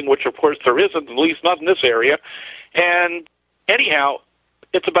such a thing, which, of course, there isn't, at least not in this area. And anyhow,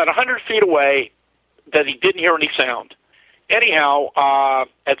 it's about 100 feet away that he didn't hear any sound. Anyhow,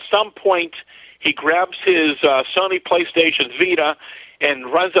 at some point, he grabs his Sony PlayStation Vita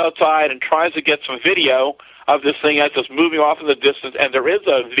and runs outside and tries to get some video of this thing as it's moving off in the distance. And there is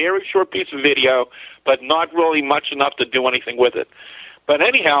a very short piece of video, but not really much enough to do anything with it. But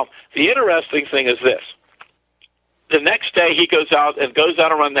anyhow, the interesting thing is this. The next day, he goes out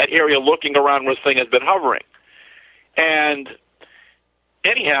around that area looking around where this thing has been hovering. And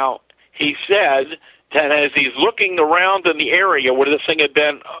anyhow, he said that as he's looking around in the area where this thing had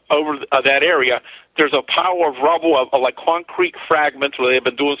been over that area, there's a pile of rubble of like concrete fragments where they've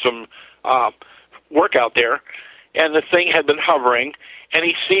been doing some work out there, and the thing had been hovering, and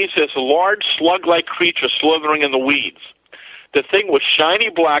he sees this large slug-like creature slithering in the weeds. The thing was shiny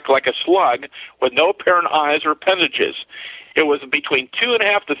black like a slug with no apparent eyes or appendages. It was between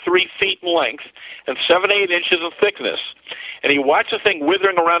 2.5 to 3 feet in length and 7 to 8 inches in thickness. And he watched the thing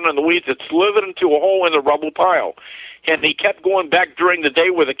withering around in the weeds. It slithered into a hole in the rubble pile. And he kept going back during the day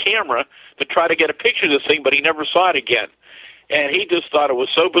with a camera to try to get a picture of this thing, but he never saw it again. And he just thought it was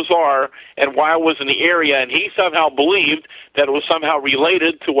so bizarre and why it was in the area, and he somehow believed that it was somehow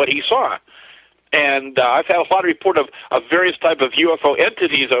related to what he saw. And I've had a lot of report of various type of UFO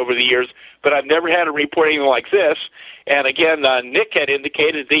entities over the years, but I've never had a report anything like this. And again, Nick had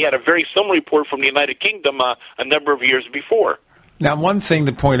indicated he had a very similar report from the United Kingdom a number of years before. Now, one thing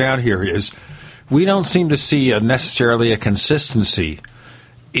to point out here is we don't seem to see necessarily a consistency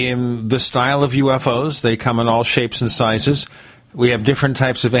in the style of UFOs. They come in all shapes and sizes. We have different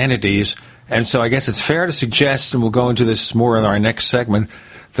types of entities. And so I guess it's fair to suggest, and we'll go into this more in our next segment,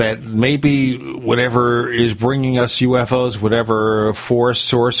 that maybe whatever is bringing us UFOs, whatever force,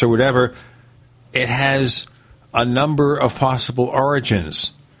 source, or whatever, it has a number of possible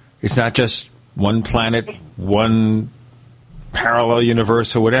origins. It's not just one planet, one parallel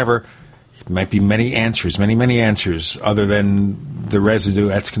universe, or whatever. It might be many answers, many answers, other than the residue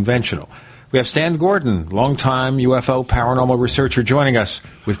that's conventional. We have Stan Gordon, longtime UFO paranormal researcher, joining us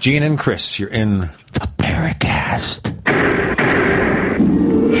with Gene and Chris. You're in the Paracast.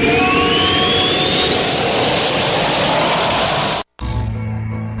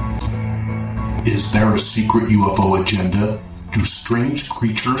 Is there a secret UFO agenda? Do strange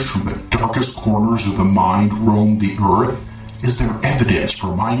creatures from the darkest corners of the mind roam the earth? Is there evidence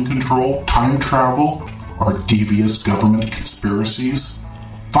for mind control, time travel, or devious government conspiracies?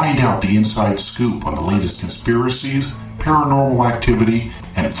 Find out the inside scoop on the latest conspiracies, paranormal activity,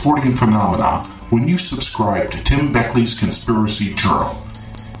 and Fortean phenomena when you subscribe to Tim Beckley's Conspiracy Journal.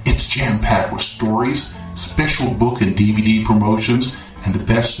 It's jam-packed with stories, special book and DVD promotions, and the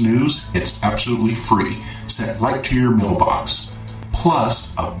best news, it's absolutely free, sent right to your mailbox.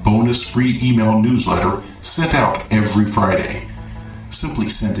 Plus, a bonus free email newsletter sent out every Friday. Simply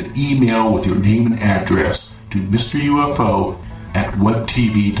send an email with your name and address to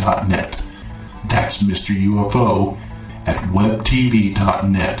MrUFO@webtv.net. That's Mr. UFO at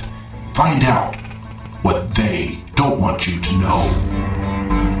webtv.net. Find out what they don't want you to know.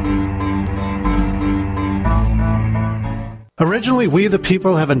 Originally, we the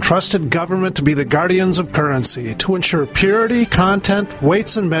people have entrusted government to be the guardians of currency, to ensure purity, content,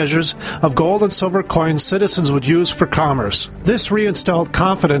 weights, and measures of gold and silver coins citizens would use for commerce. This reinstalled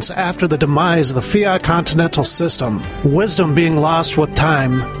confidence after the demise of the fiat continental system. Wisdom being lost with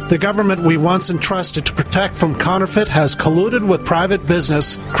time, the government we once entrusted to protect from counterfeit has colluded with private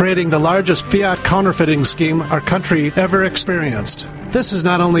business, creating the largest fiat counterfeiting scheme our country ever experienced. This is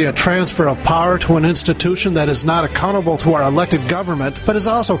not only a transfer of power to an institution that is not accountable to our elected government, but has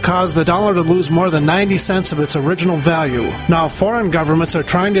also caused the dollar to lose more than 90 cents of its original value. Now foreign governments are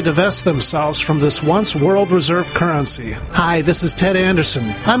trying to divest themselves from this once world reserve currency. Hi, this is Ted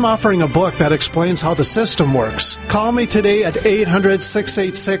Anderson. I'm offering a book that explains how the system works. Call me today at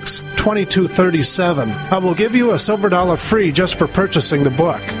 800-686-2237. I will give you a silver dollar free just for purchasing the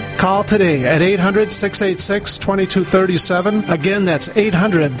book. Call today at 800-686-2237. Again, that's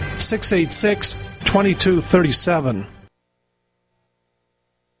 800-686-2237.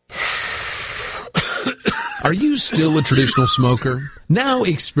 Are you still a traditional smoker? Now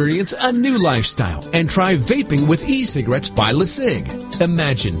experience a new lifestyle and try vaping with e-cigarettes by LeSig.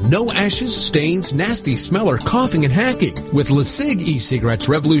 Imagine no ashes, stains, nasty smell, or coughing and hacking. With LeSig e-cigarettes'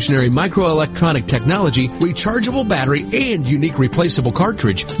 revolutionary microelectronic technology, rechargeable battery, and unique replaceable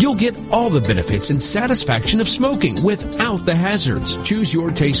cartridge, you'll get all the benefits and satisfaction of smoking without the hazards. Choose your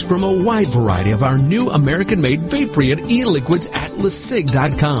taste from a wide variety of our new American-made vape-free e-liquids at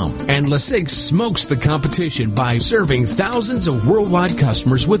LeSig.com. And LeSig smokes the competition by serving thousands of worldwide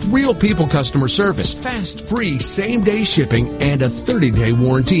customers with real people customer service, fast, free, same-day shipping, and a 30-day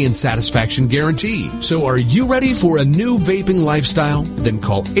warranty and satisfaction guarantee. So are you ready for a new vaping lifestyle? Then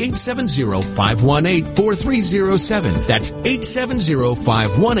call 870-518-4307. That's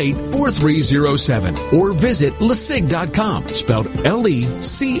 870-518-4307. Or visit LeSig.com, spelled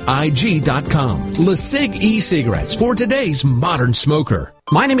LECIG.com. LeSig e-cigarettes for today's modern smoker.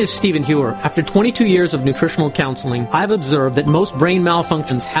 My name is Stephen Hewer. After 22 years of nutritional counseling, I've observed that most brain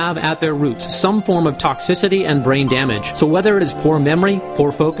malfunctions have at their roots some form of toxicity and brain damage. So whether it is poor memory,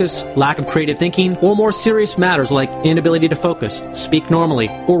 poor focus, lack of creative thinking, or more serious matters like inability to focus, speak normally,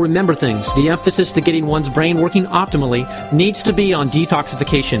 or remember things, the emphasis to getting one's brain working optimally needs to be on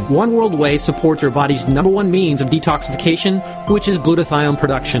detoxification. One World Way supports your body's number one means of detoxification, which is glutathione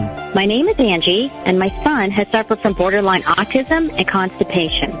production. My name is Angie, and my son has suffered from borderline autism and constipation.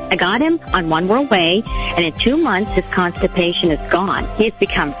 I got him on One World Way, and in 2 months, his constipation is gone. He has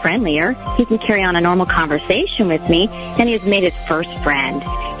become friendlier. He can carry on a normal conversation with me, and he has made his first friend.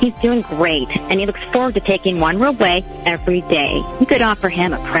 He's doing great, and he looks forward to taking One World Way every day. You could offer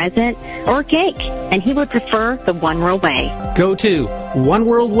him a present or a cake, and he would prefer the One World Way. Go to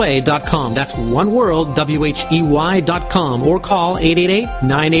oneworldway.com. That's oneworld.com, or call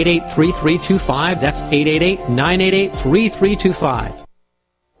 888-988-3325. That's 888-988-3325.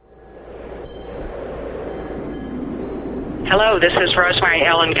 Hello, this is Rosemary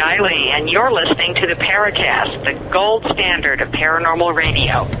Ellen Guiley, and you're listening to the Paracast, the gold standard of paranormal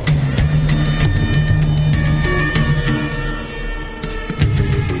radio.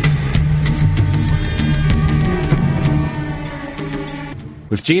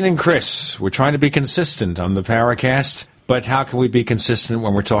 With Gene and Chris, we're trying to be consistent on the Paracast, but how can we be consistent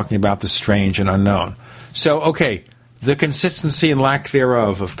when we're talking about the strange and unknown? So, okay, the consistency and lack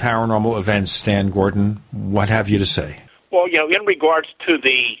thereof of paranormal events, Stan Gordon, what have you to say? Well, in regards to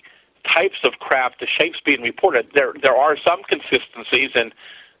the types of craft, the shapes being reported, there are some consistencies in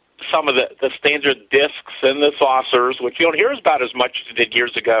some of the standard discs and the saucers, which you don't hear about as much as you did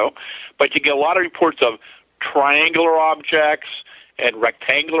years ago, but you get a lot of reports of triangular objects and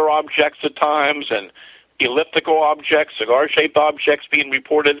rectangular objects at times, and elliptical objects, cigar-shaped objects being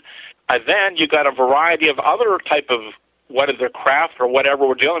reported. And then you got a variety of other type of, whether they're craft or whatever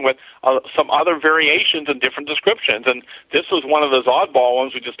we're dealing with, some other variations and different descriptions. And this was one of those oddball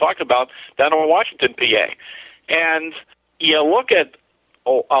ones we just talked about down in Washington, PA. And you look at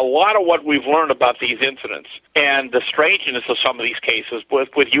a lot of what we've learned about these incidents and the strangeness of some of these cases with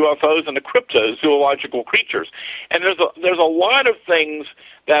UFOs and the cryptozoological creatures. And there's a lot of things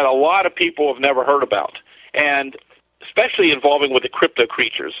that a lot of people have never heard about. And especially involving with the crypto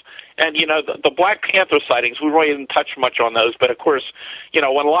creatures. And, the Black Panther sightings, we really didn't touch much on those. But, of course, when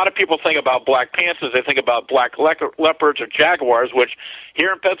a lot of people think about Black Panthers, they think about black leopards or jaguars, which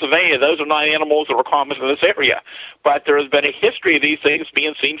here in Pennsylvania, those are not animals that are common in this area. But there has been a history of these things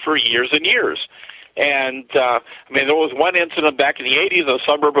being seen for years and years. And, there was one incident back in the 80s in a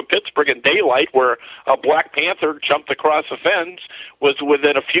suburb of Pittsburgh in daylight where a Black Panther jumped across a fence, was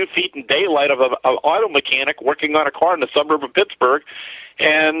within a few feet in daylight of an auto mechanic working on a car in the suburb of Pittsburgh,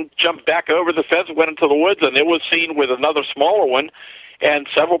 and jumped back over the fence and went into the woods, and it was seen with another smaller one, and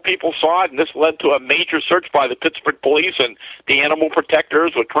several people saw it, and this led to a major search by the Pittsburgh police and the animal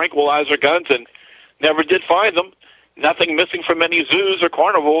protectors with tranquilizer guns, and never did find them. Nothing missing from any zoos or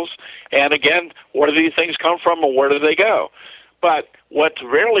carnivals. And again, where do these things come from and where do they go? But what's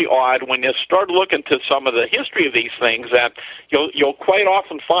really odd when you start looking to some of the history of these things, that you'll quite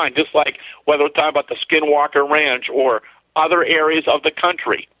often find, just like whether we're talking about the Skinwalker Ranch or other areas of the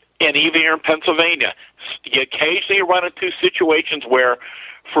country, and even here in Pennsylvania, you occasionally run into situations where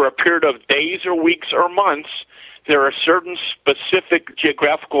for a period of days or weeks or months, there are certain specific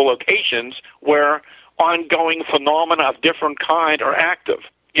geographical locations where ongoing phenomena of different kind are active.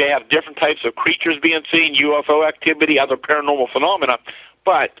 You have different types of creatures being seen, UFO activity, other paranormal phenomena.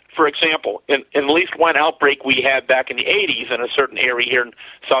 But, for example, in at least one outbreak we had back in the 80s in a certain area here in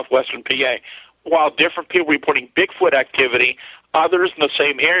southwestern PA, while different people were reporting Bigfoot activity, others in the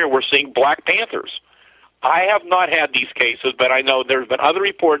same area were seeing Black Panthers. I have not had these cases, but I know there's been other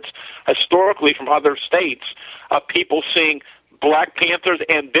reports historically from other states of people seeing Black Panthers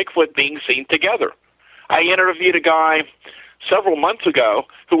and Bigfoot being seen together. I interviewed a guy several months ago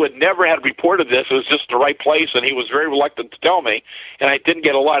who had never had reported this. It was just the right place, and he was very reluctant to tell me, and I didn't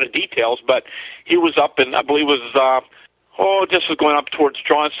get a lot of details, but he was up in, I believe it was, this was going up towards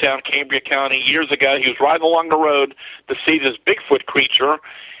Johnstown, Cambria County, years ago. He was riding along the road to see this Bigfoot creature,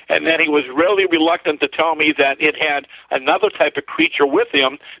 and then he was really reluctant to tell me that it had another type of creature with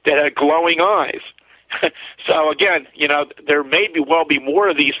him that had glowing eyes. So again, there may well be more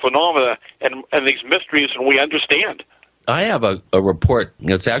of these phenomena and these mysteries than we understand. I have a report.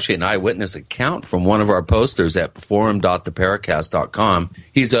 It's actually an eyewitness account from one of our posters at forum.theparacast.com.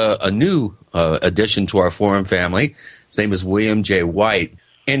 He's a new addition to our forum family. His name is William J. White,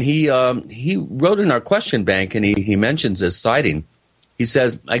 and he wrote in our question bank, and he mentions this sighting. He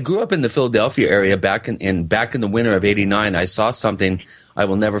says, "I grew up in the Philadelphia area back in the winter of '89. I saw something I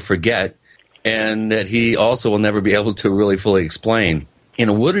will never forget, and that he also will never be able to really fully explain. In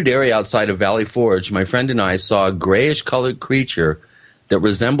a wooded area outside of Valley Forge, my friend and I saw a grayish-colored creature that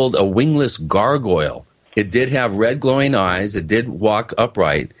resembled a wingless gargoyle. It did have red glowing eyes, it did walk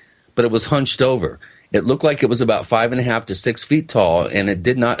upright, but it was hunched over. It looked like it was about 5.5 to 6 feet tall, and it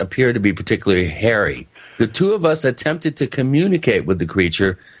did not appear to be particularly hairy. The two of us attempted to communicate with the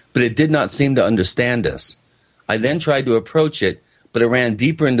creature, but it did not seem to understand us. I then tried to approach it, but it ran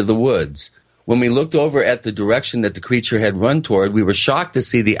deeper into the woods. When we looked over at the direction that the creature had run toward, we were shocked to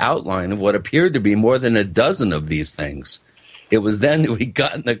see the outline of what appeared to be more than a dozen of these things. It was then that we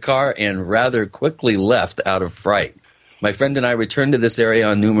got in the car and rather quickly left out of fright. My friend and I returned to this area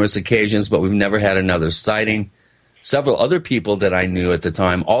on numerous occasions, but we've never had another sighting. Several other people that I knew at the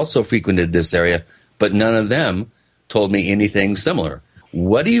time also frequented this area, but none of them told me anything similar."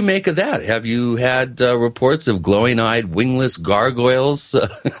 What do you make of that? Have you had reports of glowing-eyed, wingless gargoyles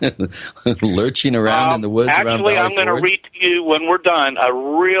lurching around in the woods around Valley Forge? Actually, I'm going to read to you, when we're done, a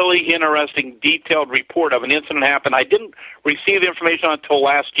really interesting, detailed report of an incident happened. I didn't receive the information until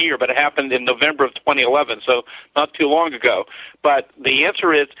last year, but it happened in November of 2011, so not too long ago. But the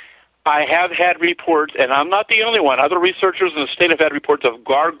answer is, I have had reports, and I'm not the only one. Other researchers in the state have had reports of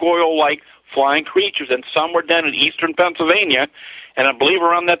gargoyle-like flying creatures, and some were done in eastern Pennsylvania, and I believe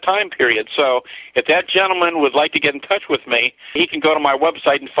around that time period. So if that gentleman would like to get in touch with me, he can go to my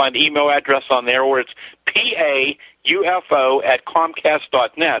website and find the email address on there, or it's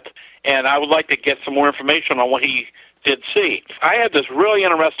paufo@comcast.net, and I would like to get some more information on what he did see. I had this really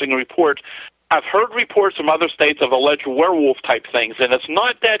interesting report. I've heard reports from other states of alleged werewolf-type things, and it's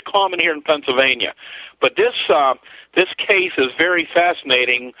not that common here in Pennsylvania. But this case is very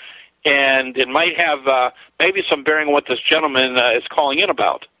fascinating, and it might have maybe some bearing on what this gentleman is calling in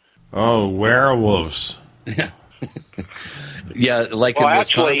about. Oh, werewolves. Yeah, like in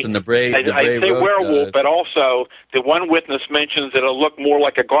Wisconsin, the Bray I say wrote, werewolf, but also the one witness mentions that it'll look more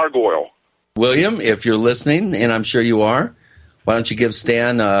like a gargoyle. William, if you're listening, and I'm sure you are, why don't you give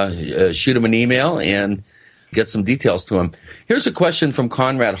Stan, shoot him an email and get some details to him. Here's a question from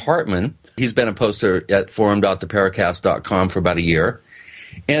Conrad Hartman. He's been a poster at forum.theparacast.com for about a year.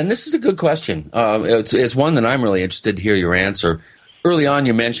 And this is a good question. It's one that I'm really interested to hear your answer. Early on,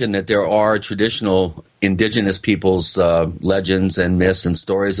 you mentioned that there are traditional indigenous peoples' legends and myths and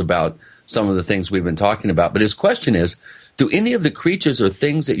stories about some of the things we've been talking about. But his question is, do any of the creatures or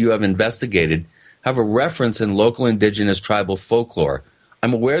things that you have investigated have a reference in local indigenous tribal folklore?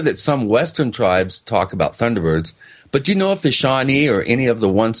 I'm aware that some Western tribes talk about thunderbirds, but do you know if the Shawnee or any of the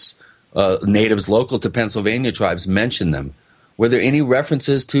once natives local to Pennsylvania tribes mention them? Were there any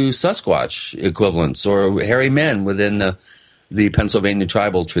references to Sasquatch equivalents or hairy men within the Pennsylvania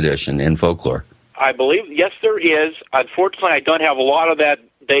tribal tradition and folklore? I believe, yes, there is. Unfortunately, I don't have a lot of that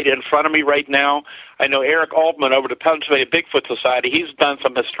data in front of me right now. I know Eric Altman over to Pennsylvania Bigfoot Society, he's done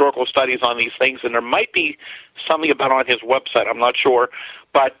some historical studies on these things, and there might be something about it on his website. I'm not sure.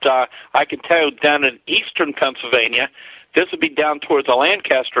 But I can tell you down in eastern Pennsylvania, this would be down towards the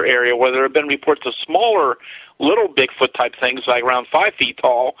Lancaster area, where there have been reports of smaller little Bigfoot-type things, like around 5 feet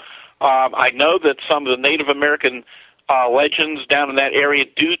tall. I know that some of the Native American legends down in that area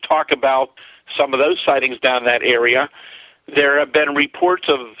do talk about some of those sightings down in that area. There have been reports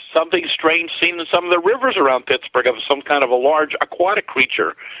of something strange seen in some of the rivers around Pittsburgh of some kind of a large aquatic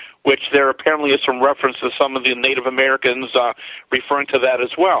creature, which there apparently is some reference to some of the Native Americans referring to that as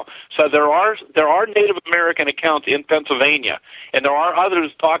well. So there are Native American accounts in Pennsylvania, and there are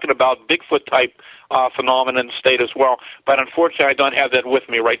others talking about Bigfoot-type phenomena in the state as well. But unfortunately, I don't have that with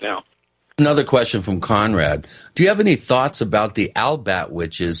me right now. Another question from Conrad. Do you have any thoughts about the Owlbat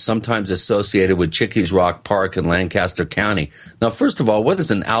witches sometimes associated with Chickies Rock Park in Lancaster County? Now, first of all, what is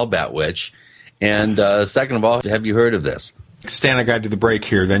an Owlbat witch? And second of all, have you heard of this? Stan, I got to do the break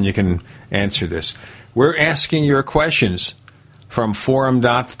here, then you can answer this. We're asking your questions from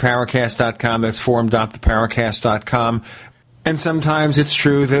forum.theparacast.com. That's forum.theparacast.com. And sometimes it's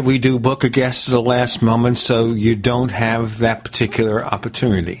true that we do book a guest at the last moment, so you don't have that particular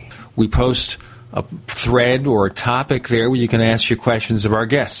opportunity. We post a thread or a topic there where you can ask your questions of our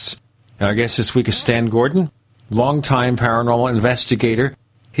guests. And our guest this week is Stan Gordon, longtime paranormal investigator.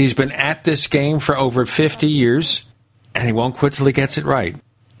 He's been at this game for over 50 years, and he won't quit till he gets it right.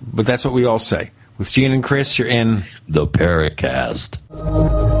 But that's what we all say. With Gene and Chris, you're in the Paracast.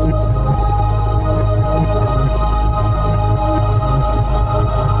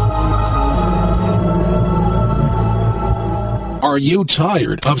 Are you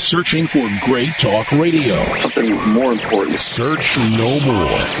tired of searching for great talk radio? Something more important. Search no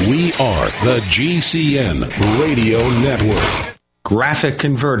more. We are the GCN Radio Network. Graphic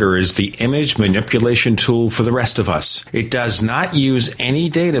Converter is the image manipulation tool for the rest of us. It does not use any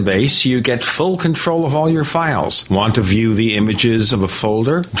database. You get full control of all your files. Want to view the images of a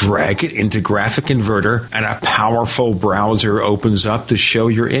folder? Drag it into Graphic Converter, and a powerful browser opens up to show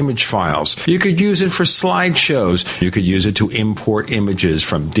your image files. You could use it for slideshows. You could use it to import images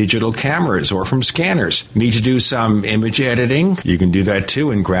from digital cameras or from scanners. Need to do some image editing? You can do that too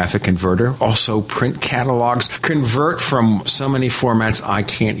in Graphic Converter. Also print catalogs. Convert from so many formats I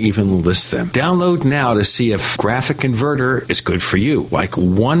can't even list them. Download now to see if Graphic Converter is good for you, like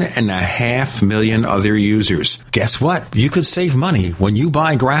 1.5 million other users. Guess what? You could save money when you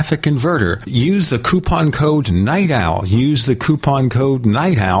buy Graphic Converter. Use the coupon code Night Owl. Use the coupon code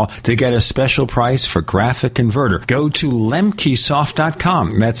Night Owl to get a special price for Graphic Converter. Go to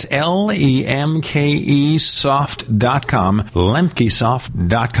lemkesoft.com. That's Lemke soft.com.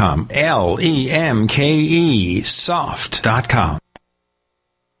 Lemkesoft.com. Lemke soft.com.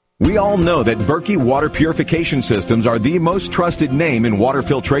 We all know that Berkey Water Purification Systems are the most trusted name in water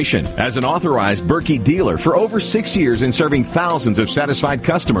filtration. As an authorized Berkey dealer for over 6 years and serving thousands of satisfied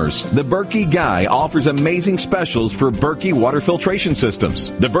customers, the Berkey Guy offers amazing specials for Berkey Water Filtration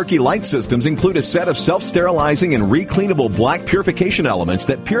Systems. The Berkey Light Systems include a set of self-sterilizing and recleanable black purification elements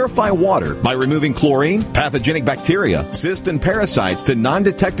that purify water by removing chlorine, pathogenic bacteria, cysts, and parasites to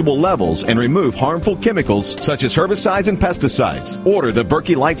non-detectable levels and remove harmful chemicals such as herbicides and pesticides. Order the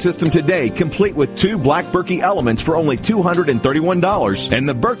Berkey Light System today, complete with 2 black Berkey elements for only $231, and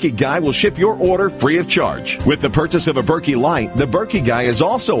the Berkey Guy will ship your order free of charge. With the purchase of a Berkey Light, the Berkey Guy is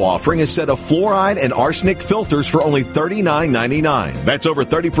also offering a set of fluoride and arsenic filters for only $39.99. That's over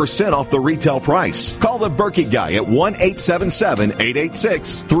 30% off the retail price. Call the Berkey Guy at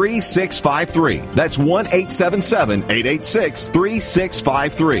 1-877-886-3653. That's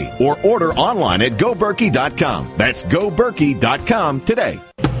 1-877-886-3653. Or order online at goberkey.com. That's goberkey.com today.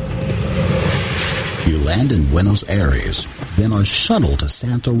 You land in Buenos Aires, then are shuttled to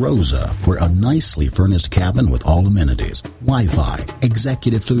Santa Rosa, where a nicely furnished cabin with all amenities, Wi-Fi,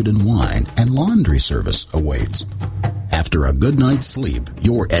 executive food and wine, and laundry service awaits. After a good night's sleep,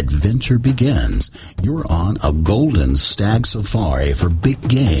 your adventure begins. You're on a golden stag safari for big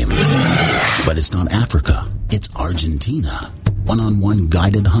game. But it's not Africa, it's Argentina. One-on-one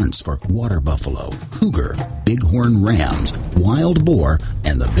guided hunts for water buffalo, cougar, bighorn rams, wild boar,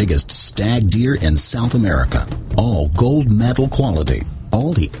 and the biggest stag deer in South America. All gold medal quality.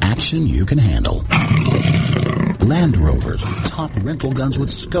 All the action you can handle. Land Rovers, top rental guns with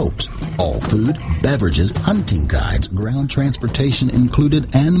scopes, all food, beverages, hunting guides, ground transportation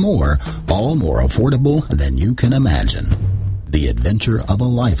included, and more, all more affordable than you can imagine. The adventure of a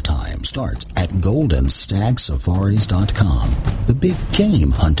lifetime starts at goldenstagsafaris.com, the big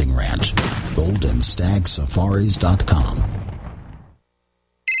game hunting ranch. goldenstagsafaris.com.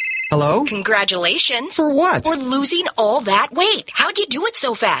 Hello? Congratulations. For what? For losing all that weight. How'd you do it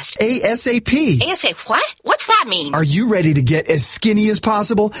so fast? ASAP. ASAP what? What's that mean? Are you ready to get as skinny as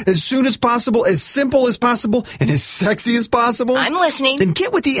possible, as soon as possible, as simple as possible, and as sexy as possible? I'm listening. Then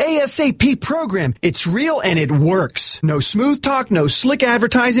get with the ASAP program. It's real and it works. No smooth talk, no slick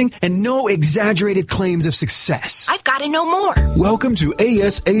advertising, and no exaggerated claims of success. I've got to know more. Welcome to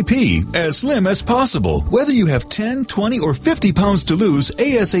ASAP, as slim as possible. Whether you have 10, 20, or 50 pounds to lose,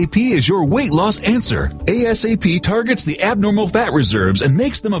 ASAP is your weight loss answer. ASAP targets the abnormal fat reserves and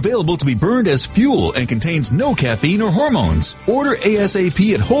makes them available to be burned as fuel and contains no caffeine or hormones. Order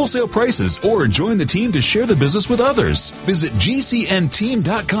ASAP at wholesale prices or join the team to share the business with others. Visit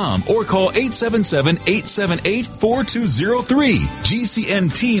GCNteam.com or call 877-878-4203.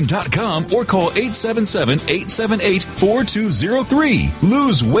 GCNteam.com or call 877-878-4203.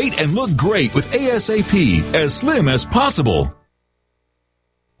 Lose weight and look great with ASAP, as slim as possible.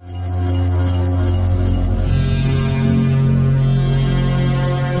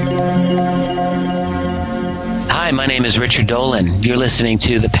 Hi, my name is Richard Dolan. You're listening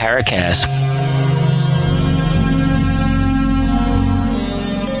to the Paracast.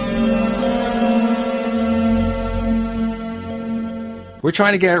 We're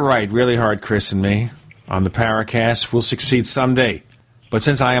trying to get it right really hard, Chris and me, on the Paracast. We'll succeed someday. But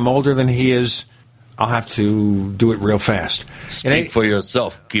since I am older than he is, I'll have to do it real fast. Speak for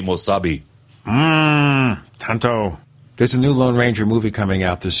yourself, Kimosabi. Tanto. There's a new Lone Ranger movie coming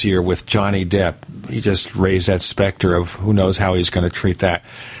out this year with Johnny Depp. He just raised that specter of who knows how he's going to treat that.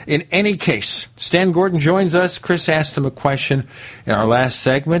 In any case, Stan Gordon joins us. Chris asked him a question in our last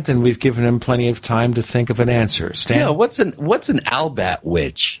segment, and we've given him plenty of time to think of an answer. Stan? Yeah, what's an Albat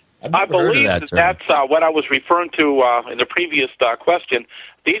witch? I believe that's what I was referring to in the previous question.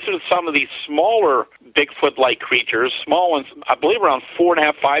 These are some of these smaller Bigfoot-like creatures, small ones, I believe around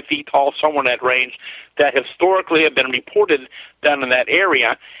 4.5, 5 feet tall, somewhere in that range, that historically have been reported down in that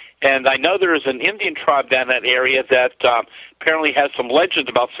area. And I know there is an Indian tribe down in that area that apparently has some legends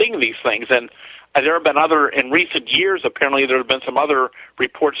about seeing these things. And there have been other, in recent years, apparently there have been some other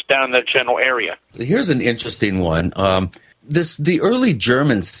reports down in that general area. Here's an interesting one. The early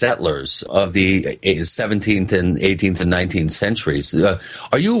German settlers of the 17th and 18th and 19th centuries,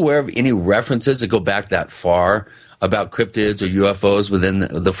 are you aware of any references that go back that far about cryptids or UFOs within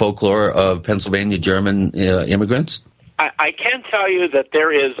the folklore of Pennsylvania German immigrants? I can tell you that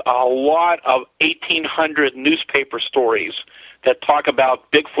there is a lot of 1800 newspaper stories that talk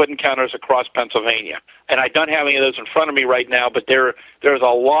about Bigfoot encounters across Pennsylvania. And I don't have any of those in front of me right now, but there's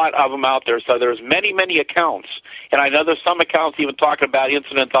a lot of them out there. So there's many, many accounts. And I know there's some accounts even talking about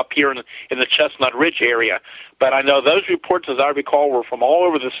incidents up here in the Chestnut Ridge area. But I know those reports, as I recall, were from all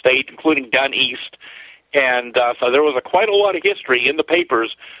over the state, including down east. And so there was quite a lot of history in the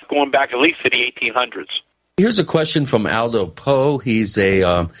papers going back at least to the 1800s. Here's a question from Aldo Poe. He's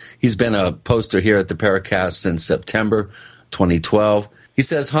been a poster here at the Paracast since September 2012. He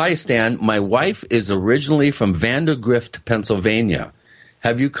says, "Hi, Stan. My wife is originally from Vandergrift, Pennsylvania.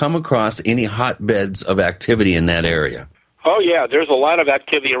 Have you come across any hotbeds of activity in that area?" Oh, yeah. There's a lot of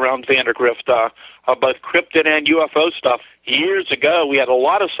activity around Vandergrift, both cryptid and UFO stuff. Years ago, we had a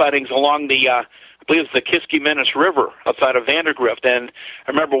lot of sightings along the I believe it's the Kiski-Menace River outside of Vandergrift. And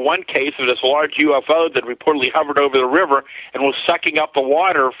I remember one case of this large UFO that reportedly hovered over the river and was sucking up the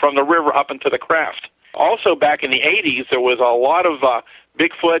water from the river up into the craft. Also, back in the 80s, there was a lot of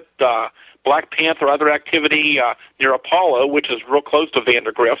Bigfoot, Black Panther, other activity near Apollo, which is real close to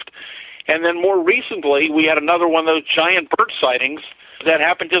Vandergrift. And then more recently, we had another one of those giant bird sightings that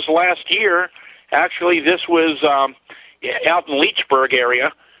happened just last year. Actually, this was out in Leechburg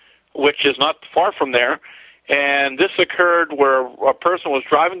area, which is not far from there. And this occurred where a person was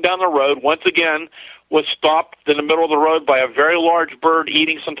driving down the road, once again, was stopped in the middle of the road by a very large bird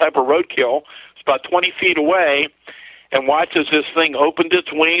eating some type of roadkill. It's about 20 feet away, and watches this thing opened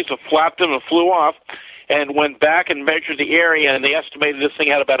its wings and flapped them and flew off. and went back and measured the area, and they estimated this thing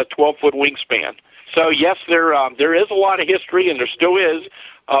had about a 12-foot wingspan. So, yes, there is a lot of history, and there still is,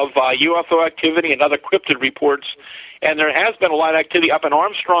 of UFO activity and other cryptid reports. And there has been a lot of activity up in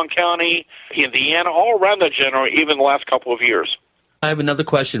Armstrong County, Indiana, all around the general, even the last couple of years. I have another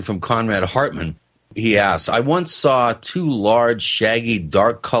question from Conrad Hartman. He asks, I once saw 2 large, shaggy,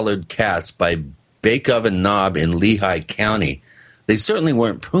 dark-colored cats by Bake Oven Knob in Lehigh County. They certainly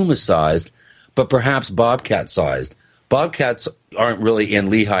weren't puma-sized, but perhaps bobcat-sized. Bobcats aren't really in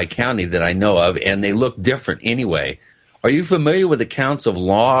Lehigh County that I know of, and they look different anyway. Are you familiar with accounts of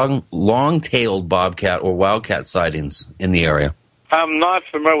long-tailed bobcat or wildcat sightings in the area? I'm not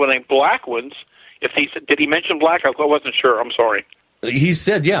familiar with any black ones. Did he mention black? I wasn't sure. I'm sorry. He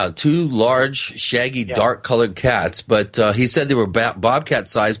said, 2 large, shaggy, dark-colored cats, but he said they were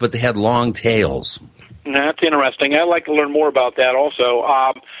bobcat-sized, but they had long tails. That's interesting. I'd like to learn more about that also.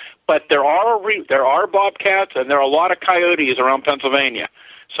 But there are bobcats, and there are a lot of coyotes around Pennsylvania.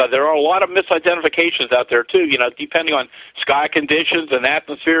 So there are a lot of misidentifications out there, too, depending on sky conditions and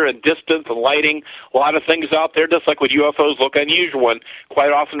atmosphere and distance and lighting. A lot of things out there, just like with UFOs, look unusual, and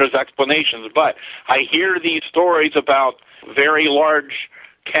quite often there's explanations. But I hear these stories about very large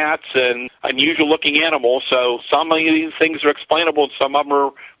cats and unusual-looking animals, so some of these things are explainable and some of them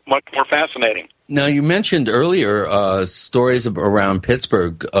are much more fascinating. Now, you mentioned earlier stories around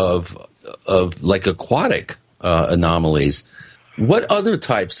Pittsburgh of like aquatic anomalies. What other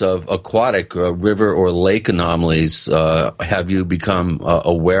types of aquatic river or lake anomalies have you become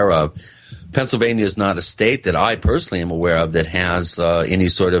aware of? Pennsylvania is not a state that I personally am aware of that has any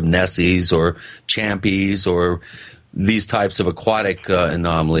sort of Nessies or Champies or these types of aquatic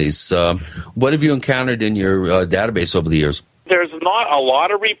anomalies. What have you encountered in your database over the years? There's not a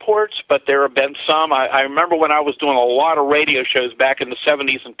lot of reports, but there have been some. I remember when I was doing a lot of radio shows back in the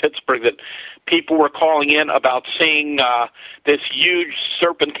 70s in Pittsburgh that people were calling in about seeing this huge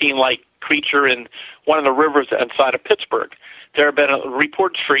serpentine-like creature in one of the rivers inside of Pittsburgh. There have been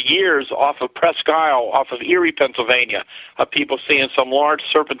reports for years off of Presque Isle, off of Erie, Pennsylvania, of people seeing some large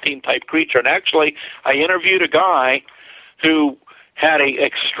serpentine-type creature. And actually, I interviewed a guy who had an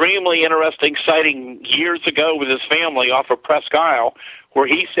extremely interesting sighting years ago with his family off of Presque Isle, where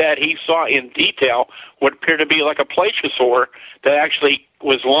he said he saw in detail what appeared to be like a plesiosaur that actually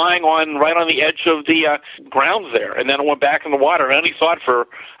was lying right on the edge of the grounds there, and then it went back in the water. And he saw it for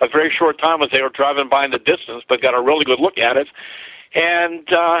a very short time as they were driving by in the distance, but got a really good look at it. And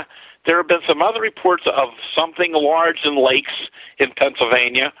there have been some other reports of something large in lakes in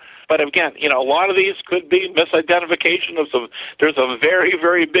Pennsylvania. But again, a lot of these could be misidentification of some. There's a very,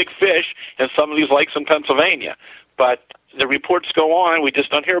 very big fish in some of these lakes in Pennsylvania. But the reports go on. We just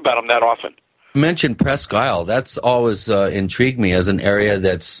don't hear about them that often. You mentioned Presque Isle. That's always intrigued me as an area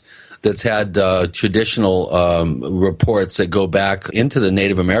that's had traditional reports that go back into the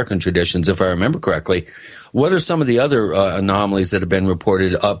Native American traditions, if I remember correctly. What are some of the other anomalies that have been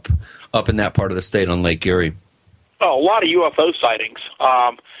reported up in that part of the state on Lake Erie? Oh, a lot of UFO sightings.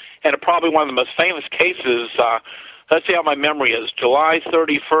 And probably one of the most famous cases, let's see how my memory is, July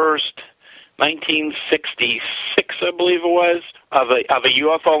 31st, 1966, I believe it was, of a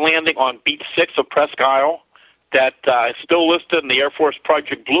UFO landing on Beach 6 of Presque Isle that is still listed in the Air Force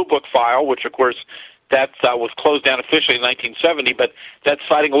Project Blue Book file, which, of course, that was closed down officially in 1970, but that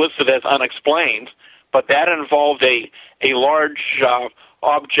sighting listed as unexplained. But that involved a large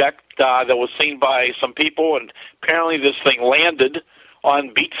object that was seen by some people, and apparently this thing landed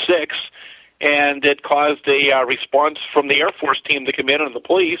on Beach 6, and it caused a response from the Air Force team to come in, and the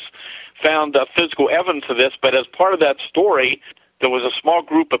police found physical evidence of this. But as part of that story, there was a small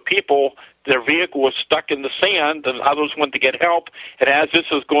group of people. Their vehicle was stuck in the sand, and others went to get help. And as this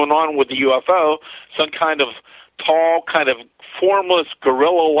was going on with the UFO, some kind of tall, kind of formless,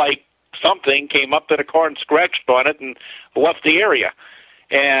 gorilla-like something came up to the car and scratched on it and left the area.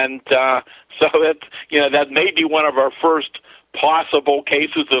 And so that may be one of our first possible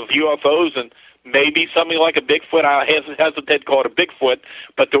cases of UFOs, and maybe something like a Bigfoot. I hesitate to call it a Bigfoot,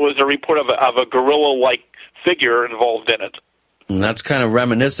 but there was a report of a gorilla-like figure involved in it. And that's kind of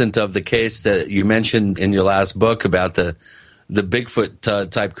reminiscent of the case that you mentioned in your last book about the Bigfoot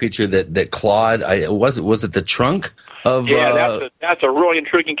type creature that clawed. Was it the trunk of? Yeah, that's a really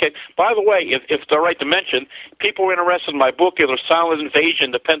intriguing case. By the way, if it's all right to mention, people are interested in my book, either Silent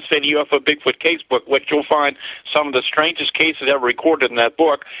Invasion, the Pennsylvania UFO Bigfoot Casebook, which you'll find some of the strangest cases ever recorded in that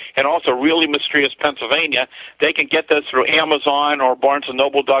book, and also Really Mysterious Pennsylvania. They can get this through Amazon or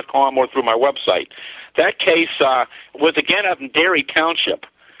BarnesandNoble.com or through my website. That case was again up in Derry Township.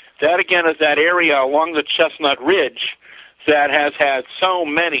 That again is that area along the Chestnut Ridge that has had so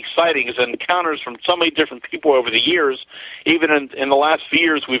many sightings and encounters from so many different people over the years. Even in the last few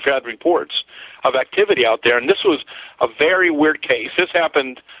years, we've had reports of activity out there. And this was a very weird case. This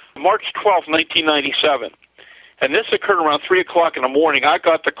happened March 12th, 1997. And this occurred around 3 o'clock in the morning. I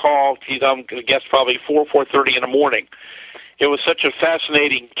got the call, I'm going to guess probably 4:30 in the morning. It was such a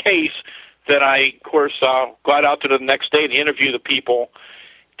fascinating case that I, of course, got out to the next day to interview the people,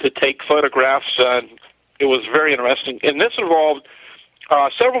 to take photographs. It was very interesting. And this involved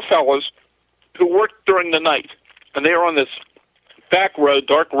several fellows who worked during the night. And they were on this back road,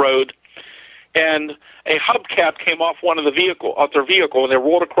 dark road, and a hubcap came off their vehicle, and they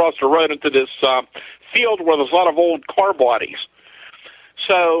rolled across the road into this field where there's a lot of old car bodies.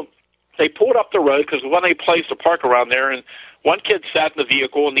 So they pulled up the road because when they placed to park around there, and one kid sat in the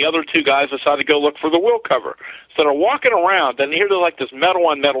vehicle, and the other two guys decided to go look for the wheel cover. So they're walking around, and they hear like this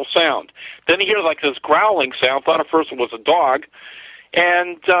metal-on-metal sound. Then they hear like this growling sound. Thought at first it was a dog.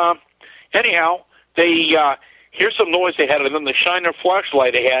 And anyhow, they hear some noise ahead of them. They shine their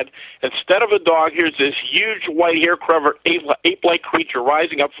flashlight ahead. Instead of a dog, here's this huge white hair-covered ape-like creature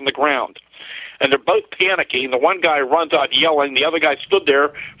rising up from the ground. And they're both panicking. The one guy runs out yelling. The other guy stood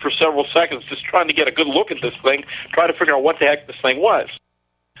there for several seconds just trying to get a good look at this thing, try to figure out what the heck this thing was.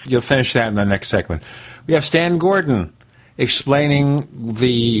 You'll finish that in the next segment. We have Stan Gordon explaining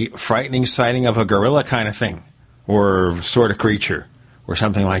the frightening sighting of a gorilla kind of thing, or sort of creature, or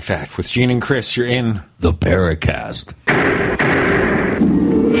something like that. With Gene and Chris, you're in the Paracast.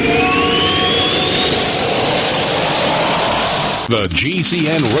 The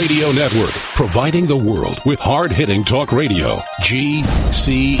GCN Radio Network, providing the world with hard-hitting talk radio.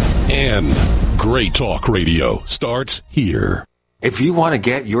 GCN. Great talk radio starts here. If you want to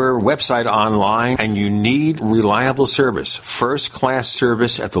get your website online and you need reliable service, first-class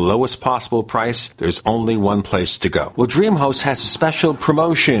service at the lowest possible price, there's only one place to go. Well, DreamHost has a special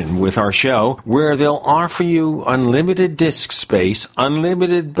promotion with our show where they'll offer you unlimited disk space,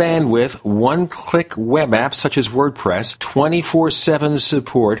 unlimited bandwidth, one-click web apps such as WordPress, 24/7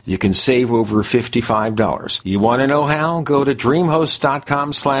 support. You can save over $55. You want to know how? Go to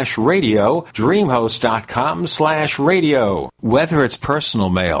dreamhost.com/radio, dreamhost.com/radio. Whether it's personal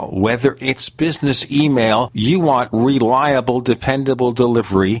mail, whether it's business email, you want reliable, dependable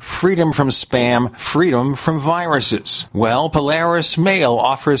delivery, freedom from spam, freedom from viruses. Well, Polaris Mail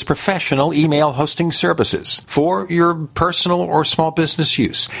offers professional email hosting services for your personal or small business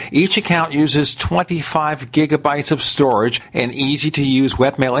use. Each account uses 25 gigabytes of storage, an easy-to-use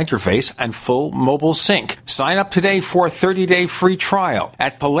webmail interface, and full mobile sync. Sign up today for a 30-day free trial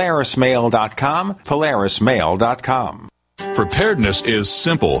at polarismail.com, polarismail.com. Preparedness is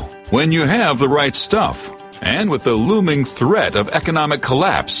simple when you have the right stuff. And with the looming threat of economic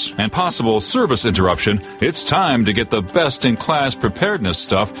collapse and possible service interruption, it's time to get the best-in-class preparedness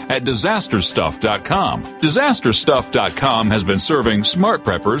stuff at disasterstuff.com. Disasterstuff.com has been serving smart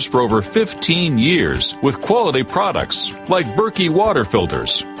preppers for over 15 years with quality products like Berkey water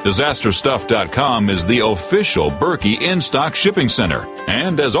filters. Disasterstuff.com is the official Berkey in-stock shipping center.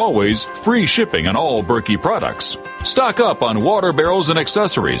 And as always, free shipping on all Berkey products. Stock up on water barrels and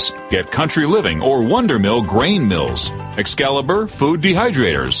accessories. Get Country Living or Wonder Mill grain mills, Excalibur food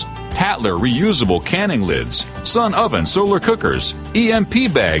dehydrators, Tatler reusable canning lids, Sun oven solar cookers,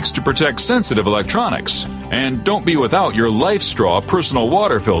 EMP bags to protect sensitive electronics. And don't be without your Life Straw personal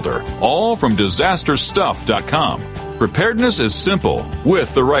water filter, all from disasterstuff.com. Preparedness is simple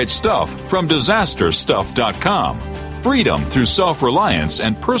with the right stuff from disasterstuff.com. Freedom through self-reliance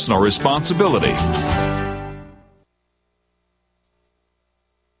and personal responsibility.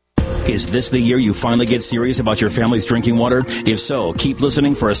 Is this the year you finally get serious about your family's drinking water? If so, keep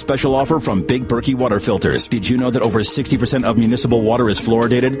listening for a special offer from Big Berkey Water Filters. Did you know that over 60% of municipal water is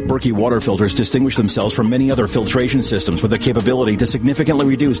fluoridated? Berkey Water Filters distinguish themselves from many other filtration systems with the capability to significantly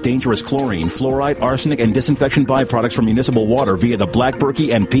reduce dangerous chlorine, fluoride, arsenic, and disinfection byproducts from municipal water via the Black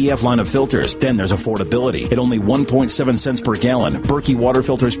Berkey and PF line of filters. Then there's affordability. At only 1.7 cents per gallon, Berkey Water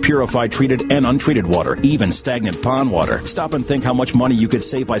Filters purify treated and untreated water, even stagnant pond water. Stop and think how much money you could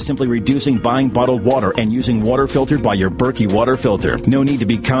save by simply reducing buying bottled water and using water filtered by your Berkey water filter. No need to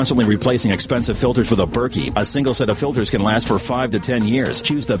be constantly replacing expensive filters with a Berkey. A single set of filters can last for 5 to 10 years.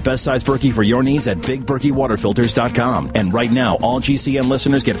 Choose the best size Berkey for your needs at BigBerkeyWaterFilters.com. And right now, all GCN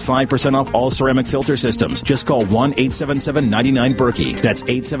listeners get 5% off all ceramic filter systems. Just call 1-877-99-BERKEY. That's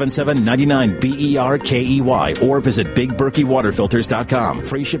 877-99-BERKEY. Or visit BigBerkeyWaterFilters.com.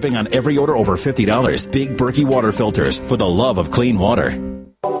 Free shipping on every order over $50. Big Berkey Water Filters, for the love of clean water.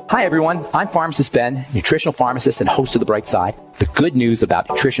 Hi, everyone. I'm Pharmacist Ben, nutritional pharmacist and host of The Bright Side, the good news about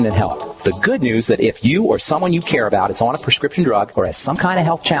nutrition and health. The good news that if you or someone you care about is on a prescription drug or has some kind of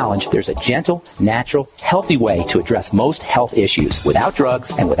health challenge, there's a gentle, natural, healthy way to address most health issues without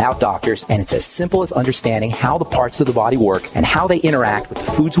drugs and without doctors, and it's as simple as understanding how the parts of the body work and how they interact with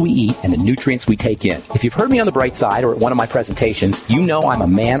the foods we eat and the nutrients we take in. If you've heard me on The Bright Side or at one of my presentations, you know I'm a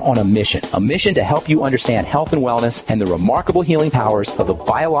man on a mission to help you understand health and wellness and the remarkable healing powers of the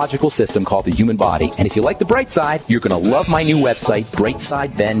biological system called the human body. And if you like The Bright Side, you're going to love my new website,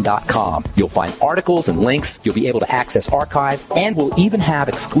 brightsideben.com. You'll find articles and links, you'll be able to access archives, and we'll even have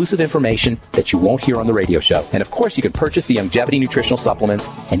exclusive information that you won't hear on the radio show. And of course, you can purchase the Longevity nutritional supplements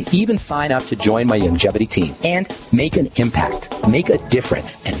and even sign up to join my Longevity team and make an impact, make a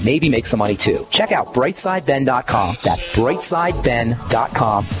difference, and maybe make some money too. Check out brightsideben.com. That's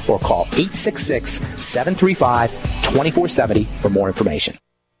brightsideben.com or call 866-735-2470 for more information.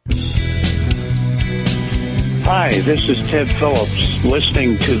 Hi, this is Ted Phillips,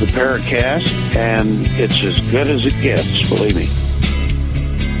 listening to the Paracast, and it's as good as it gets, believe me.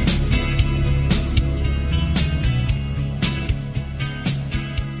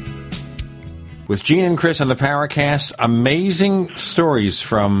 With Gene and Chris on the Paracast, amazing stories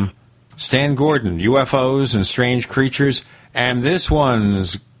from Stan Gordon, UFOs and strange creatures, and this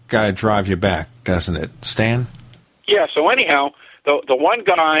one's got to drive you back, doesn't it, Stan? Yeah, so anyhow, the one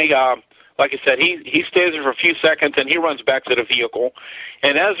guy... like I said, he stays there for a few seconds, and he runs back to the vehicle.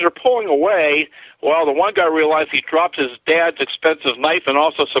 And as they're pulling away, well, the one guy realized he dropped his dad's expensive knife and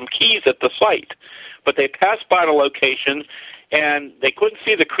also some keys at the site. But they passed by the location, and they couldn't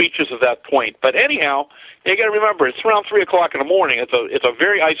see the creatures at that point. But anyhow, you got to remember, it's around 3 o'clock in the morning. It's a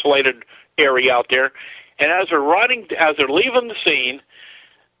very isolated area out there. And as they're leaving the scene,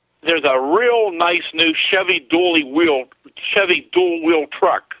 there's a real nice new Chevy dual-wheel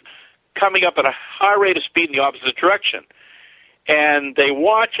truck coming up at a high rate of speed in the opposite direction. And they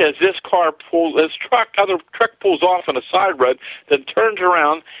watch as other truck pulls off on a side road, then turns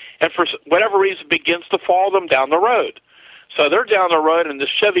around, and for whatever reason begins to follow them down the road. So they're down the road, and the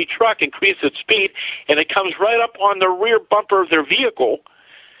Chevy truck increases its speed, and it comes right up on the rear bumper of their vehicle.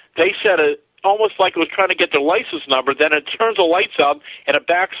 They said it almost like it was trying to get their license number, then it turns the lights out, and it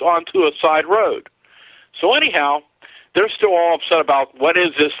backs onto a side road. So anyhow, they're still all upset about what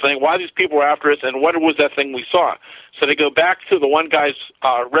is this thing, why these people are after us, and what was that thing we saw. So they go back to the one guy's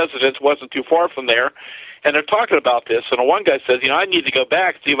residence, wasn't too far from there, and they're talking about this. And the one guy says, I need to go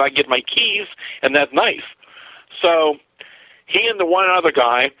back and see if I can get my keys and that knife. So he and the one other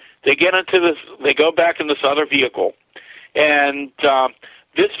guy, they go back in this other vehicle. And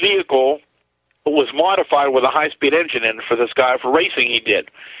this vehicle was modified with a high-speed engine in it for this guy, for racing he did.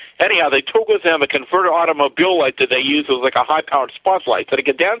 Anyhow, they took with them a converted automobile light that they used. It was like a high-powered spotlight. So they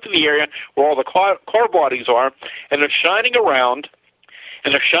get down to the area where all the car bodies are, and they're shining around,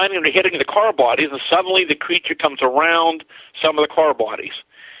 and they're hitting the car bodies, and suddenly the creature comes around some of the car bodies.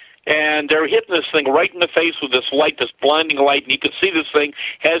 And they're hitting this thing right in the face with this light, this blinding light, and you can see this thing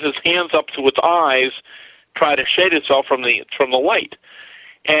has its hands up to its eyes, trying to shade itself from the light.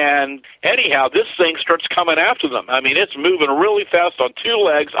 And anyhow, this thing starts coming after them. I mean, it's moving really fast on two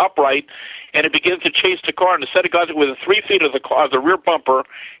legs, upright, and it begins to chase the car. And instead it got within 3 feet of the rear bumper,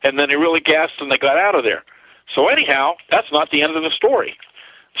 and then they really gasped and they got out of there. So anyhow, that's not the end of the story.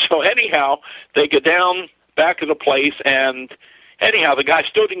 So anyhow, they go down back to the place, and anyhow, the guy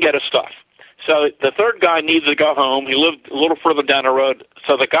still didn't get his stuff. So the third guy needs to go home. He lived a little further down the road.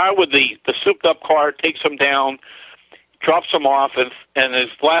 So the guy with the souped-up car takes him down, drops him off, and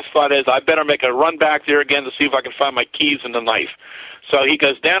his last thought is, I better make a run back there again to see if I can find my keys and the knife. So he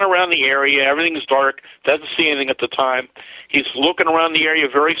goes down around the area. Everything's dark, doesn't see anything at the time. He's looking around the area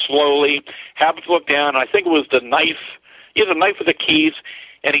very slowly, happens to look down. I think it was the knife. He has a knife with the keys,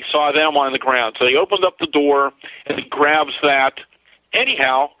 and he saw them on the ground. So he opened up the door, and he grabs that.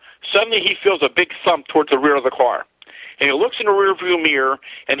 Anyhow, suddenly he feels a big thump towards the rear of the car. And he looks in the rearview mirror,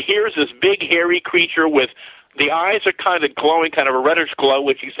 and here's this big, hairy creature with the eyes are kind of glowing, kind of a reddish glow,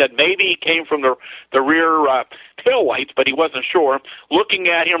 which he said maybe he came from the rear tail lights, but he wasn't sure, looking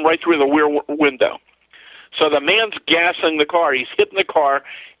at him right through the rear window. So the man's gassing the car. He's hitting the car,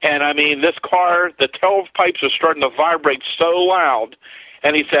 and, I mean, this car, the tailpipes are starting to vibrate so loud,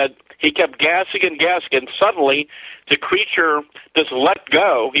 and he said he kept gassing and gassing, and suddenly the creature just let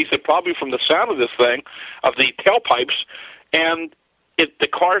go, he said probably from the sound of this thing, of the tailpipes, and the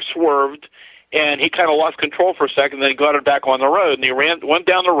car swerved, and he kind of lost control for a second, then he got it back on the road, and he went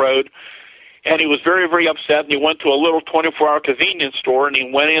down the road, and he was very, very upset, and he went to a little 24-hour convenience store, and he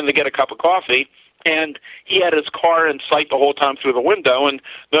went in to get a cup of coffee, and he had his car in sight the whole time through the window, and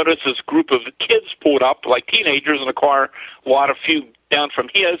noticed this group of kids pulled up, like teenagers in a car, a few down from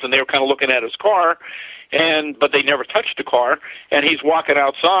his, and they were kind of looking at his car, but they never touched the car. And he's walking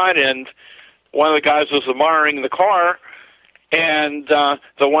outside, and one of the guys was admiring the car, and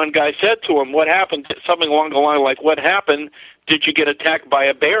the one guy said to him, "What happened?" Something along the line like, "What happened? Did you get attacked by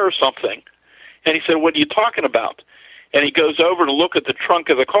a bear or something?" And he said, "What are you talking about?" And he goes over to look at the trunk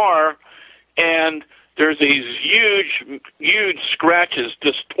of the car, and there's these huge scratches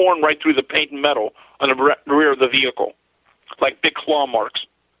just torn right through the paint and metal on the rear of the vehicle, like big claw marks.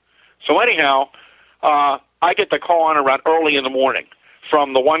 So anyhow, I get the call on around early in the morning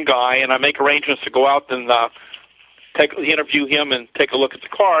from the one guy, and I make arrangements to go out and interview him and take a look at the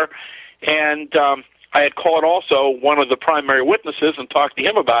car. And I had called also one of the primary witnesses and talked to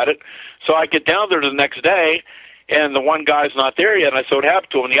him about it. So I get down there the next day, and the one guy's not there yet. And I said, "What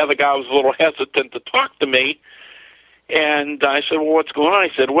happened to him?" And the other guy was a little hesitant to talk to me. And I said, "Well, what's going on?"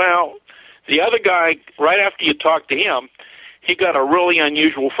 He said, "Well, the other guy, right after you talked to him, he got a really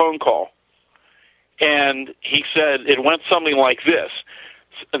unusual phone call." And he said it went something like this.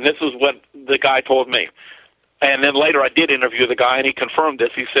 And this is what the guy told me. And then later I did interview the guy, and he confirmed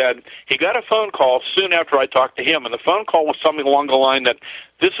this. He said he got a phone call soon after I talked to him, and the phone call was something along the line that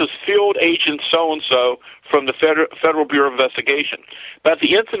this is Field Agent so-and-so from the Federal Bureau of Investigation. But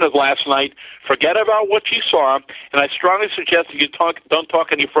the incident last night, forget about what you saw, and I strongly suggest that you don't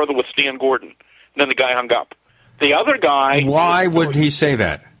talk any further with Stan Gordon. And then the guy hung up. The other guy... Why would he say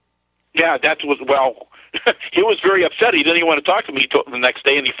that? Yeah, that was, well, he was very upset. He didn't even want to talk to me the next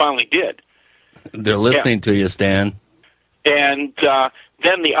day, and he finally did. They're listening to you, Stan. And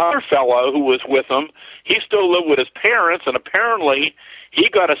then the other fellow who was with him, he still lived with his parents, and apparently he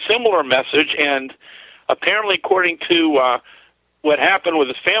got a similar message, and apparently according to what happened with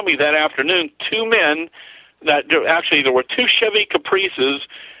his family that afternoon, two men, actually there were two Chevy Caprices,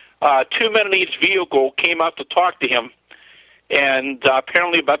 two men in each vehicle came out to talk to him, and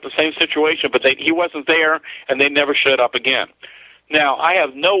apparently about the same situation, but he wasn't there, and they never showed up again. Now, I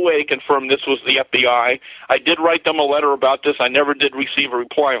have no way to confirm this was the FBI. I did write them a letter about this. I never did receive a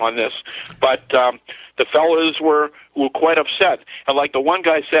reply on this. But the fellows were quite upset. And like the one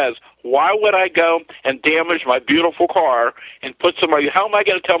guy says, why would I go and damage my beautiful car and put somebody, how am I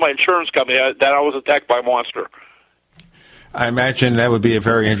going to tell my insurance company that I was attacked by a monster? I imagine that would be a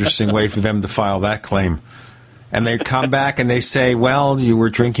very interesting way for them to file that claim. And they come back and they say, well, you were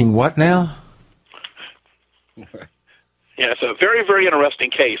drinking what now? Yeah, it's a very, very interesting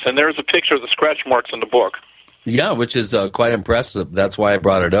case, and there's a picture of the scratch marks in the book. Yeah, which is quite impressive. That's why I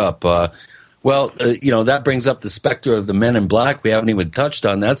brought it up. That brings up the specter of the men in black. We haven't even touched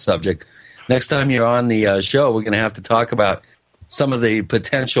on that subject. Next time you're on the show, we're going to have to talk about some of the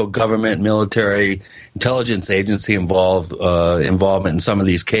potential government, military, intelligence agency involvement in some of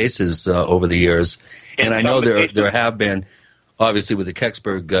these cases over the years. And I know there have been, obviously with the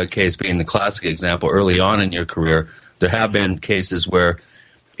Casebook case being the classic example early on in your career, there have been cases where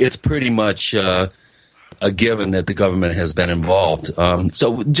it's pretty much a given that the government has been involved.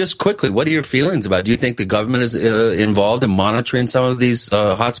 So just quickly, what are your feelings about it? Do you think the government is involved in monitoring some of these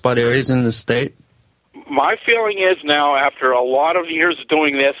hotspot areas in the state? My feeling is now, after a lot of years of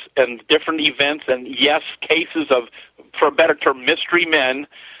doing this and different events and, yes, cases of, for a better term, mystery men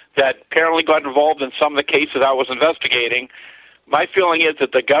that apparently got involved in some of the cases I was investigating, my feeling is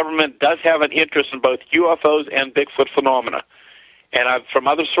that the government does have an interest in both UFOs and Bigfoot phenomena. And from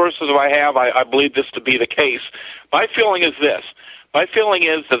other sources I believe this to be the case. My feeling is this. My feeling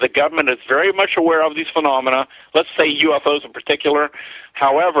is that the government is very much aware of these phenomena, let's say UFOs in particular.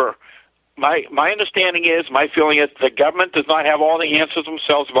 However, my understanding is, my feeling is the government does not have all the answers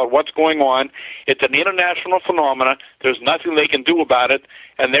themselves about what's going on. It's an international phenomena. There's nothing they can do about it,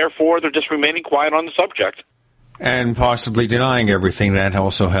 and therefore they're just remaining quiet on the subject. And possibly denying everything, that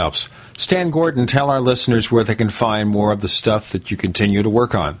also helps. Stan Gordon, tell our listeners where they can find more of the stuff that you continue to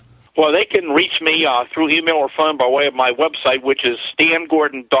work on. Well, they can reach me through email or phone by way of my website, which is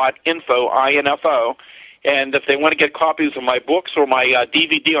stangordon.info, I-N-F-O. And if they want to get copies of my books or my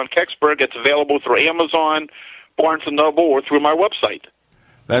DVD on Casebook, it's available through Amazon, Barnes & Noble, or through my website.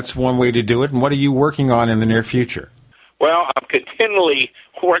 That's one way to do it. And what are you working on in the near future? Well, I'm continually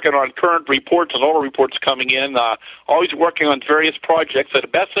working on current reports and old reports coming in, always working on various projects. So the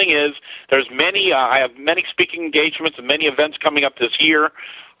best thing is I have many speaking engagements and many events coming up this year.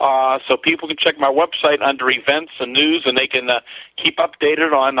 So people can check my website under events and news, and they can keep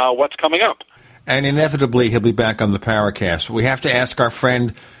updated on what's coming up. And inevitably, he'll be back on the Paracast. We have to ask our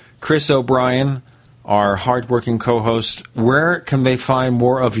friend Chris O'Brien, our hardworking co-host, where can they find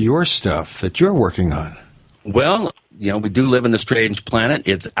more of your stuff that you're working on? Well, we do live in a strange planet.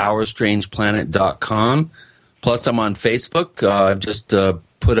 It's OurStrangePlanet.com. Plus, I'm on Facebook. I've just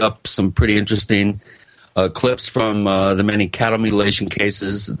put up some pretty interesting clips from the many cattle mutilation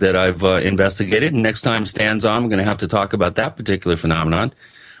cases that I've investigated. And next time Stan's on, I'm going to have to talk about that particular phenomenon.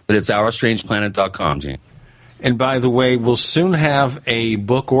 But it's OurStrangePlanet.com, Gene. And by the way, we'll soon have a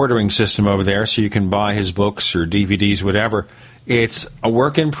book ordering system over there so you can buy his books or DVDs, whatever. It's a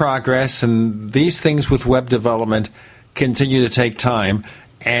work in progress, and these things with web development continue to take time.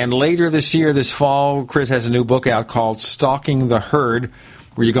 And later this year, this fall, Chris has a new book out called Stalking the Herd,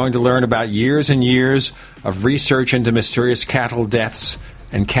 where you're going to learn about years and years of research into mysterious cattle deaths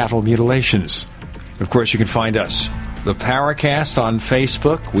and cattle mutilations. Of course, you can find us, The Paracast, on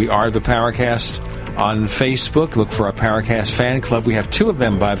Facebook. We are The Paracast on Facebook. Look for our Paracast fan club. We have 2 of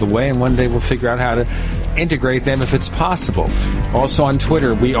them, by the way, and one day we'll figure out how to integrate them if it's possible. Also on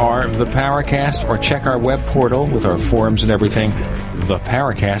Twitter, we are The Paracast, or check our web portal with our forums and everything,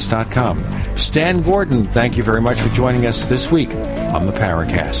 theparacast.com. Stan Gordon, thank you very much for joining us this week on The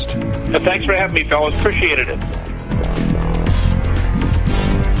Paracast. Thanks for having me, fellas. Appreciated it.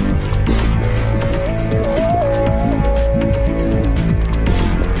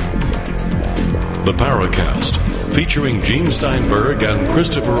 The Paracast, featuring Gene Steinberg and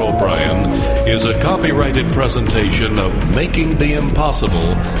Christopher O'Brien, is a copyrighted presentation of Making the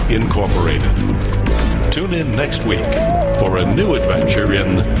Impossible, Incorporated. Tune in next week for a new adventure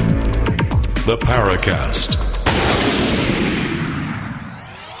in The Paracast.